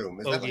costume.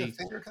 Is that like a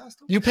finger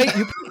costume?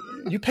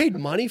 You paid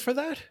money for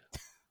that?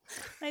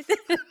 I did.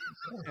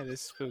 That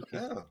is spooky.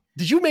 Yeah.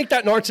 Did you make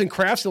that in arts and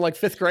crafts in like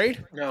 5th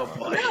grade? No,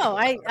 boy. No,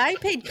 I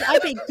paid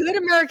good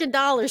American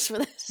dollars for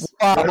this.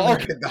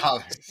 American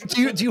dollars.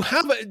 Do you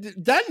have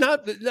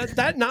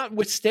that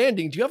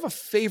notwithstanding? Do you have a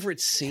favorite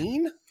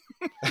scene?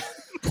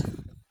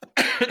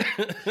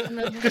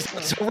 Because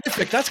that's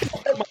horrific. That's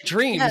gonna hurt my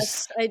dreams.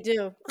 Yes, I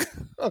do.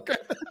 Okay.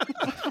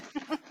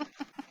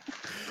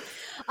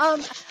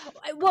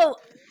 Well,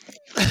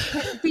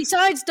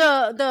 besides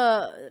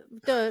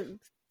the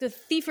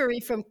thievery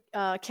from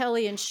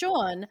Kelly and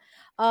Sean,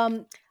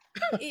 I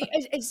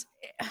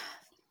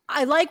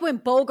like when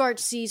Bogart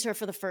sees her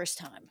for the first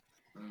time,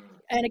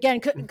 and again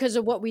because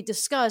of what we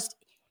discussed.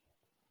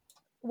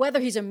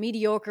 Whether he's a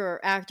mediocre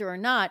actor or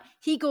not,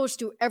 he goes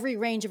through every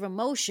range of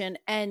emotion,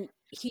 and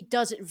he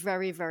does it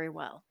very, very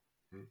well.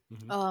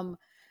 Mm-hmm.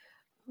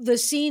 The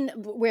scene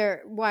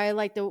why I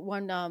like the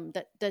one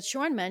that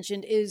Sean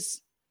mentioned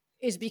is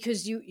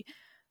because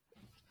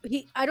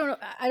I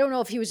don't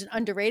know if he was an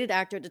underrated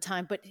actor at the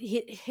time, but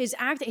his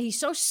acting, he's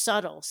so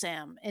subtle,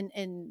 Sam,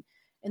 in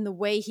the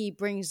way he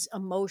brings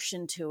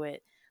emotion to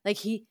it. Like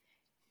he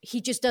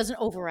just doesn't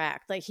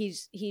overact. Like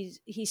he's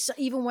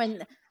even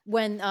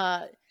when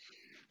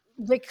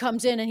Rick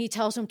comes in and he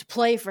tells him to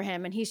play for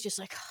him, and he's just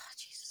like, oh,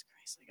 Jesus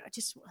Christ, like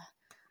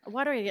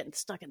why do I get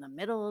stuck in the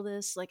middle of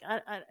this? Like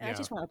I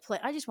just want to play.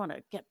 I just want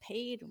to get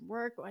paid and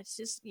work. It's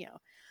just yep.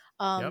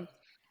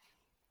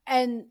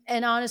 And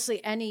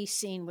honestly, any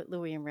scene with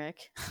Louis and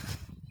Rick,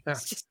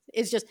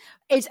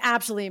 it's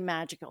absolutely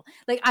magical.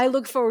 Like I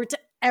look forward to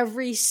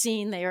every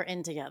scene they are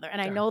in together,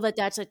 and I know that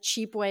that's a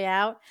cheap way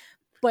out,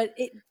 but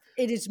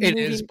it is.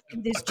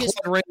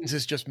 Claude Rains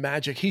is just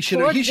magic. He should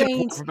have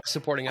won for best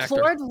supporting actor.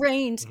 Claude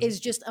Rains is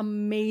just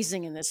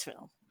amazing in this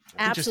film.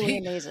 Absolutely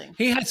amazing.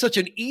 He had such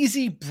an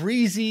easy,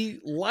 breezy,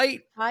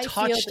 light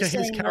touch to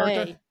his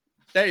character.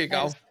 There you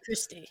go,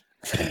 Christy.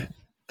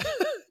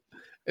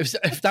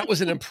 If that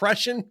was an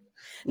impression,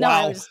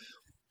 wow.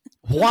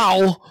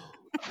 Wow.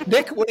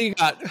 Nick, what do you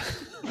got?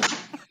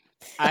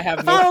 I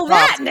have follow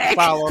that, Nick.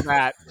 Follow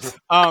that.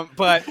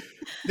 But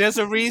there's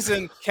a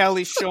reason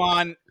Kelly,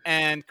 Sean,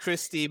 and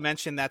Christy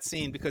mentioned that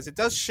scene, because it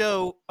does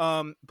show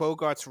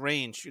Bogart's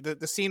range.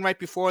 The scene right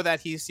before that,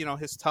 he's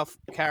his tough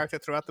character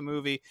throughout the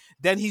movie.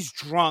 Then he's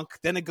drunk.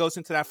 Then it goes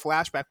into that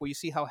flashback where you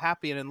see how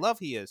happy and in love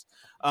he is.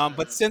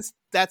 But since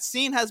that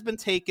scene has been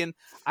taken,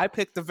 I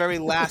picked the very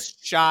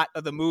last shot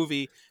of the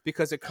movie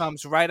because it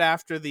comes right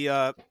after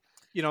the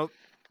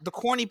the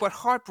corny but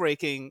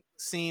heartbreaking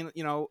scene.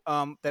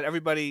 That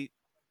everybody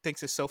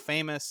thinks is so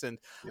famous. And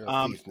you're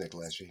a thief, Nick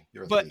Leshy.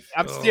 You're a thief.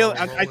 I'm still.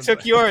 I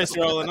took yours,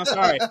 Roland. I'm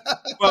sorry.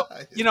 Well,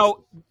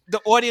 the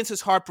audience is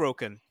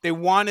heartbroken. They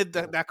wanted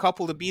that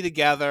couple to be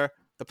together.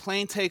 The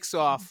plane takes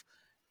off,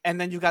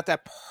 and then you got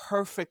that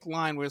perfect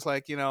line where it's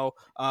like, this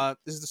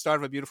is the start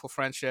of a beautiful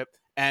friendship,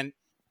 and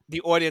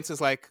the audience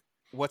is like,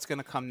 what's going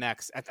to come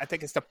next? I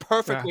think it's the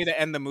perfect way to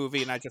end the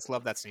movie, and I just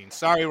love that scene.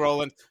 Sorry,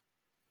 Roland.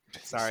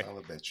 Sorry. Son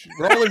of a bitch.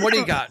 Roland, what do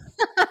you got?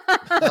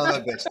 Son of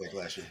a bitch, Nick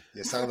Leshy.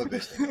 You son of a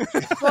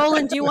bitch.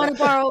 Roland, do you want to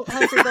borrow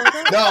Humphrey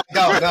Bogart?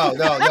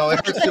 No.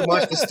 It hurts too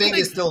much. The sting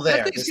is still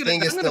there. The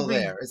sting is still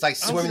there. It's like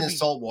swimming in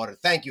salt water.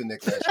 Thank you,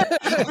 Nick Leshy.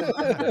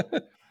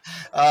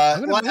 I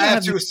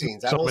have two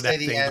scenes. I will say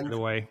the end.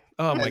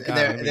 Oh my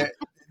God.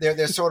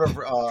 They're sort of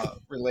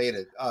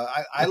related.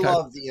 I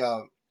love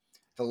the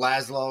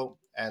Laszlo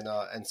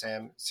and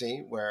Sam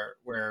scene where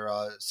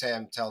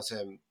Sam tells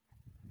him.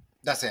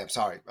 Not Sam,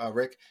 sorry,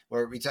 Rick.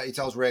 Where he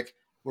tells Rick,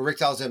 where Rick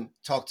tells him,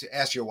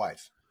 ask your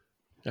wife.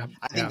 Yeah.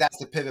 I think that's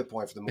the pivot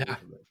point for the movie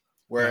for me.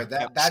 Where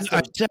that's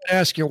I said,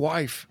 ask your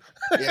wife.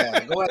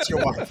 Yeah, go ask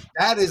your wife.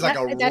 That is like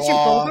that's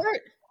raw.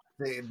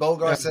 Your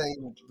Bogart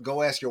saying,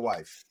 "Go ask your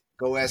wife.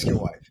 Go ask your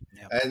wife,"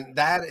 and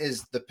that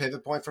is the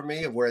pivot point for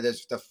me of where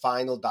there's the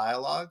final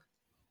dialogue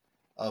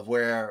of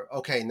where,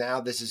 okay, now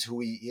this is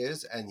who he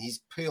is, and he's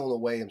peeling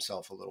away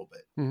himself a little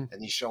bit,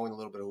 and he's showing a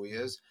little bit who he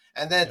is.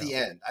 And then at the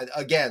end,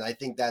 I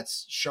think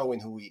that's showing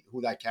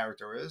who that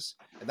character is,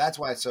 and that's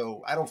why it's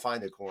so. I don't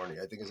find it corny.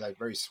 I think it's a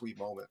very sweet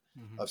moment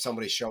of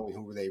somebody showing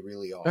who they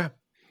really are.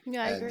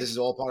 Yeah, I agree. This is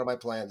all part of my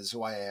plan. This is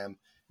who I am.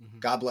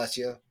 God bless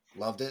you.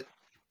 Loved it.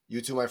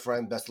 You too, my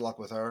friend. Best of luck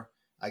with her.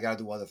 I got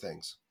to do other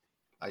things.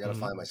 I got to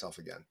find myself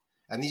again.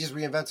 And he just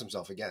reinvents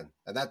himself again.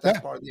 And that's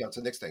part of it's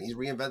the next thing. He's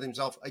reinventing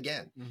himself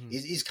again.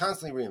 He's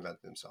constantly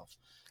reinventing himself.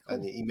 Cool.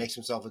 And he makes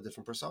himself a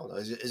different persona.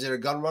 Is it a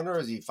gun runner?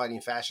 Is he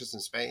fighting fascists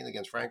in Spain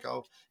against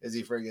Franco? Is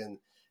he friggin',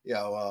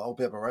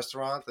 opening up a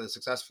restaurant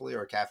successfully,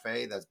 or a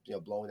cafe that's,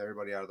 blowing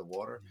everybody out of the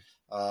water?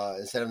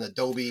 Instead of an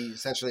Adobe,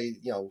 essentially,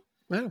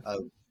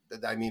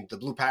 the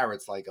Blue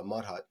Parrot's like a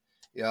mud hut.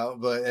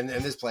 But and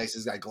this place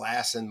has got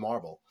glass and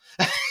marble.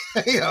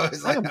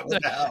 It's like, what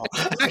the hell?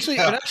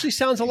 It actually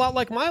sounds a lot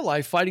like my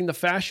life, fighting the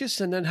fascists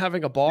and then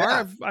having a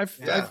bar. I've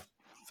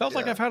felt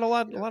like I've had a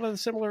lot of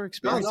similar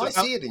experiences. No, I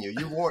see it in you.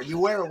 You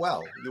wear it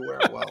well.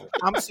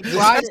 I'm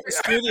surprised the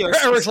studio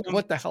system,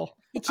 what the hell?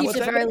 He keeps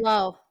it very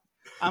low.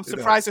 I'm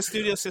surprised the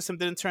studio system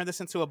didn't turn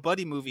this into a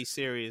buddy movie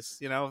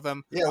series. Of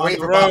them. Yeah, wait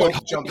for Bob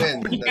to jump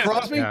in.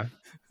 Crosby. Yeah.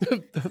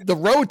 The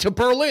road to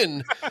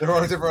Berlin. The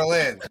road to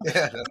Berlin.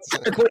 Yeah.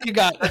 What do you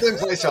got? That didn't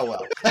play so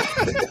well.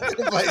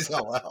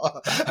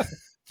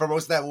 For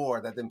most of that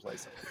war, that didn't play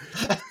so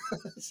well.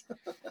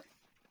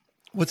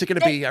 What's it going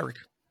to be, Eric?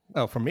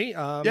 Oh, for me?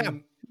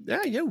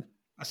 You.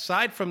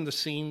 Aside from the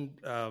scene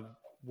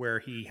where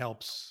he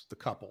helps the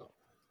couple,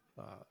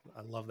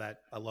 I love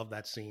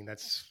that scene.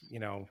 That's,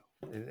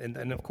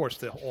 and of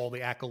course all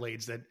the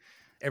accolades that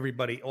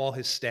everybody, all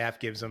his staff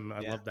gives him. I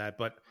love that.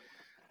 But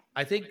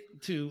I think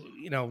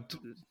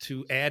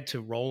to add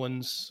to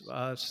Roland's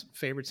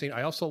favorite scene,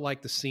 I also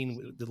like the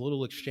scene, the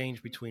little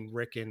exchange between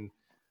Rick and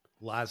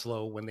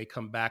Laszlo when they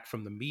come back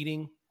from the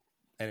meeting.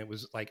 And it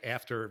was like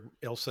after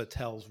Ilsa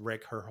tells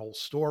Rick her whole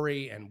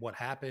story and what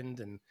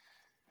happened. And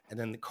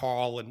then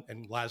Carl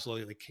and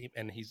Laszlo, they came,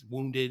 and he's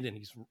wounded and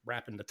he's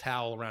wrapping the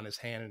towel around his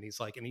hand. And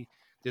he's like,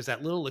 there's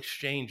that little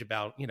exchange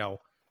about,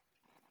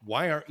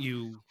 why don't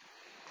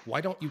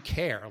you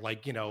care?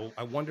 Like,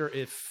 I wonder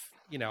if,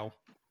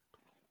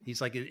 he's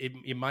like,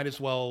 you might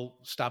as well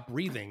stop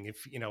breathing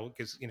if,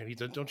 because,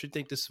 don't you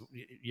think this,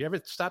 you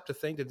ever stop to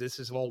think that this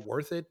is all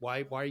worth it?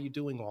 Why are you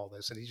doing all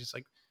this? And he's just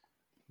like,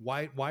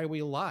 why are we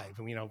alive?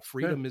 And,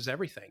 freedom is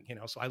everything,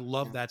 so I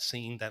love that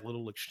scene, that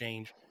little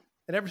exchange.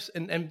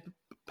 And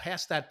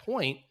past that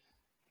point,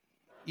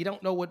 you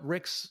don't know what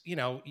Rick's,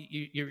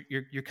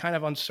 you're kind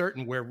of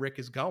uncertain where Rick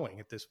is going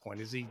at this point.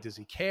 Does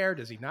he care?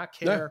 Does he not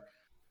care? Yeah.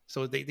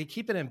 So they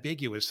keep it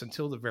ambiguous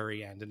until the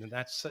very end. And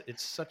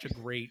it's such a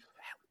great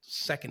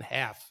second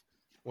half,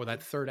 or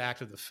that third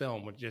act of the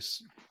film, would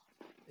just,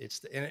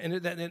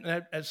 and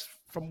as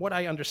from what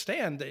I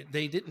understand,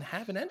 they didn't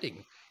have an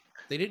ending.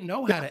 They didn't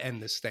know how to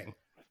end this thing.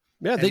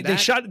 Yeah. They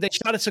shot it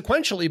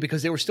sequentially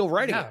because they were still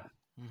writing it.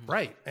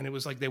 Right. And it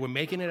was like they were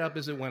making it up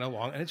as it went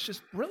along. And it's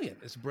just brilliant.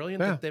 It's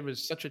brilliant that there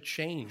was such a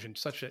change and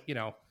such a,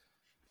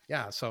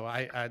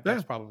 so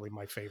that's probably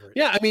my favorite.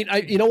 Yeah. I mean,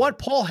 you know what?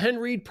 Paul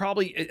Henreid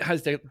probably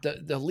has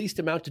the least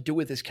amount to do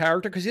with his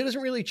character because he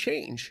doesn't really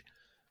change.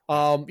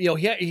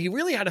 He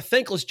really had a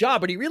thankless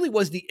job, but he really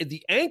was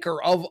the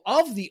anchor of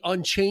the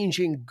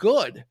unchanging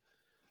good.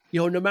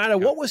 No matter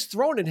what was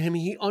thrown at him,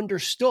 he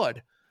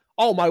understood.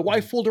 Oh, my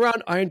wife fooled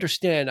around. I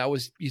understand.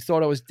 You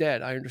thought I was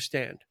dead. I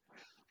understand.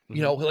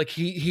 Like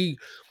he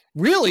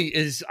really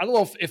is. I don't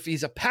know if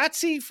he's a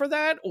patsy for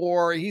that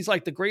or he's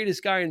like the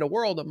greatest guy in the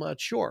world. I'm not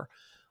sure.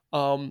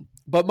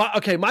 But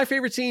my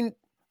favorite scene,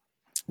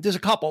 there's a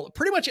couple,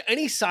 pretty much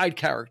any side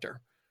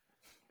character.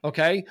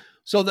 Okay.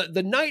 So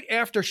the night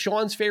after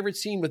Sean's favorite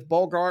scene with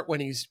Bogart,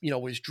 when he's,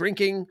 was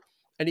drinking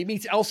and he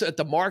meets Elsa at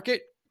the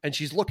market and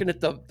she's looking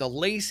at the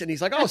lace and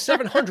he's like, oh,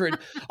 700.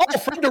 Oh,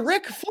 friend of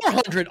Rick,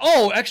 400.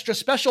 Oh, extra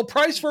special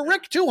price for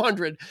Rick,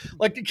 200.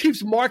 Like it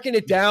keeps marking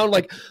it down.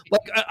 Like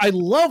I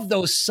love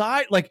those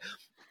side, like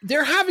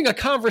they're having a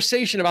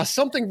conversation about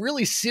something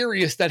really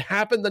serious that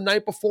happened the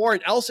night before.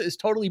 And Elsa is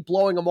totally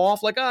blowing them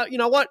off. Like, you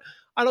know what?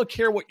 I don't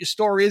care what your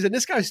story is. And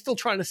this guy's still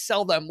trying to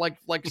sell them,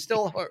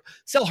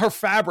 sell her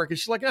fabric. And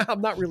she's like, I'm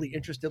not really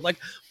interested. Like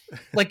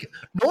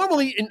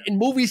normally in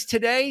movies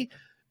today,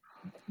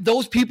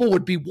 those people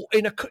would be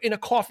in a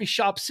coffee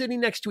shop sitting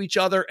next to each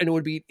other and it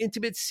would be an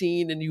intimate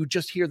scene and you would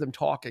just hear them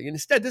talking. And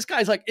instead, this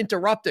guy's like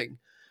interrupting,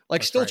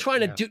 like still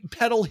trying to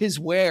peddle his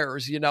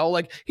wares,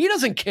 like he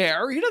doesn't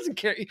care. He doesn't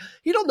care.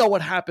 He don't know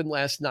what happened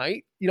last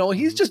night.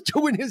 He's just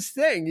doing his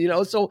thing,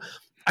 so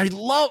I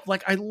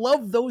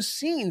love those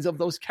scenes of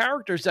those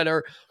characters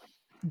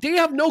they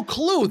have no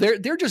clue.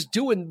 They're just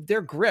doing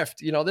their grift.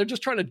 They're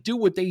just trying to do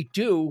what they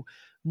do,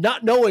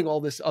 not knowing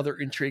all this other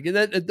intrigue. And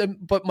then,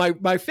 but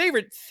my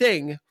favorite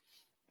thing,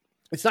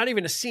 it's not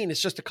even a scene,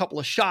 it's just a couple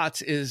of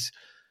shots, is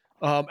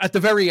at the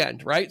very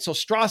end, right? So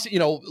Strasser,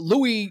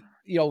 Louis,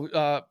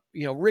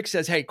 Rick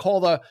says, hey, call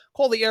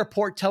the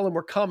airport, tell him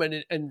we're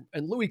coming. And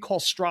Louis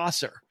calls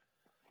Strasser,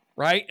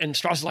 right? And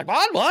Strasser's like,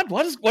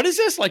 what is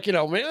this? Like,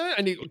 man,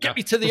 and he get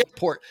me to the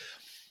airport.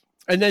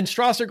 And then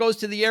Strasser goes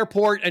to the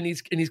airport and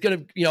he's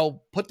going to,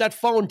 put that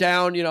phone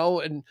down,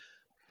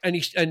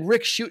 and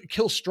Rick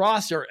kills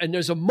Strasser. And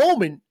there's a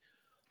moment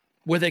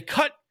where they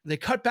cut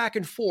back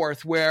and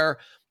forth where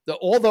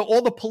all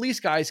the police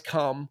guys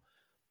come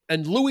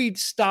and Louis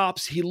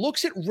stops. He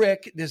looks at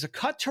Rick. There's a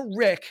cut to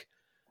Rick.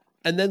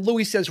 And then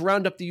Louis says,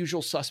 round up the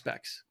usual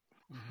suspects,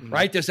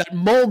 right? There's that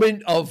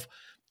moment of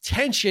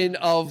tension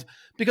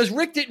because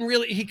Rick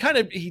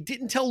he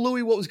didn't tell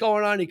Louis what was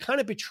going on. He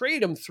kind of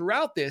betrayed him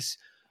throughout this,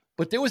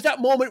 but there was that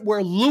moment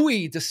where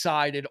Louis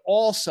decided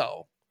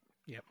also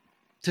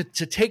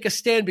to take a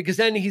stand, because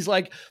then he's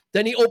like,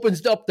 then he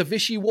opens up the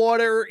Vichy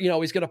water,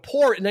 he's going to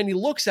pour it, and then he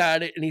looks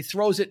at it and he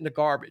throws it in the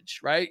garbage,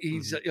 right?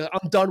 He's,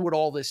 I'm done with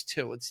all this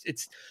too.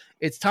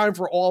 It's time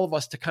for all of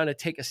us to kind of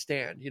take a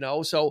stand,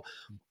 So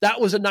that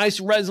was a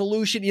nice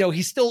resolution.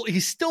 He's still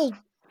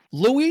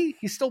Louis.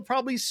 He's still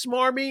probably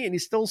smarmy and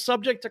he's still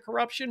subject to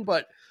corruption,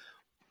 but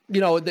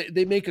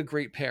they make a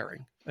great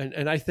pairing.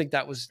 And I think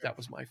that was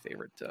my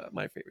favorite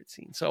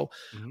scene. So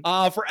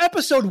for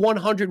episode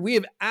 100, we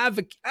have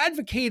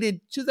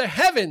advocated to the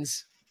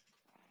heavens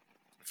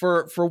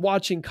for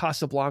watching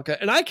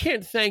Casablanca. And I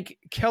can't thank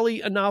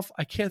Kelly enough.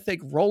 I can't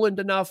thank Roland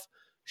enough.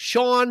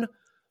 Sean,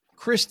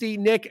 Christy,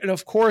 Nick, and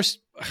of course,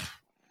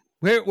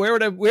 where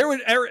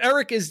would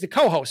Eric is the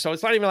co-host, so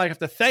it's not even like I have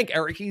to thank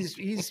Eric.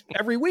 He's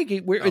every week.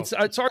 It's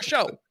our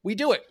show. We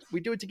do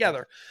it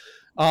together.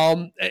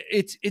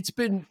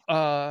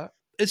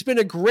 It's been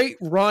a great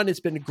run. It's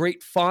been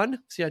great fun.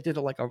 See, I did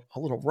a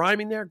little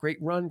rhyming there. Great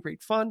run,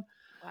 great fun.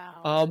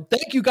 Wow.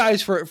 Thank you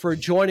guys for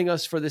joining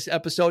us for this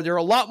episode. There are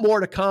a lot more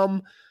to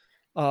come.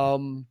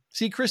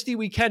 See, Christy,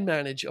 we can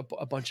manage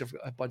a bunch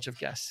of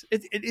guests.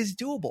 It is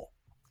doable.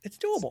 It's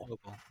doable.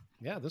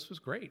 Yeah, this was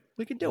great.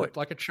 We can do it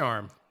like a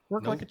charm.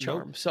 Work like a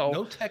charm.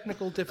 No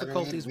technical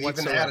difficulties we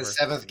whatsoever. even had a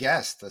seventh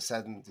guest, the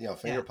seventh,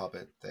 finger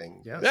puppet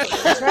thing. Yeah.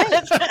 That's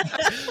right.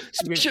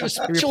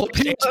 Special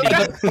appearance.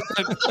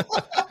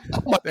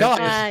 Oh my God.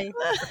 Hi,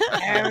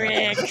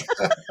 Eric. He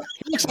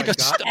looks like a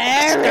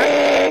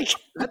Eric.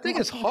 That thing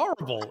is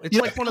horrible. It's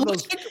like one of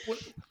those.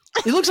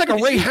 He looks like a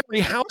Ray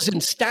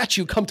Harryhausen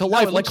statue come to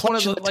life, like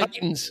Clash of the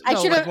Titans. I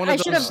should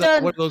have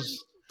done one of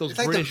of those It's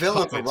like British the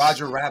villain puppets. for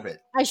Roger Rabbit.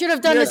 I should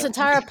have done this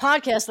entire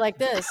podcast like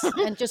this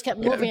and just kept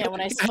moving it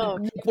when I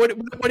spoke. What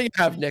do you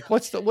have, Nick?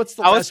 What's the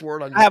last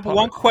word on your I have puppet?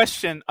 one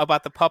question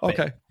about the puppet.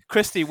 Okay.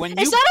 Christy, when you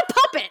It's not a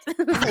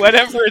puppet.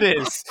 whatever it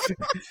is,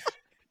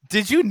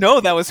 did you know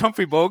that was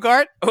Humphrey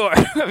Bogart? Or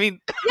I mean,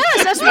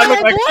 Yes, that's why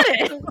I bought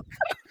it.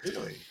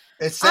 Really?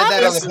 It said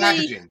that on the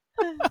packaging.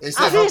 It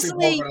said Humphrey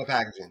obviously- Bogart on the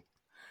packaging.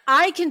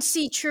 I can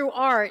see true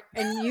art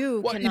and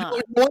you Well,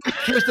 cannot.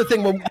 here's the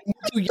thing: when we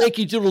do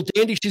Yankee Doodle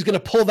Dandy, she's going to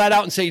pull that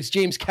out and say it's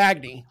James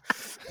Cagney.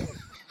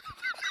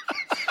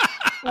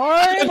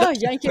 I'm a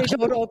Yankee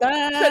Doodle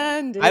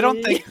Dandy. I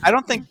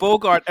don't think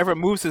Bogart ever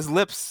moves his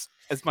lips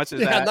as much as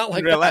that not like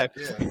in real that.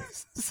 life.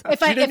 Yeah.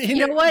 If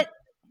you know what?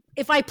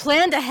 If I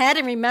planned ahead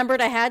and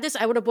remembered I had this,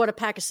 I would have bought a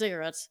pack of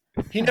cigarettes.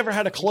 He never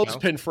had a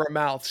clothespin for a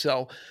mouth.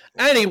 So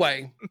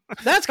anyway,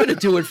 that's going to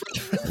do it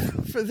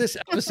for this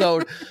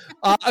episode.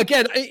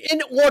 Again,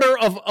 in order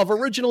of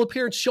original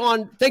appearance,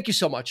 Sean, thank you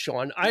so much,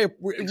 Sean. I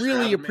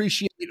really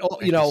appreciate all,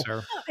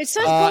 Sir. It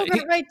says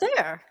Bogart right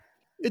there.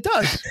 It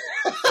does.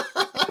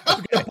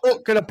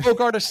 Going to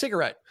Bogart a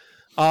cigarette.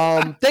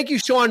 Thank you,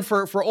 Sean,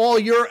 for all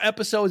your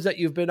episodes that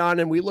you've been on,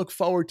 and we look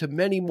forward to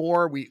many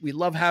more. We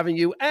love having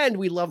you, and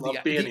we love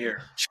being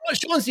here.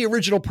 Sean's the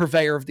original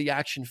purveyor of the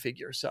action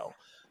figure. So,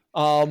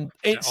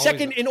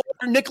 second in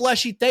order, Nick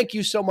Leshy. Thank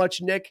you so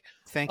much, Nick.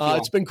 Thank you.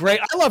 It's been great.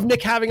 I love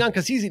Nick having on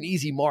because he's an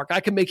easy mark. I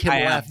can make him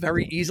laugh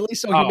very easily,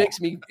 so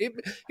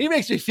he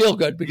makes me feel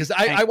good because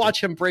I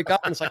watch him break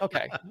up, and it's like,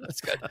 okay, that's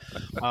good.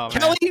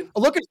 Kelly,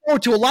 looking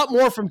forward to a lot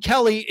more from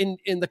Kelly in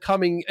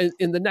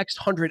the next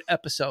 100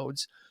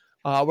 episodes.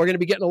 We're going to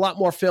be getting a lot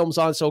more films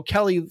on. So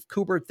Kelly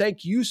Cooper,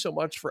 thank you so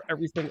much for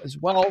everything as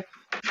well,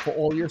 for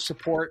all your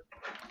support.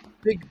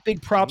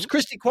 Big props.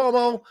 Christy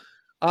Cuomo,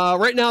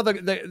 right now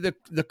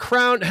the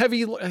crown,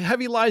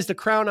 heavy lies the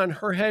crown on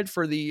her head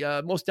for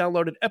the most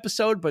downloaded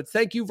episode. But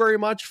thank you very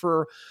much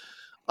for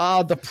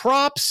the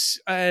props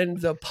and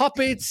the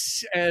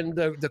puppets and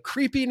the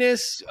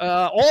creepiness.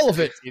 All of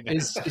it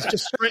is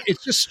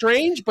just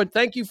strange, but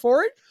thank you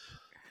for it.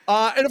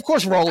 And of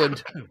course,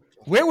 Roland.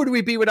 Where would we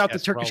be without the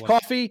Turkish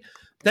coffee?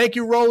 Thank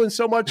you, Roland,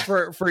 so much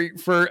for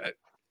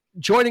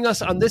joining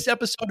us on this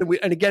episode.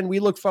 And again, we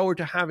look forward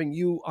to having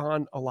you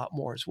on a lot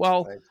more as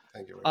well.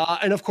 Thank you.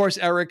 And of course,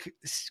 Eric,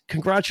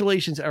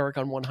 congratulations, Eric,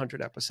 on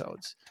 100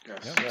 episodes.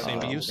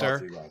 Same to you,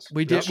 sir.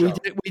 We did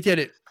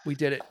it.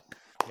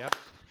 Yep.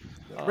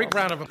 Big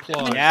round of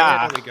applause.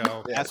 Yeah, there we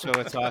go. That's what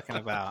we're talking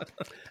about.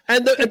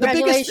 And the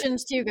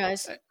Congratulations to you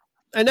guys.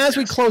 And as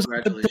we close,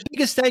 the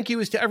biggest thank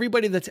you is to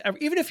everybody that's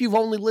even if you've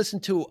only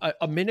listened to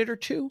a minute or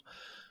two,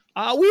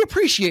 we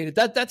appreciate it.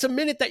 That's a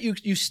minute that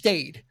you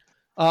stayed.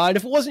 And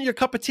if it wasn't your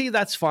cup of tea,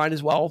 that's fine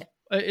as well.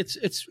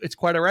 It's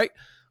quite all right.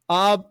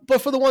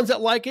 But for the ones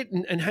that like it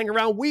and hang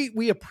around,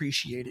 we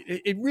appreciate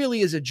it. It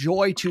really is a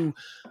joy to,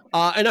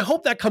 and I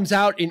hope that comes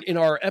out in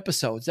our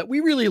episodes, that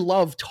we really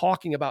love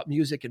talking about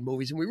music and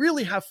movies, and we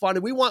really have fun,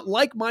 and we want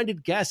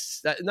like-minded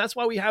guests. And that's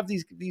why we have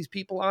these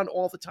people on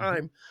all the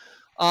time.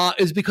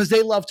 Is because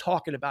they love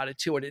talking about it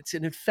too, and it's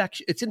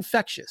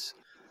infectious,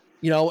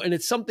 and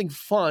it's something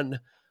fun,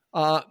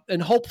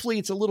 and hopefully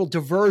it's a little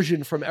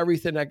diversion from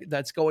everything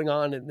that's going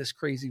on in this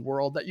crazy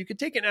world, that you could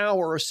take an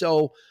hour or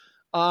so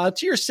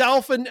to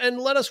yourself and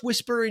let us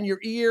whisper in your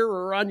ear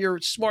or on your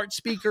smart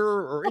speaker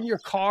or in your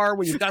car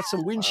when you've got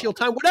some windshield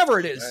time, whatever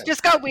it is.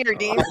 Just got weird,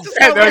 Dean.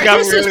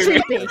 This is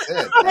creepy.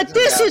 But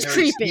this is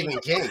creepy. Stephen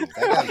King.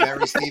 I got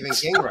very Stephen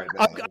King right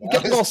now.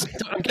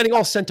 I'm getting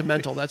all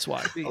sentimental. That's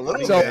why. A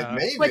little bit,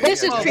 maybe. But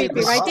this is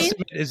creepy, right, Dean?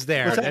 Is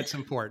there? That's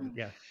important.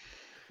 Yeah.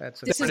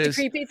 This is the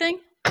creepy thing?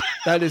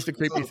 That is the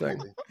creepy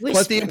thing.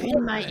 But the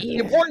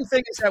important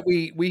thing is that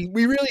we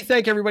really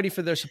thank everybody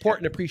for their support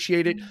and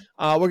appreciate it.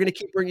 We're going to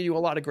keep bringing you a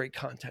lot of great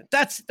content.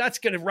 That's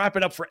going to wrap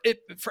it up for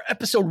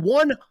episode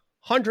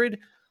 100,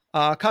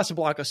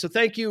 Casablanca. So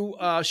thank you,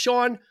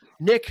 Sean,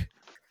 Nick,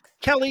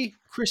 Kelly,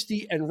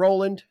 Christy, and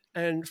Roland.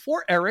 And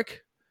for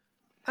Eric,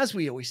 as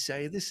we always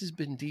say, this has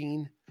been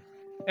Dean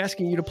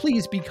asking you to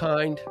please be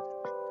kind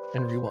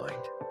and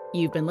rewind.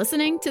 You've been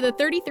listening to the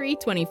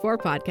 3324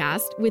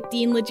 podcast with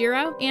Dean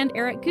Legiro and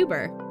Eric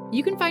Cooper.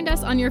 You can find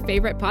us on your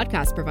favorite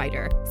podcast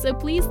provider, so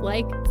please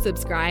like,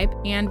 subscribe,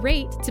 and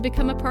rate to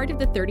become a part of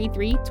the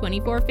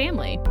 3324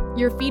 family.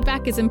 Your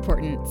feedback is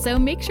important, so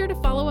make sure to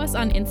follow us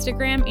on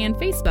Instagram and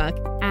Facebook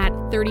at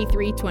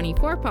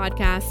 3324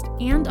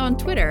 podcast and on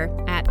Twitter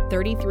at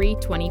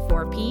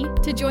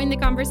 3324p to join the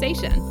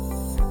conversation.